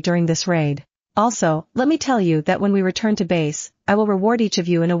brilliantly during this raid. Also, let me tell you that when we return to base, I will reward each of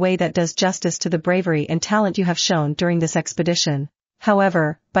you in a way that does justice to the bravery and talent you have shown during this expedition."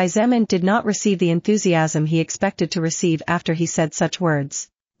 However, Xietain did not receive the enthusiasm he expected to receive after he said such words.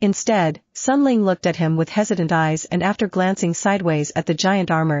 Instead, Sun Ling looked at him with hesitant eyes, and after glancing sideways at the giant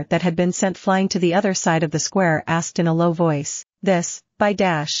armor that had been sent flying to the other side of the square, asked in a low voice,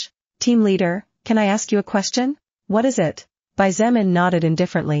 Team leader, can I ask you a question? What is it?" Xietain nodded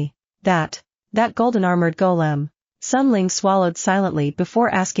indifferently. That golden-armored golem." Sun Ling swallowed silently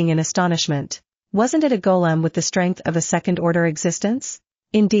before asking in astonishment. "Wasn't it a golem with the strength of a second-order existence?"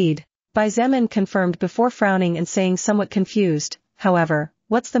 "Indeed." Xietain confirmed before frowning and saying somewhat confused, "However,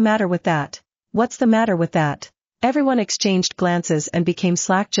 what's the matter with that? What's the matter with that?" Everyone exchanged glances and became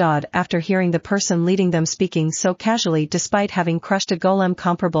slack-jawed after hearing the person leading them speaking so casually despite having crushed a golem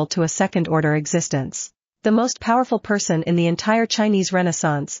comparable to a second-order existence. The most powerful person in the entire Chinese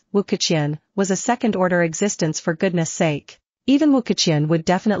Renaissance, Wu Keqian, was a second-order existence for goodness sake. Even Wu Keqian would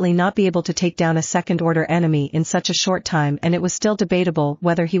definitely not be able to take down a second-order enemy in such a short time, and it was still debatable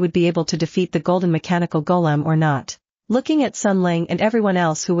whether he would be able to defeat the golden mechanical golem or not. Looking at Sun Ling and everyone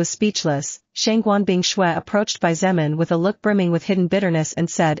else who was speechless, Shangguan Bingshui approached Xietain with a look brimming with hidden bitterness and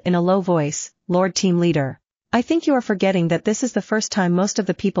said in a low voice, "Lord Team Leader, I think you are forgetting that this is the first time most of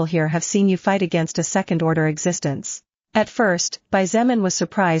the people here have seen you fight against a second-order existence. At first, Bai Zemin was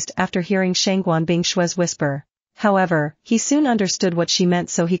surprised after hearing Shangguan Bingshue's whisper. However, he soon understood what she meant,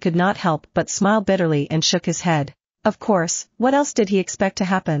 so he could not help but smile bitterly and shook his head. Of course, what else did he expect to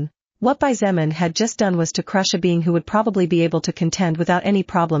happen? What Bai Zemin had just done was to crush a being who would probably be able to contend without any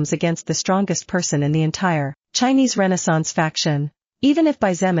problems against the strongest person in the entire Chinese Renaissance faction. Even if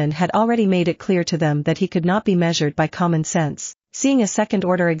Bai Zemin had already made it clear to them that he could not be measured by common sense, seeing a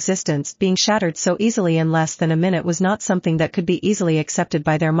second-order existence being shattered so easily in less than a minute was not something that could be easily accepted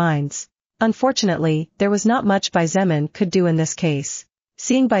by their minds. Unfortunately, there was not much Bai Zemin could do in this case.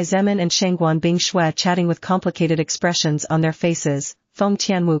 Seeing Bai Zemin and Shangguan Bingshue chatting with complicated expressions on their faces, Feng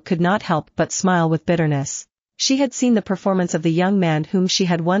Tianwu could not help but smile with bitterness. She had seen the performance of the young man whom she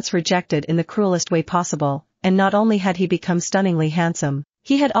had once rejected in the cruelest way possible, and not only had he become stunningly handsome,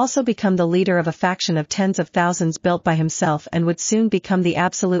 he had also become the leader of a faction of tens of thousands built by himself and would soon become the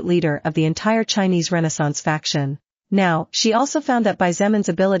absolute leader of the entire Chinese Renaissance faction. Now, she also found that Bai Zemin's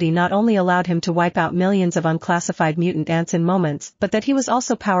ability not only allowed him to wipe out millions of unclassified mutant ants in moments, but that he was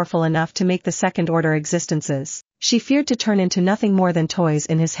also powerful enough to make the second-order existences she feared to turn into nothing more than toys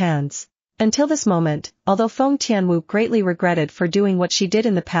in his hands. Until this moment, although Feng Tianwu greatly regretted for doing what she did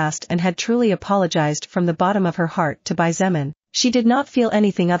in the past and had truly apologized from the bottom of her heart to Bai Zemin, she did not feel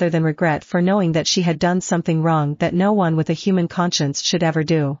anything other than regret for knowing that she had done something wrong that no one with a human conscience should ever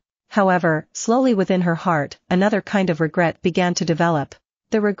do. However, slowly within her heart, another kind of regret began to develop.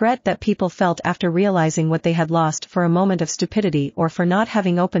 The regret that people felt after realizing what they had lost for a moment of stupidity or for not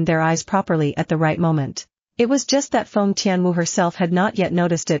having opened their eyes properly at the right moment. It was just that Feng Tianwu herself had not yet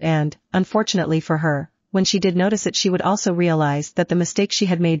noticed it, and, unfortunately for her, when she did notice it, she would also realize that the mistake she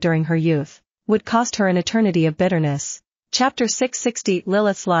had made during her youth would cost her an eternity of bitterness. Chapter 660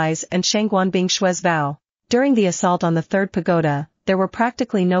 Lilith's Lies and Shangguan Bingshue's Vow. During the assault on the third pagoda, there were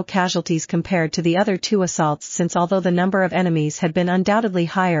practically no casualties compared to the other two assaults, since although the number of enemies had been undoubtedly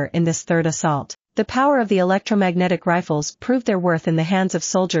higher in this third assault, the power of the electromagnetic rifles proved their worth in the hands of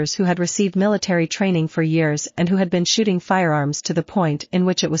soldiers who had received military training for years and who had been shooting firearms to the point in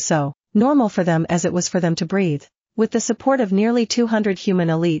which it was so normal for them as it was for them to breathe. With the support of nearly 200 human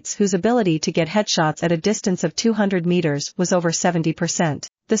elites whose ability to get headshots at a distance of 200 meters was over 70%,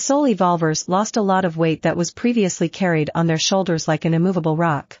 the soul evolvers lost a lot of weight that was previously carried on their shoulders like an immovable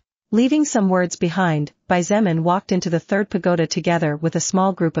rock. Leaving some words behind, Bai Zemin walked into the third pagoda together with a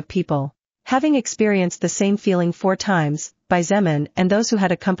small group of people. Having experienced the same feeling 4 times, Bai Zemin and those who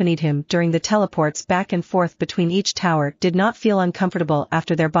had accompanied him during the teleports back and forth between each tower did not feel uncomfortable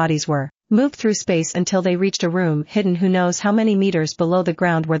after their bodies were moved through space until they reached a room hidden who knows how many meters below the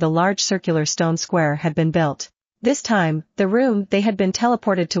ground where the large circular stone square had been built. This time, the room they had been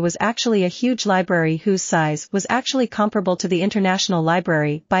teleported to was actually a huge library whose size was actually comparable to the International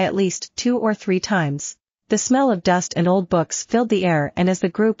Library by at least 2 or 3 times. The smell of dust and old books filled the air, and as the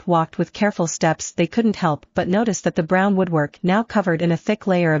group walked with careful steps they couldn't help but notice that the brown woodwork, now covered in a thick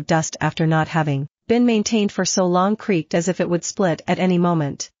layer of dust after not having been maintained for so long, creaked as if it would split at any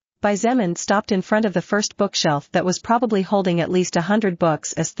moment. Bai Zemin stopped in front of the first bookshelf that was probably holding at least 100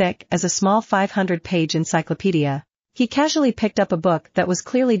 books as thick as a small 500-page encyclopedia. He casually picked up a book that was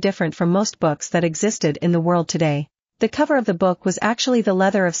clearly different from most books that existed in the world today. The cover of the book was actually the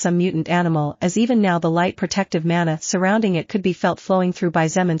leather of some mutant animal, as even now the light protective mana surrounding it could be felt flowing through Bai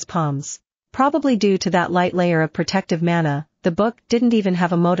Zemin's palms. Probably due to that light layer of protective mana, the book didn't even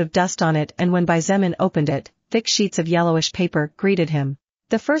have a mote of dust on it, and when Bai Zemin opened it, thick sheets of yellowish paper greeted him.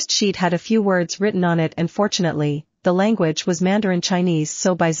 The first sheet had a few words written on it, and fortunately, the language was Mandarin Chinese,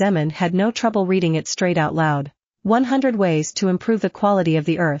 so Bai Zemin had no trouble reading it straight out loud. 100 ways to improve the quality of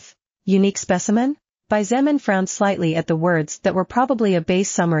the earth. Unique specimen? Bai Zemin frowned slightly at the words that were probably a base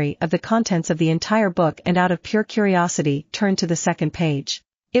summary of the contents of the entire book, and out of pure curiosity turned to the second page.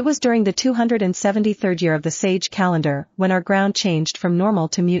 It was during the 273rd year of the Sage calendar when our ground changed from normal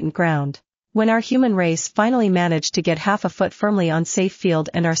to mutant ground. When our human race finally managed to get half a foot firmly on safe field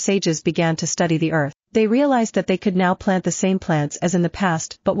and our sages began to study the earth, they realized that they could now plant the same plants as in the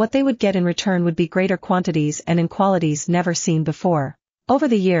past, but what they would get in return would be greater quantities and in qualities never seen before. Over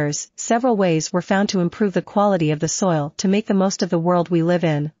the years, several ways were found to improve the quality of the soil to make the most of the world we live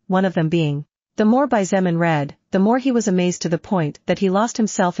in, one of them being. The more Bai Zemin read, the more he was amazed to the point that he lost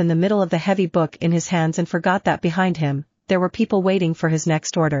himself in the middle of the heavy book in his hands and forgot that behind him, there were people waiting for his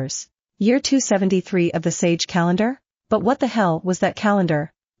next orders. Year 273 of the Sage calendar? But what the hell was that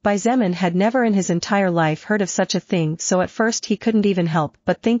calendar? Bai Zemin had never in his entire life heard of such a thing, so at first he couldn't even help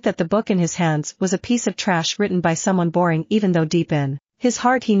but think that the book in his hands was a piece of trash written by someone boring, even though deep in his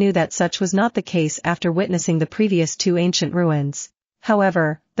heart he knew that such was not the case after witnessing the previous 2 ancient ruins.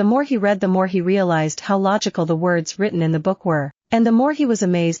 However, the more he read the more he realized how logical the words written in the book were, and the more he was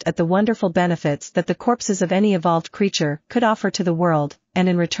amazed at the wonderful benefits that the corpses of any evolved creature could offer to the world, and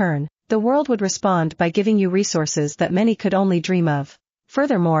in return, the world would respond by giving you resources that many could only dream of.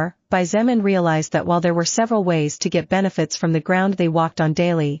 Furthermore, Xietain realized that while there were several ways to get benefits from the ground they walked on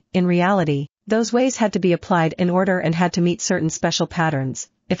daily, in reality, those ways had to be applied in order and had to meet certain special patterns.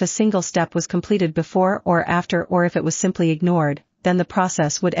 If a single step was completed before or after, or if it was simply ignored, then the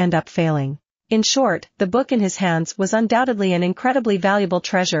process would end up failing. In short, the book in his hands was undoubtedly an incredibly valuable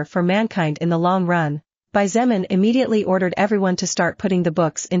treasure for mankind in the long run. Xietain immediately ordered everyone to start putting the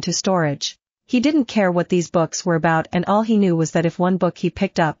books into storage. He didn't care what these books were about, and all he knew was that if one book he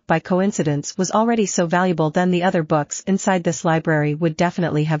picked up by coincidence was already so valuable, then the other books inside this library would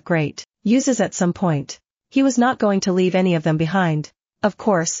definitely have great uses at some point. He was not going to leave any of them behind. Of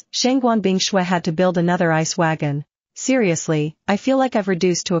course, Shangguan Bingshui had to build another ice wagon. Seriously, I feel like I've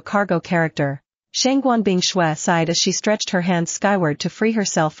reduced to a cargo character. Shangguan Bingshui sighed as she stretched her hands skyward to free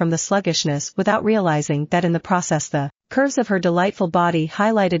herself from the sluggishness without realizing that in the process the curves of her delightful body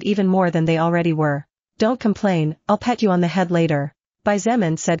highlighted even more than they already were. Don't complain, I'll pat you on the head later,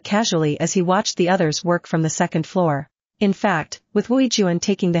 Xietain said casually as he watched the others work from the second floor. In fact, with Wu Yijuan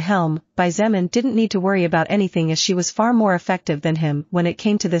taking the helm, Xietain didn't need to worry about anything as she was far more effective than him when it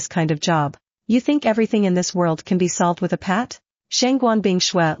came to this kind of job. You think everything in this world can be solved with a pat? Shangguan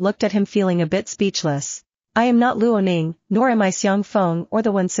Bingshui looked at him feeling a bit speechless. I am not Luoning, nor am I Xiang Feng or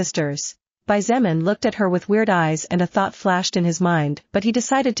the Wen sisters. Xietain looked at her with weird eyes and a thought flashed in his mind, but he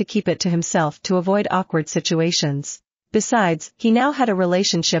decided to keep it to himself to avoid awkward situations. Besides, he now had a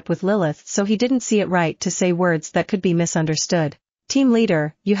relationship with Lilith, so he didn't see it right to say words that could be misunderstood. Team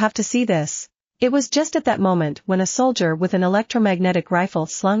leader, you have to see this. It was just at that moment when a soldier with an electromagnetic rifle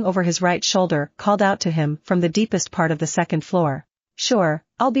slung over his right shoulder called out to him from the deepest part of the second floor. Sure,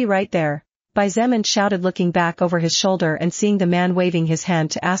 I'll be right there. Xietain shouted, looking back over his shoulder and seeing the man waving his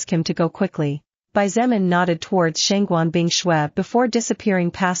hand to ask him to go quickly. Xietain nodded towards Shangguan Bingshui before disappearing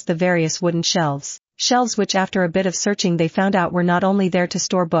past the various wooden shelves which after a bit of searching they found out were not only there to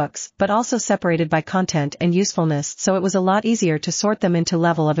store books but also separated by content and usefulness, so it was a lot easier to sort them into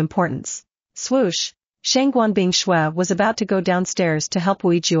level of importance. Swoosh! Shangguan Bingshui was about to go downstairs to help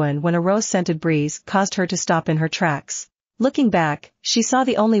Wu Yijuan when a rose-scented breeze caused her to stop in her tracks. Looking back, she saw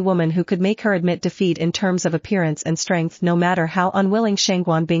the only woman who could make her admit defeat in terms of appearance and strength, no matter how unwilling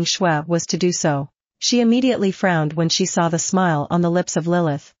Shangguan Bingshui was to do so. She immediately frowned when she saw the smile on the lips of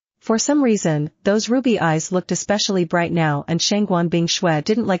Lilith. For some reason, those ruby eyes looked especially bright now, and Shangguan Bingshui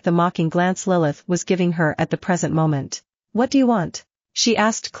didn't like the mocking glance Lilith was giving her at the present moment. What do you want? She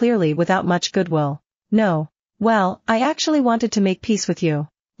asked clearly without much goodwill. No. Well, I actually wanted to make peace with you,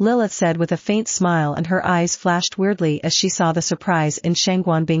 Lilith said with a faint smile, and her eyes flashed weirdly as she saw the surprise in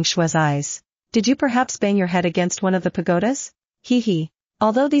Shangguan Bingshui's eyes. Did you perhaps bang your head against one of the pagodas? Hee.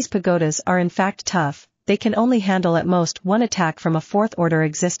 Although these pagodas are in fact tough, they can only handle at most one attack from a fourth-order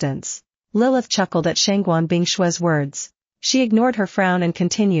existence. Lilith chuckled at Shangguan Bingshui's words. She ignored her frown and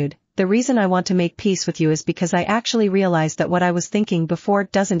continued, the reason I want to make peace with you is because I actually realized that what I was thinking before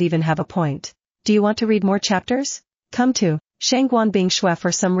doesn't even have a point. Do you want to read more chapters? Come to. Shangguan Bingshui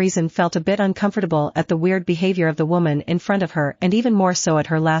for some reason felt a bit uncomfortable at the weird behavior of the woman in front of her, and even more so at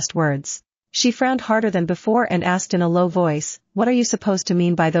her last words. She frowned harder than before and asked in a low voice, what are you supposed to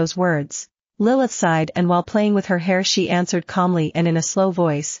mean by those words? Lilith sighed, and while playing with her hair she answered calmly and in a slow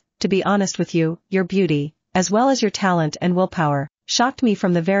voice, to be honest with you, your beauty, as well as your talent and willpower, shocked me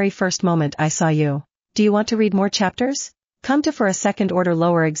from the very first moment I saw you. Do you want to read more chapters? Come to. For a second-order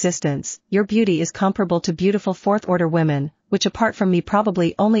lower existence, your beauty is comparable to beautiful fourth-order women, which apart from me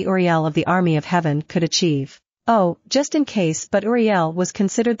probably only Uriel of the army of heaven could achieve. Oh, just in case, but Uriel was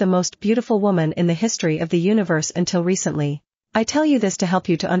considered the most beautiful woman in the history of the universe until recently. I tell you this to help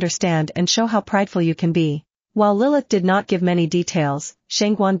you to understand and show how prideful you can be. While Lilith did not give many details,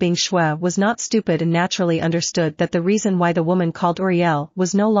 Shangguan Bingshui was not stupid and naturally understood that the reason why the woman called Uriel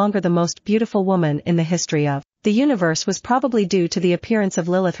was no longer the most beautiful woman in the history of the universe was probably due to the appearance of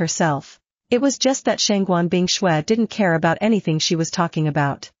Lilith herself. It was just that Shangguan Bingshui didn't care about anything she was talking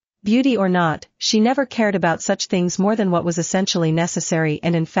about. Beauty or not, she never cared about such things more than what was essentially necessary,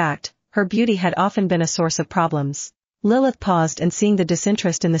 and in fact, her beauty had often been a source of problems. Lilith paused, and seeing the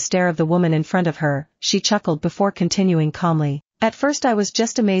disinterest in the stare of the woman in front of her, she chuckled before continuing calmly. At first I was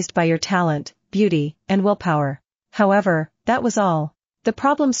just amazed by your talent, beauty, and willpower. However, that was all. The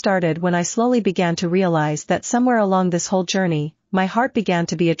problem started when I slowly began to realize that somewhere along this whole journey, my heart began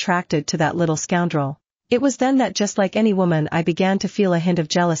to be attracted to that little scoundrel. It was then that, just like any woman, I began to feel a hint of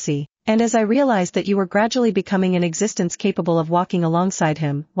jealousy. And as I realized that you were gradually becoming an existence capable of walking alongside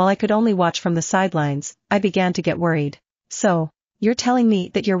him, while I could only watch from the sidelines, I began to get worried. So, you're telling me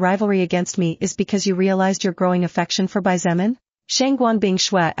that your rivalry against me is because you realized your growing affection for Bai Zemin? Shangguan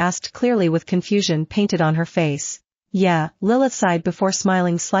Bingshui asked clearly with confusion painted on her face. Yeah, Lilith sighed before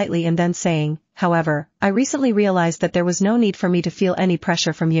smiling slightly and then saying, however, I recently realized that there was no need for me to feel any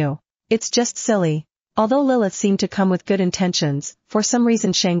pressure from you. It's just silly. Although Lilith seemed to come with good intentions, for some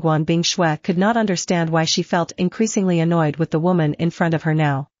reason Shangguan Bingshui could not understand why she felt increasingly annoyed with the woman in front of her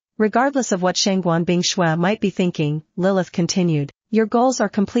now. Regardless of what Shangguan Bingshui might be thinking, Lilith continued, your goals are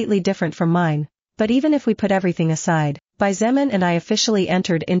completely different from mine. But even if we put everything aside, Bai Zemin and I officially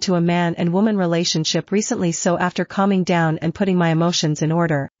entered into a man and woman relationship recently, so after calming down and putting my emotions in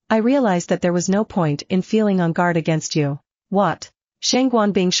order, I realized that there was no point in feeling on guard against you. What?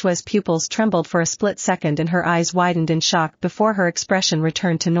 Shangguan Bingshui's pupils trembled for a split second and her eyes widened in shock before her expression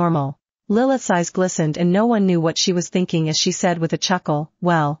returned to normal. Lilith's eyes glistened and no one knew what she was thinking as she said with a chuckle,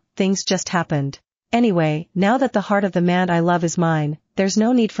 well, things just happened. Anyway, now that the heart of the man I love is mine, there's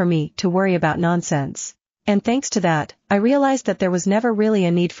no need for me to worry about nonsense. And thanks to that, I realized that there was never really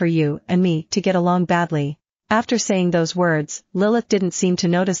a need for you and me to get along badly. After saying those words, Lilith didn't seem to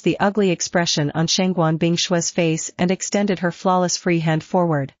notice the ugly expression on Shangguan Bingshui's face and extended her flawless free hand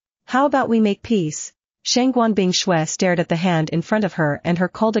forward. How about we make peace? Shangguan Bingshui stared at the hand in front of her and her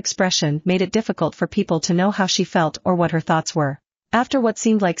cold expression made it difficult for people to know how she felt or what her thoughts were. After what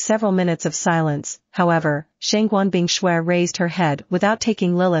seemed like several minutes of silence, however, Shangguan Bingshui raised her head without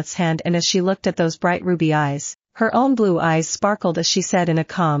taking Lilith's hand, and as she looked at those bright ruby eyes, her own blue eyes sparkled as she said in a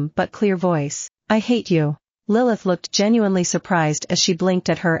calm but clear voice, I hate you. Lilith looked genuinely surprised as she blinked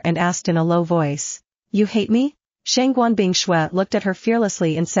at her and asked in a low voice, you hate me? Shangguan Bingshui looked at her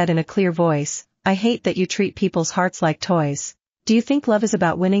fearlessly and said in a clear voice, I hate that you treat people's hearts like toys. Do you think love is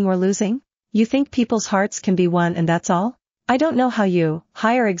about winning or losing? You think people's hearts can be won and that's all? I don't know how you,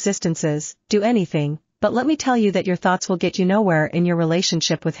 higher existences, do anything, but let me tell you that your thoughts will get you nowhere in your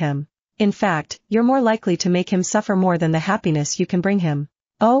relationship with him. In fact, you're more likely to make him suffer more than the happiness you can bring him.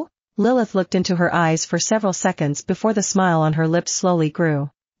 Oh? Lilith looked into her eyes for several seconds before the smile on her lips slowly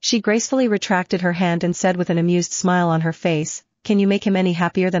grew. She gracefully retracted her hand and said with an amused smile on her face, can you make him any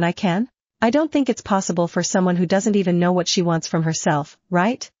happier than I can? I don't think it's possible for someone who doesn't even know what she wants from herself,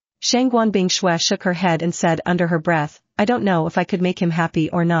 right? Shangguan Bingshui shook her head and said under her breath, I don't know if I could make him happy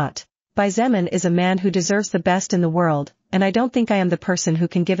or not. Bai Zemin is a man who deserves the best in the world, and I don't think I am the person who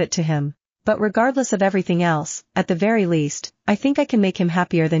can give it to him. But regardless of everything else, at the very least, I think I can make him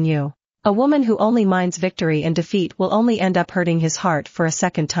happier than you. A woman who only minds victory and defeat will only end up hurting his heart for a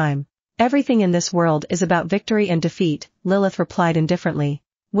second time. Everything in this world is about victory and defeat, Lilith replied indifferently.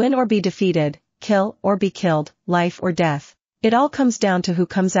 Win or be defeated, kill or be killed, life or death. It all comes down to who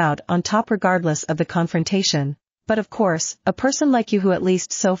comes out on top regardless of the confrontation. But of course, a person like you who at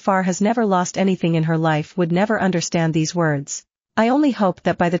least so far has never lost anything in her life would never understand these words. I only hope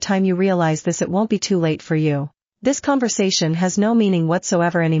that by the time you realize this it won't be too late for you. This conversation has no meaning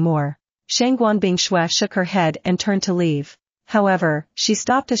whatsoever anymore. Shangguan Bingshui shook her head and turned to leave. However, she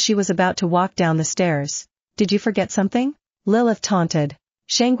stopped as she was about to walk down the stairs. Did you forget something? Lilith taunted.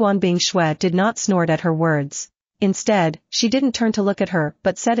 Shangguan Bingshui did not snort at her words. Instead, she didn't turn to look at her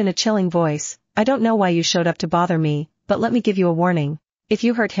but said in a chilling voice, I don't know why you showed up to bother me, but let me give you a warning. If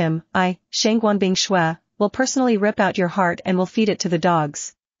you hurt him, I, Shangguan Bingshui, will personally rip out your heart and will feed it to the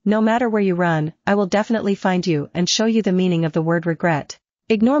dogs. No matter where you run, I will definitely find you and show you the meaning of the word regret.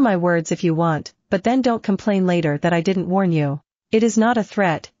 Ignore my words if you want, but then don't complain later that I didn't warn you. It is not a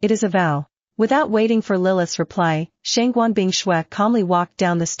threat, it is a vow. Without waiting for Lilith's reply, Shangguan Bingshui calmly walked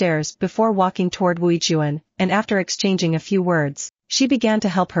down the stairs before walking toward Xietain, and after exchanging a few words, she began to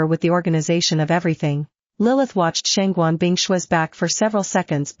help her with the organization of everything. Lilith watched Shangguan Bingshui's back for several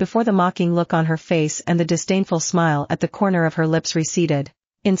seconds before the mocking look on her face and the disdainful smile at the corner of her lips receded.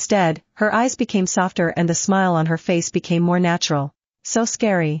 Instead, her eyes became softer and the smile on her face became more natural. So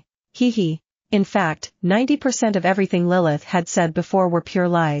scary. Hee hee. In fact, 90% of everything Lilith had said before were pure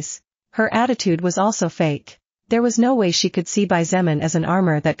lies. Her attitude was also fake. There was no way she could see Bai Zemin as an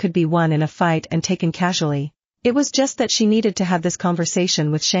armor that could be won in a fight and taken casually. It was just that she needed to have this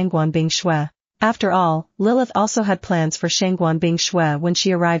conversation with Shangguan Bingshui. After all, Lilith also had plans for Shangguan Bingshui when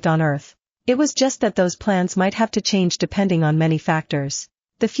she arrived on Earth. It was just that those plans might have to change depending on many factors.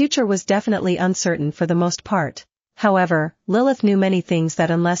 The future was definitely uncertain for the most part. However, Lilith knew many things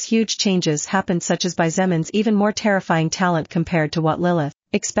that unless huge changes happened, such as Bai Zemin's even more terrifying talent compared to what Lilith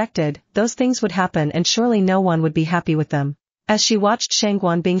expected, those things would happen and surely no one would be happy with them. As she watched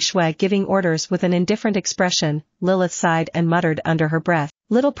Shangguan Bingshui giving orders with an indifferent expression, Lilith sighed and muttered under her breath,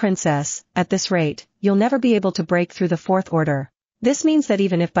 "Little princess, at this rate, you'll never be able to break through the fourth order. This means that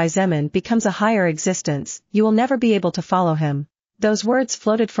even if Baizemin becomes a higher existence, you will never be able to follow him." Those words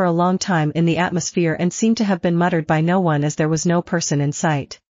floated for a long time in the atmosphere and seemed to have been muttered by no one as there was no person in sight.